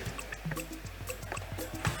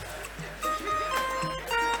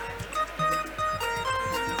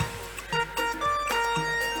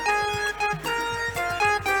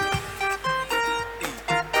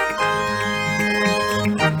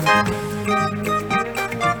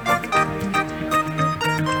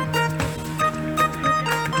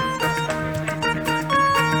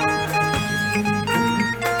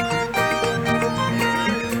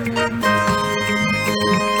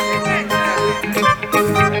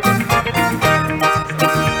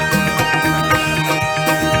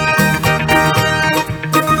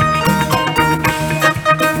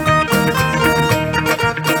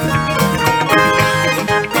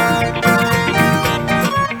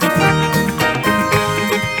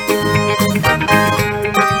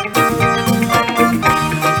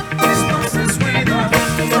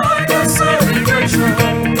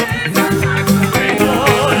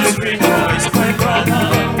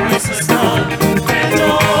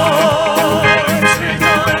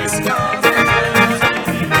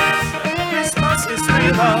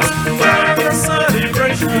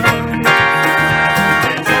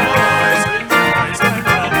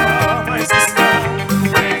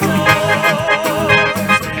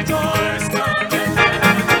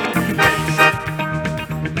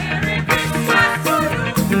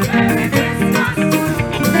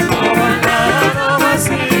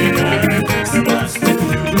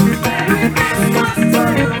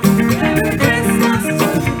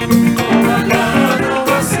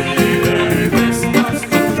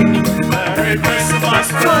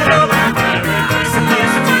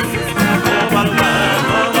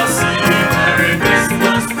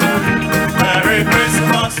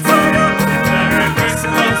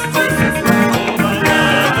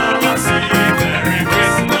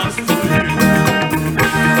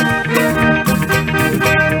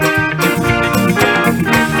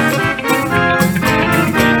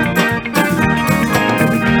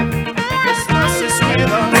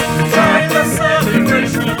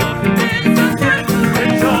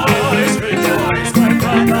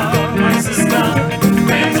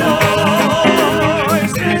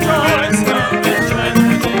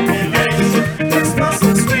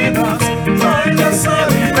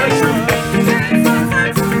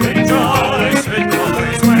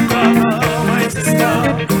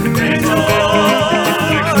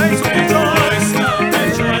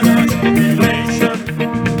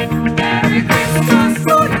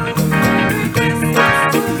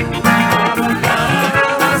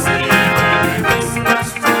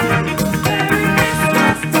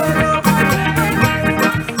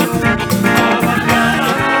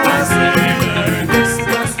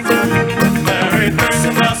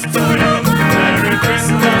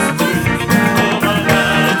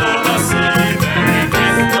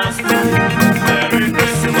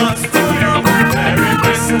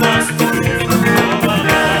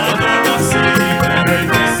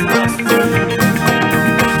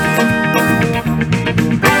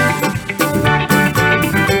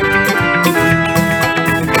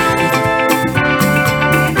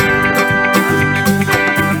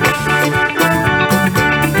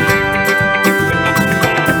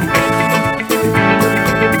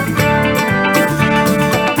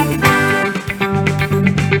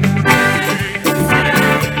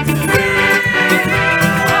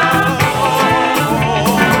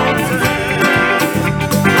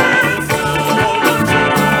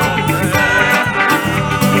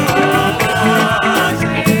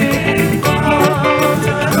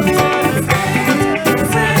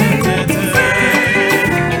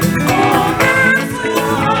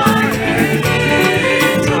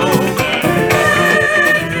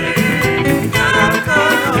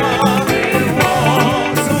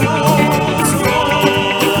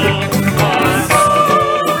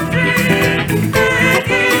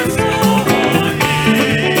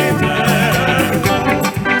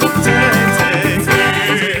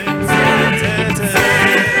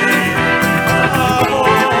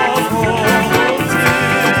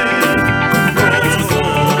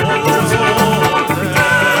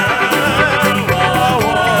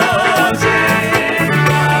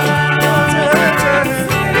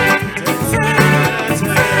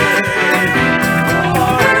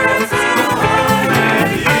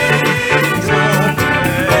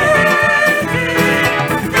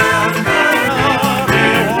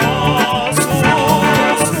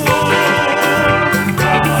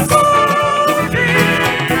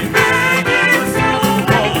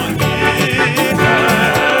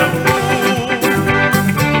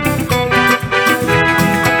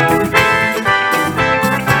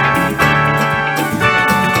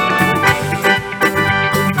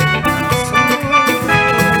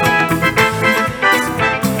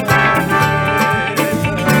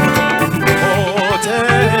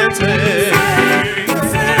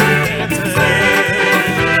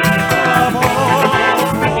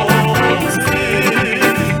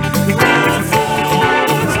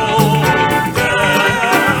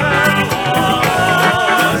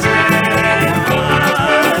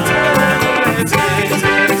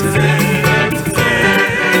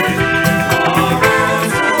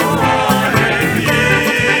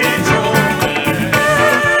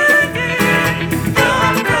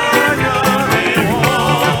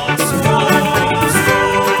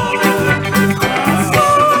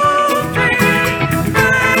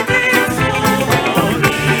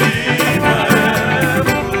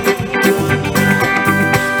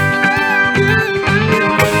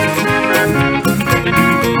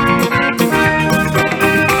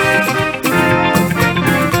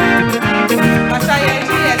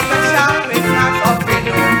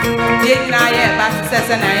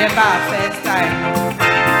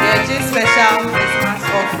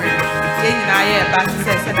 ye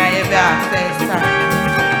baptized and I ever first time.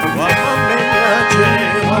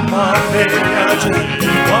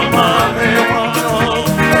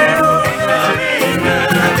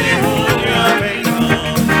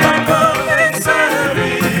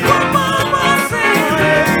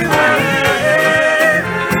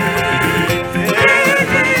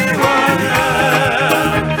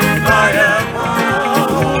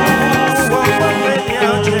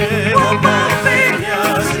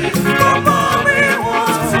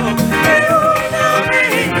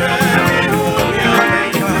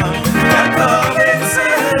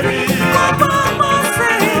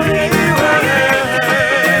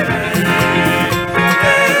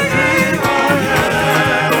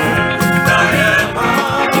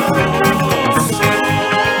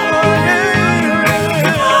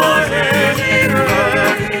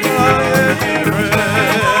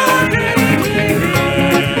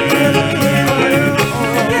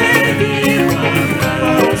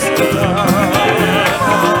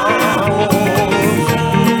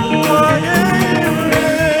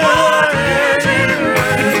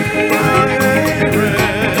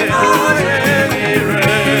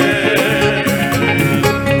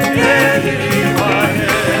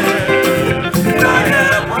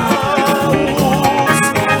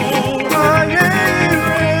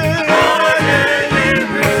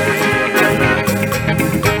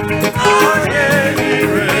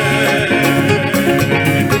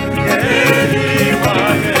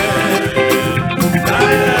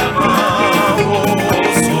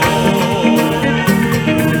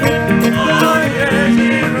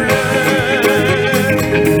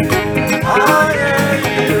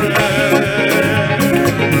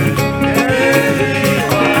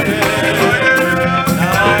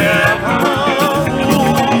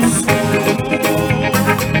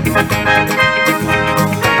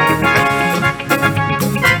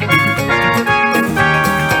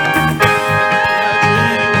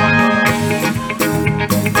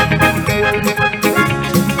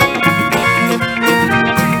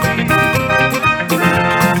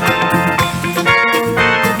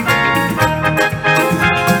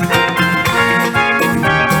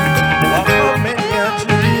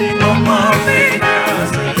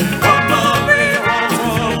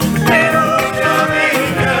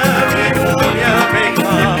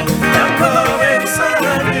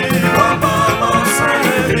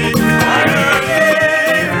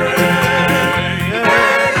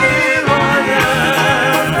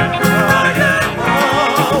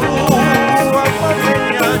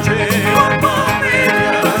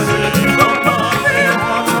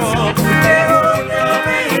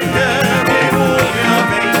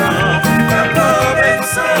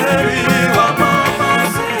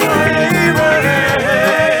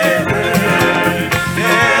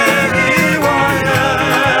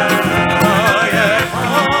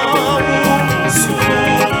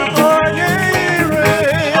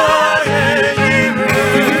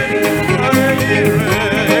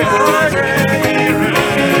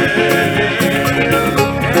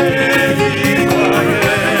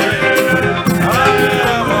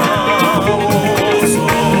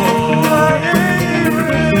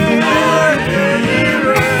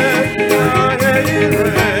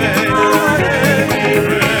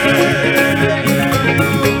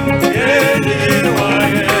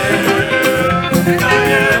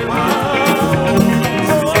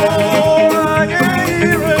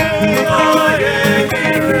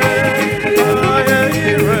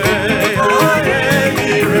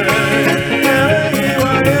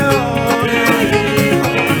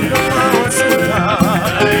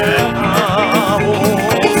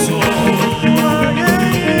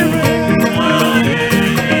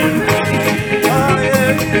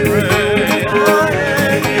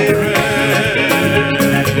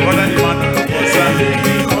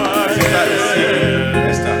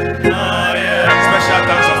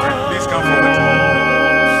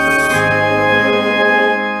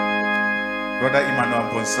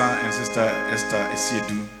 And Sister Esther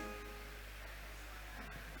Esiedu,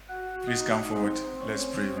 please come forward. Let's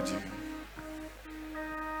pray with you.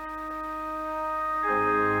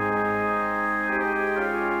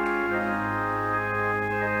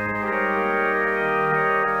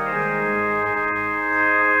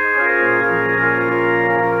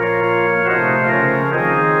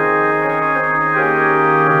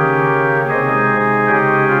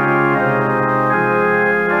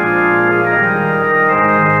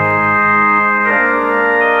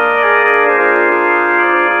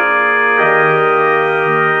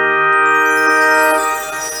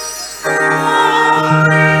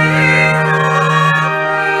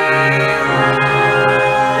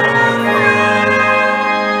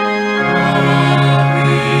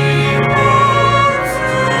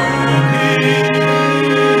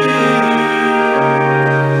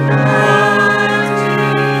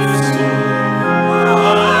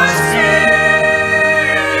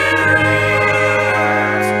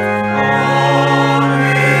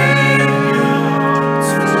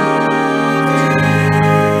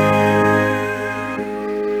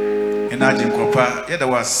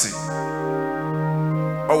 wasi.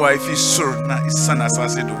 Owa ifi sur na isana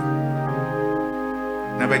asase do.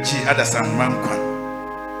 Na bachi adasan mankwa.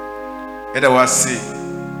 Yɛda wasi.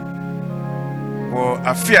 Wo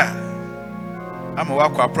afia ama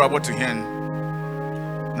wakɔ aprabo to hen.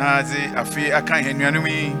 Na zi afi akan hen nuanum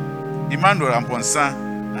yi Emmanuel amponsa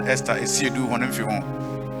na Esther esiedu hono mfi ho.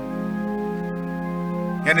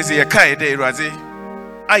 Yɛne sɛ yɛkae dɛ Awurade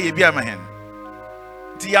ayɛ bi ama hen.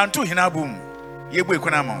 Ti yanto hen abom yɛbɔ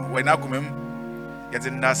ekona ma wɔ na akomam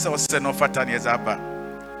yɛde ndase ɔsɛ no fata ne yɛza aba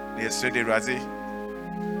na yɛsrɛ dɛ Awurade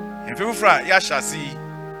yɛmfi foforo a yɛahyɛ yi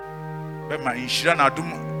bɛma nhyira na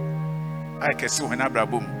adom ayɛ kɛse wɔ hen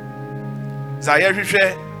abrabom. Za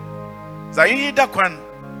yɛhwehwɛ za yi da kwan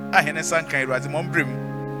a hen nsa nkan Awurade mɔmbrem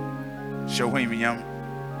hyɛ ho iminyam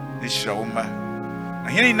ne hyira wo mma. Na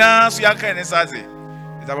hen na so yɛaka ne nsa adze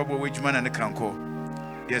za babo w'edwuma na ne krankɔ.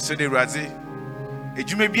 Yɛsrɛ dɛ Awurade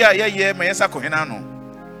edwuma bi a yɛyɛ ma yɛsa kɔ hen ano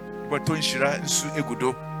bɔtɔ nhyira nsu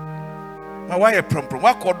egudo. Ma wayɛ promprom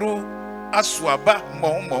wakɔdo aso aba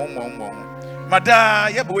mmɔ. Mada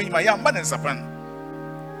yɛbɔ w'enyima yɛamba ne nsapan.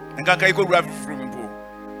 Nkanka yɛkɔ wura fifuru mpo.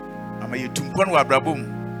 Ama yɛtumpɔ no wɔ abrabom.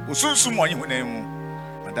 Osunsum ɔnye honam mu.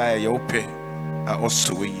 Mada yɛ wopɛ a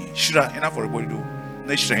ɔsɔ w'enyi. Hyira ena afɔrebɔ do.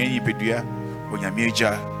 Na hyira hen yipedua onyame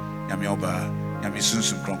agya, nyame ɔba, nyame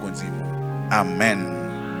sunsum kronkronti mu. Amen.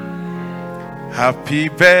 Happy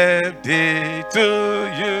birthday to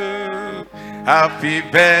you. Happy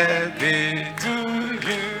birthday to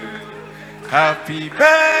you. Happy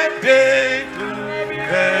birthday to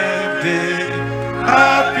birthday.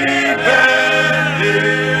 Happy birthday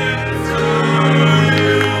to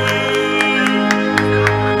you.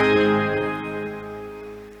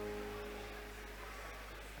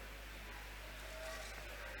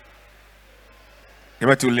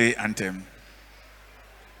 Yebatule anthem.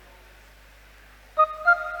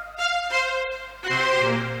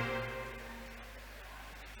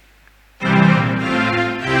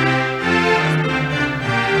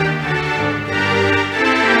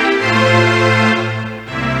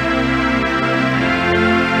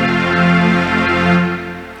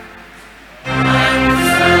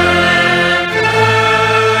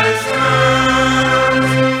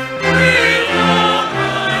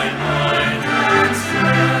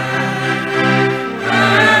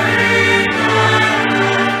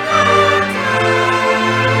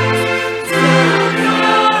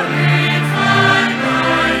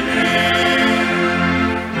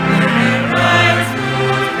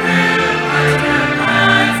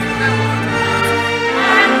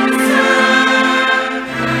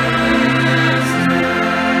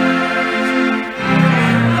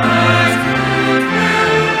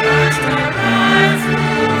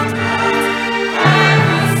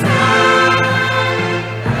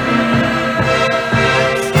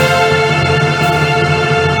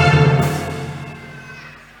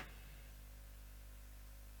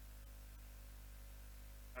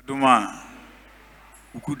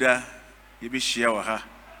 Ukuda yebeshia wa ha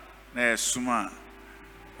na yesuma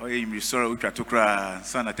oye yimisora utwa tokra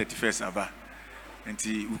sana 31st aba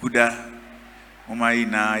nti ukuda omayi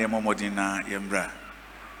na yemomodin na yembra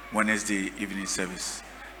Wednesday evening service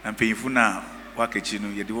na mpeyinfu na wakechi no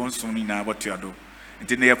yede won som ni na abotuado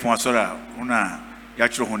nti na yepon asora una ya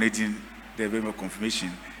chiro honedin the be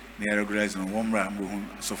confirmation na regularize no womra mbo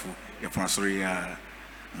sofo yepon asora ya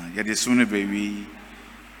yede sunu bewi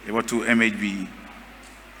yebotu MHB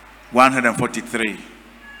 143.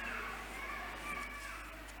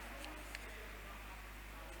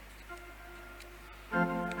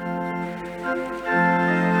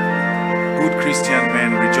 Good Christian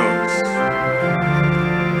men rejoice.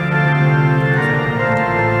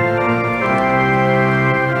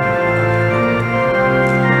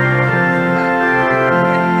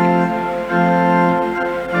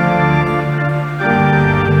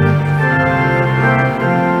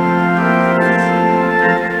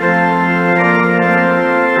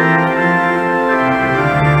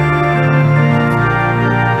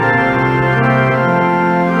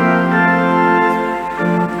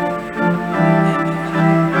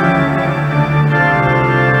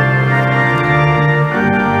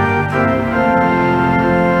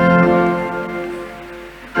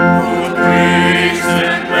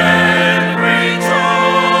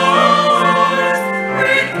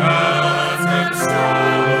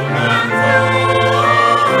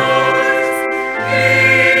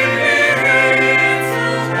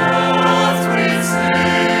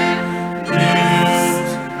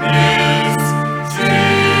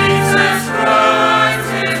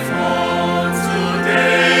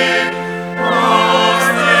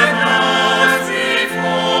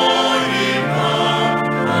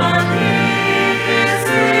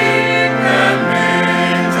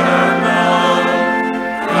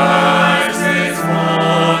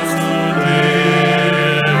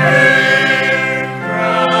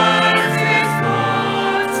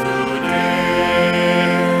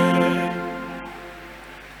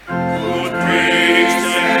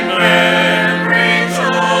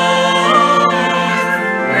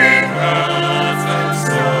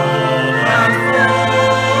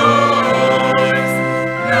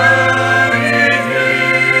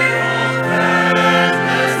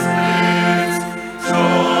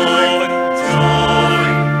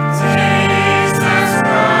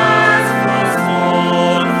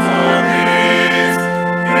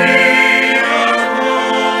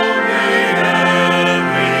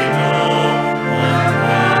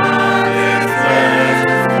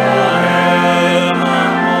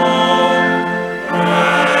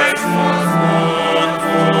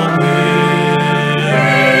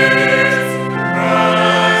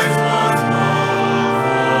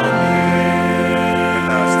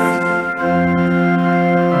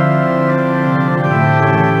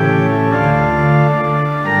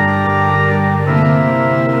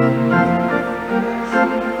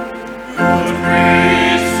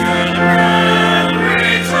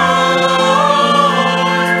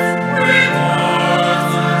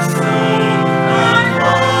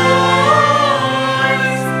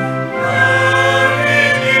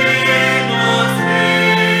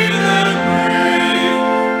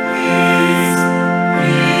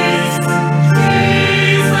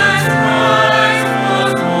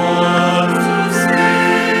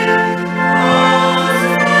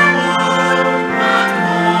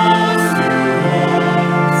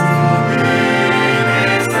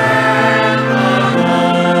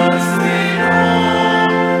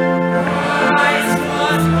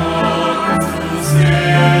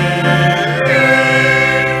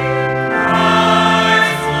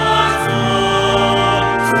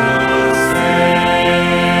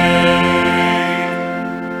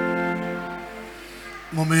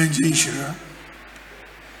 Shira.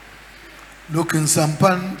 Look in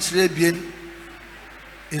Sampan, Trebian,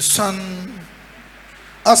 a son,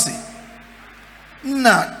 Asi.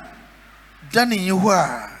 Na, Danny, you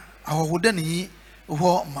are our Woodani, who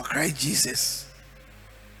Macray Jesus.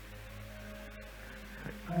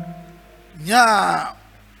 Nya,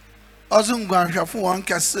 Ozungan Shafu one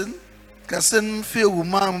Cassin, feel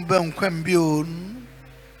woman, Ben Quambion.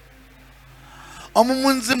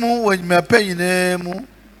 Omumunzimu when me pay name.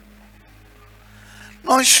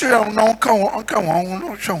 No sure no come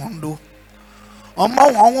no shondo. Oma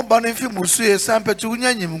won banifi musu e sampe tu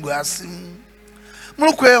nyanyim guasim.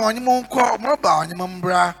 Mulkwe onyim nko mroba onyim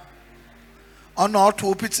mbra. Ono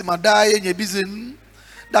oto piti madai nye bizin.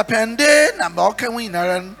 Da pende na ba oka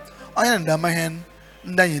winaran. Onya ndamahen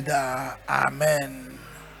ndanyida. Amen.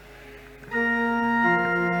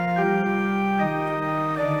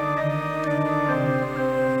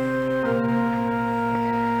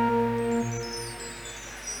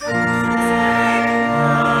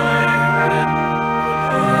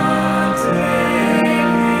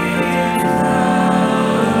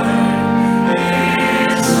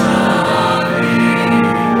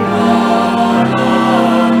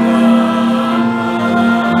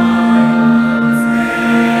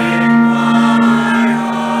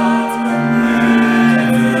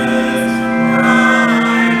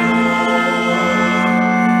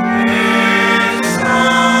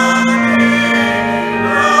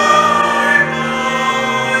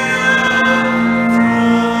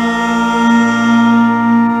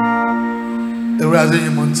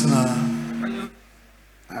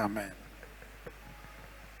 Amen.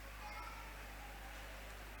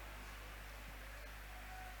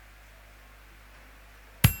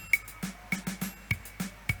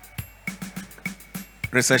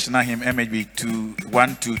 Recessional hymn MHB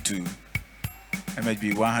 122,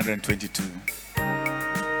 MHB 122.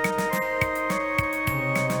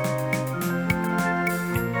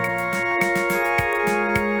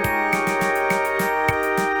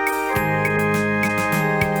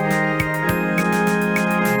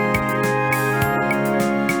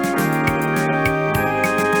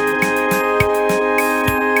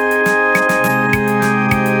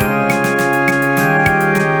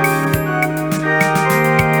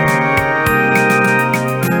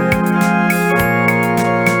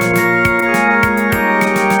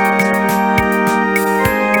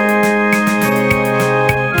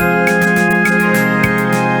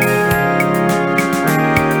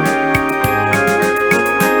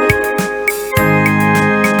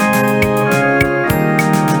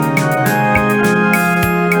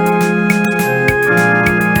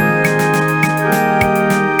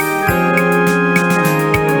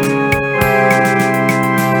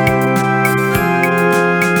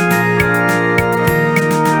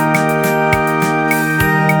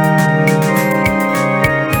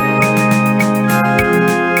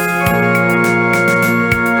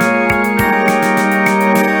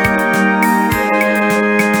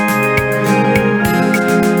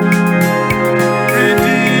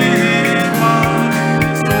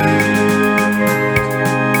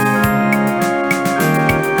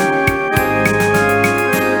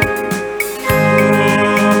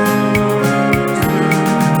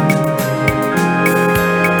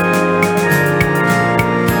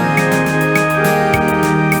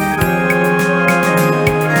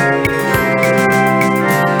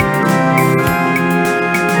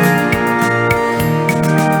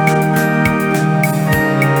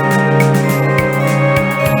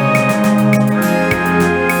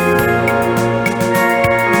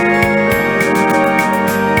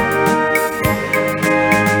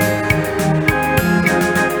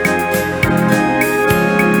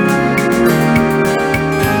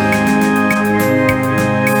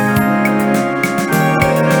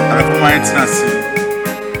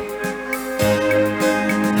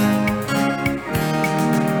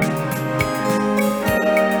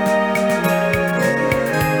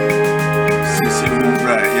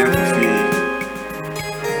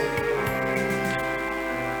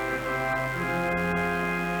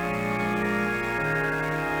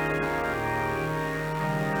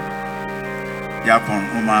 Yapon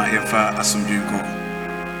uma yefa asumdwinko.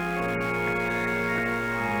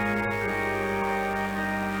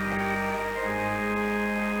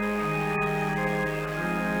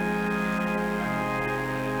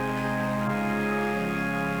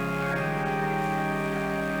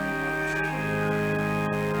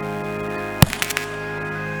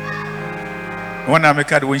 One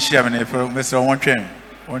American won't share me for Mr. One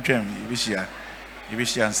Trim, you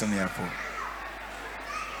wish you and some airport.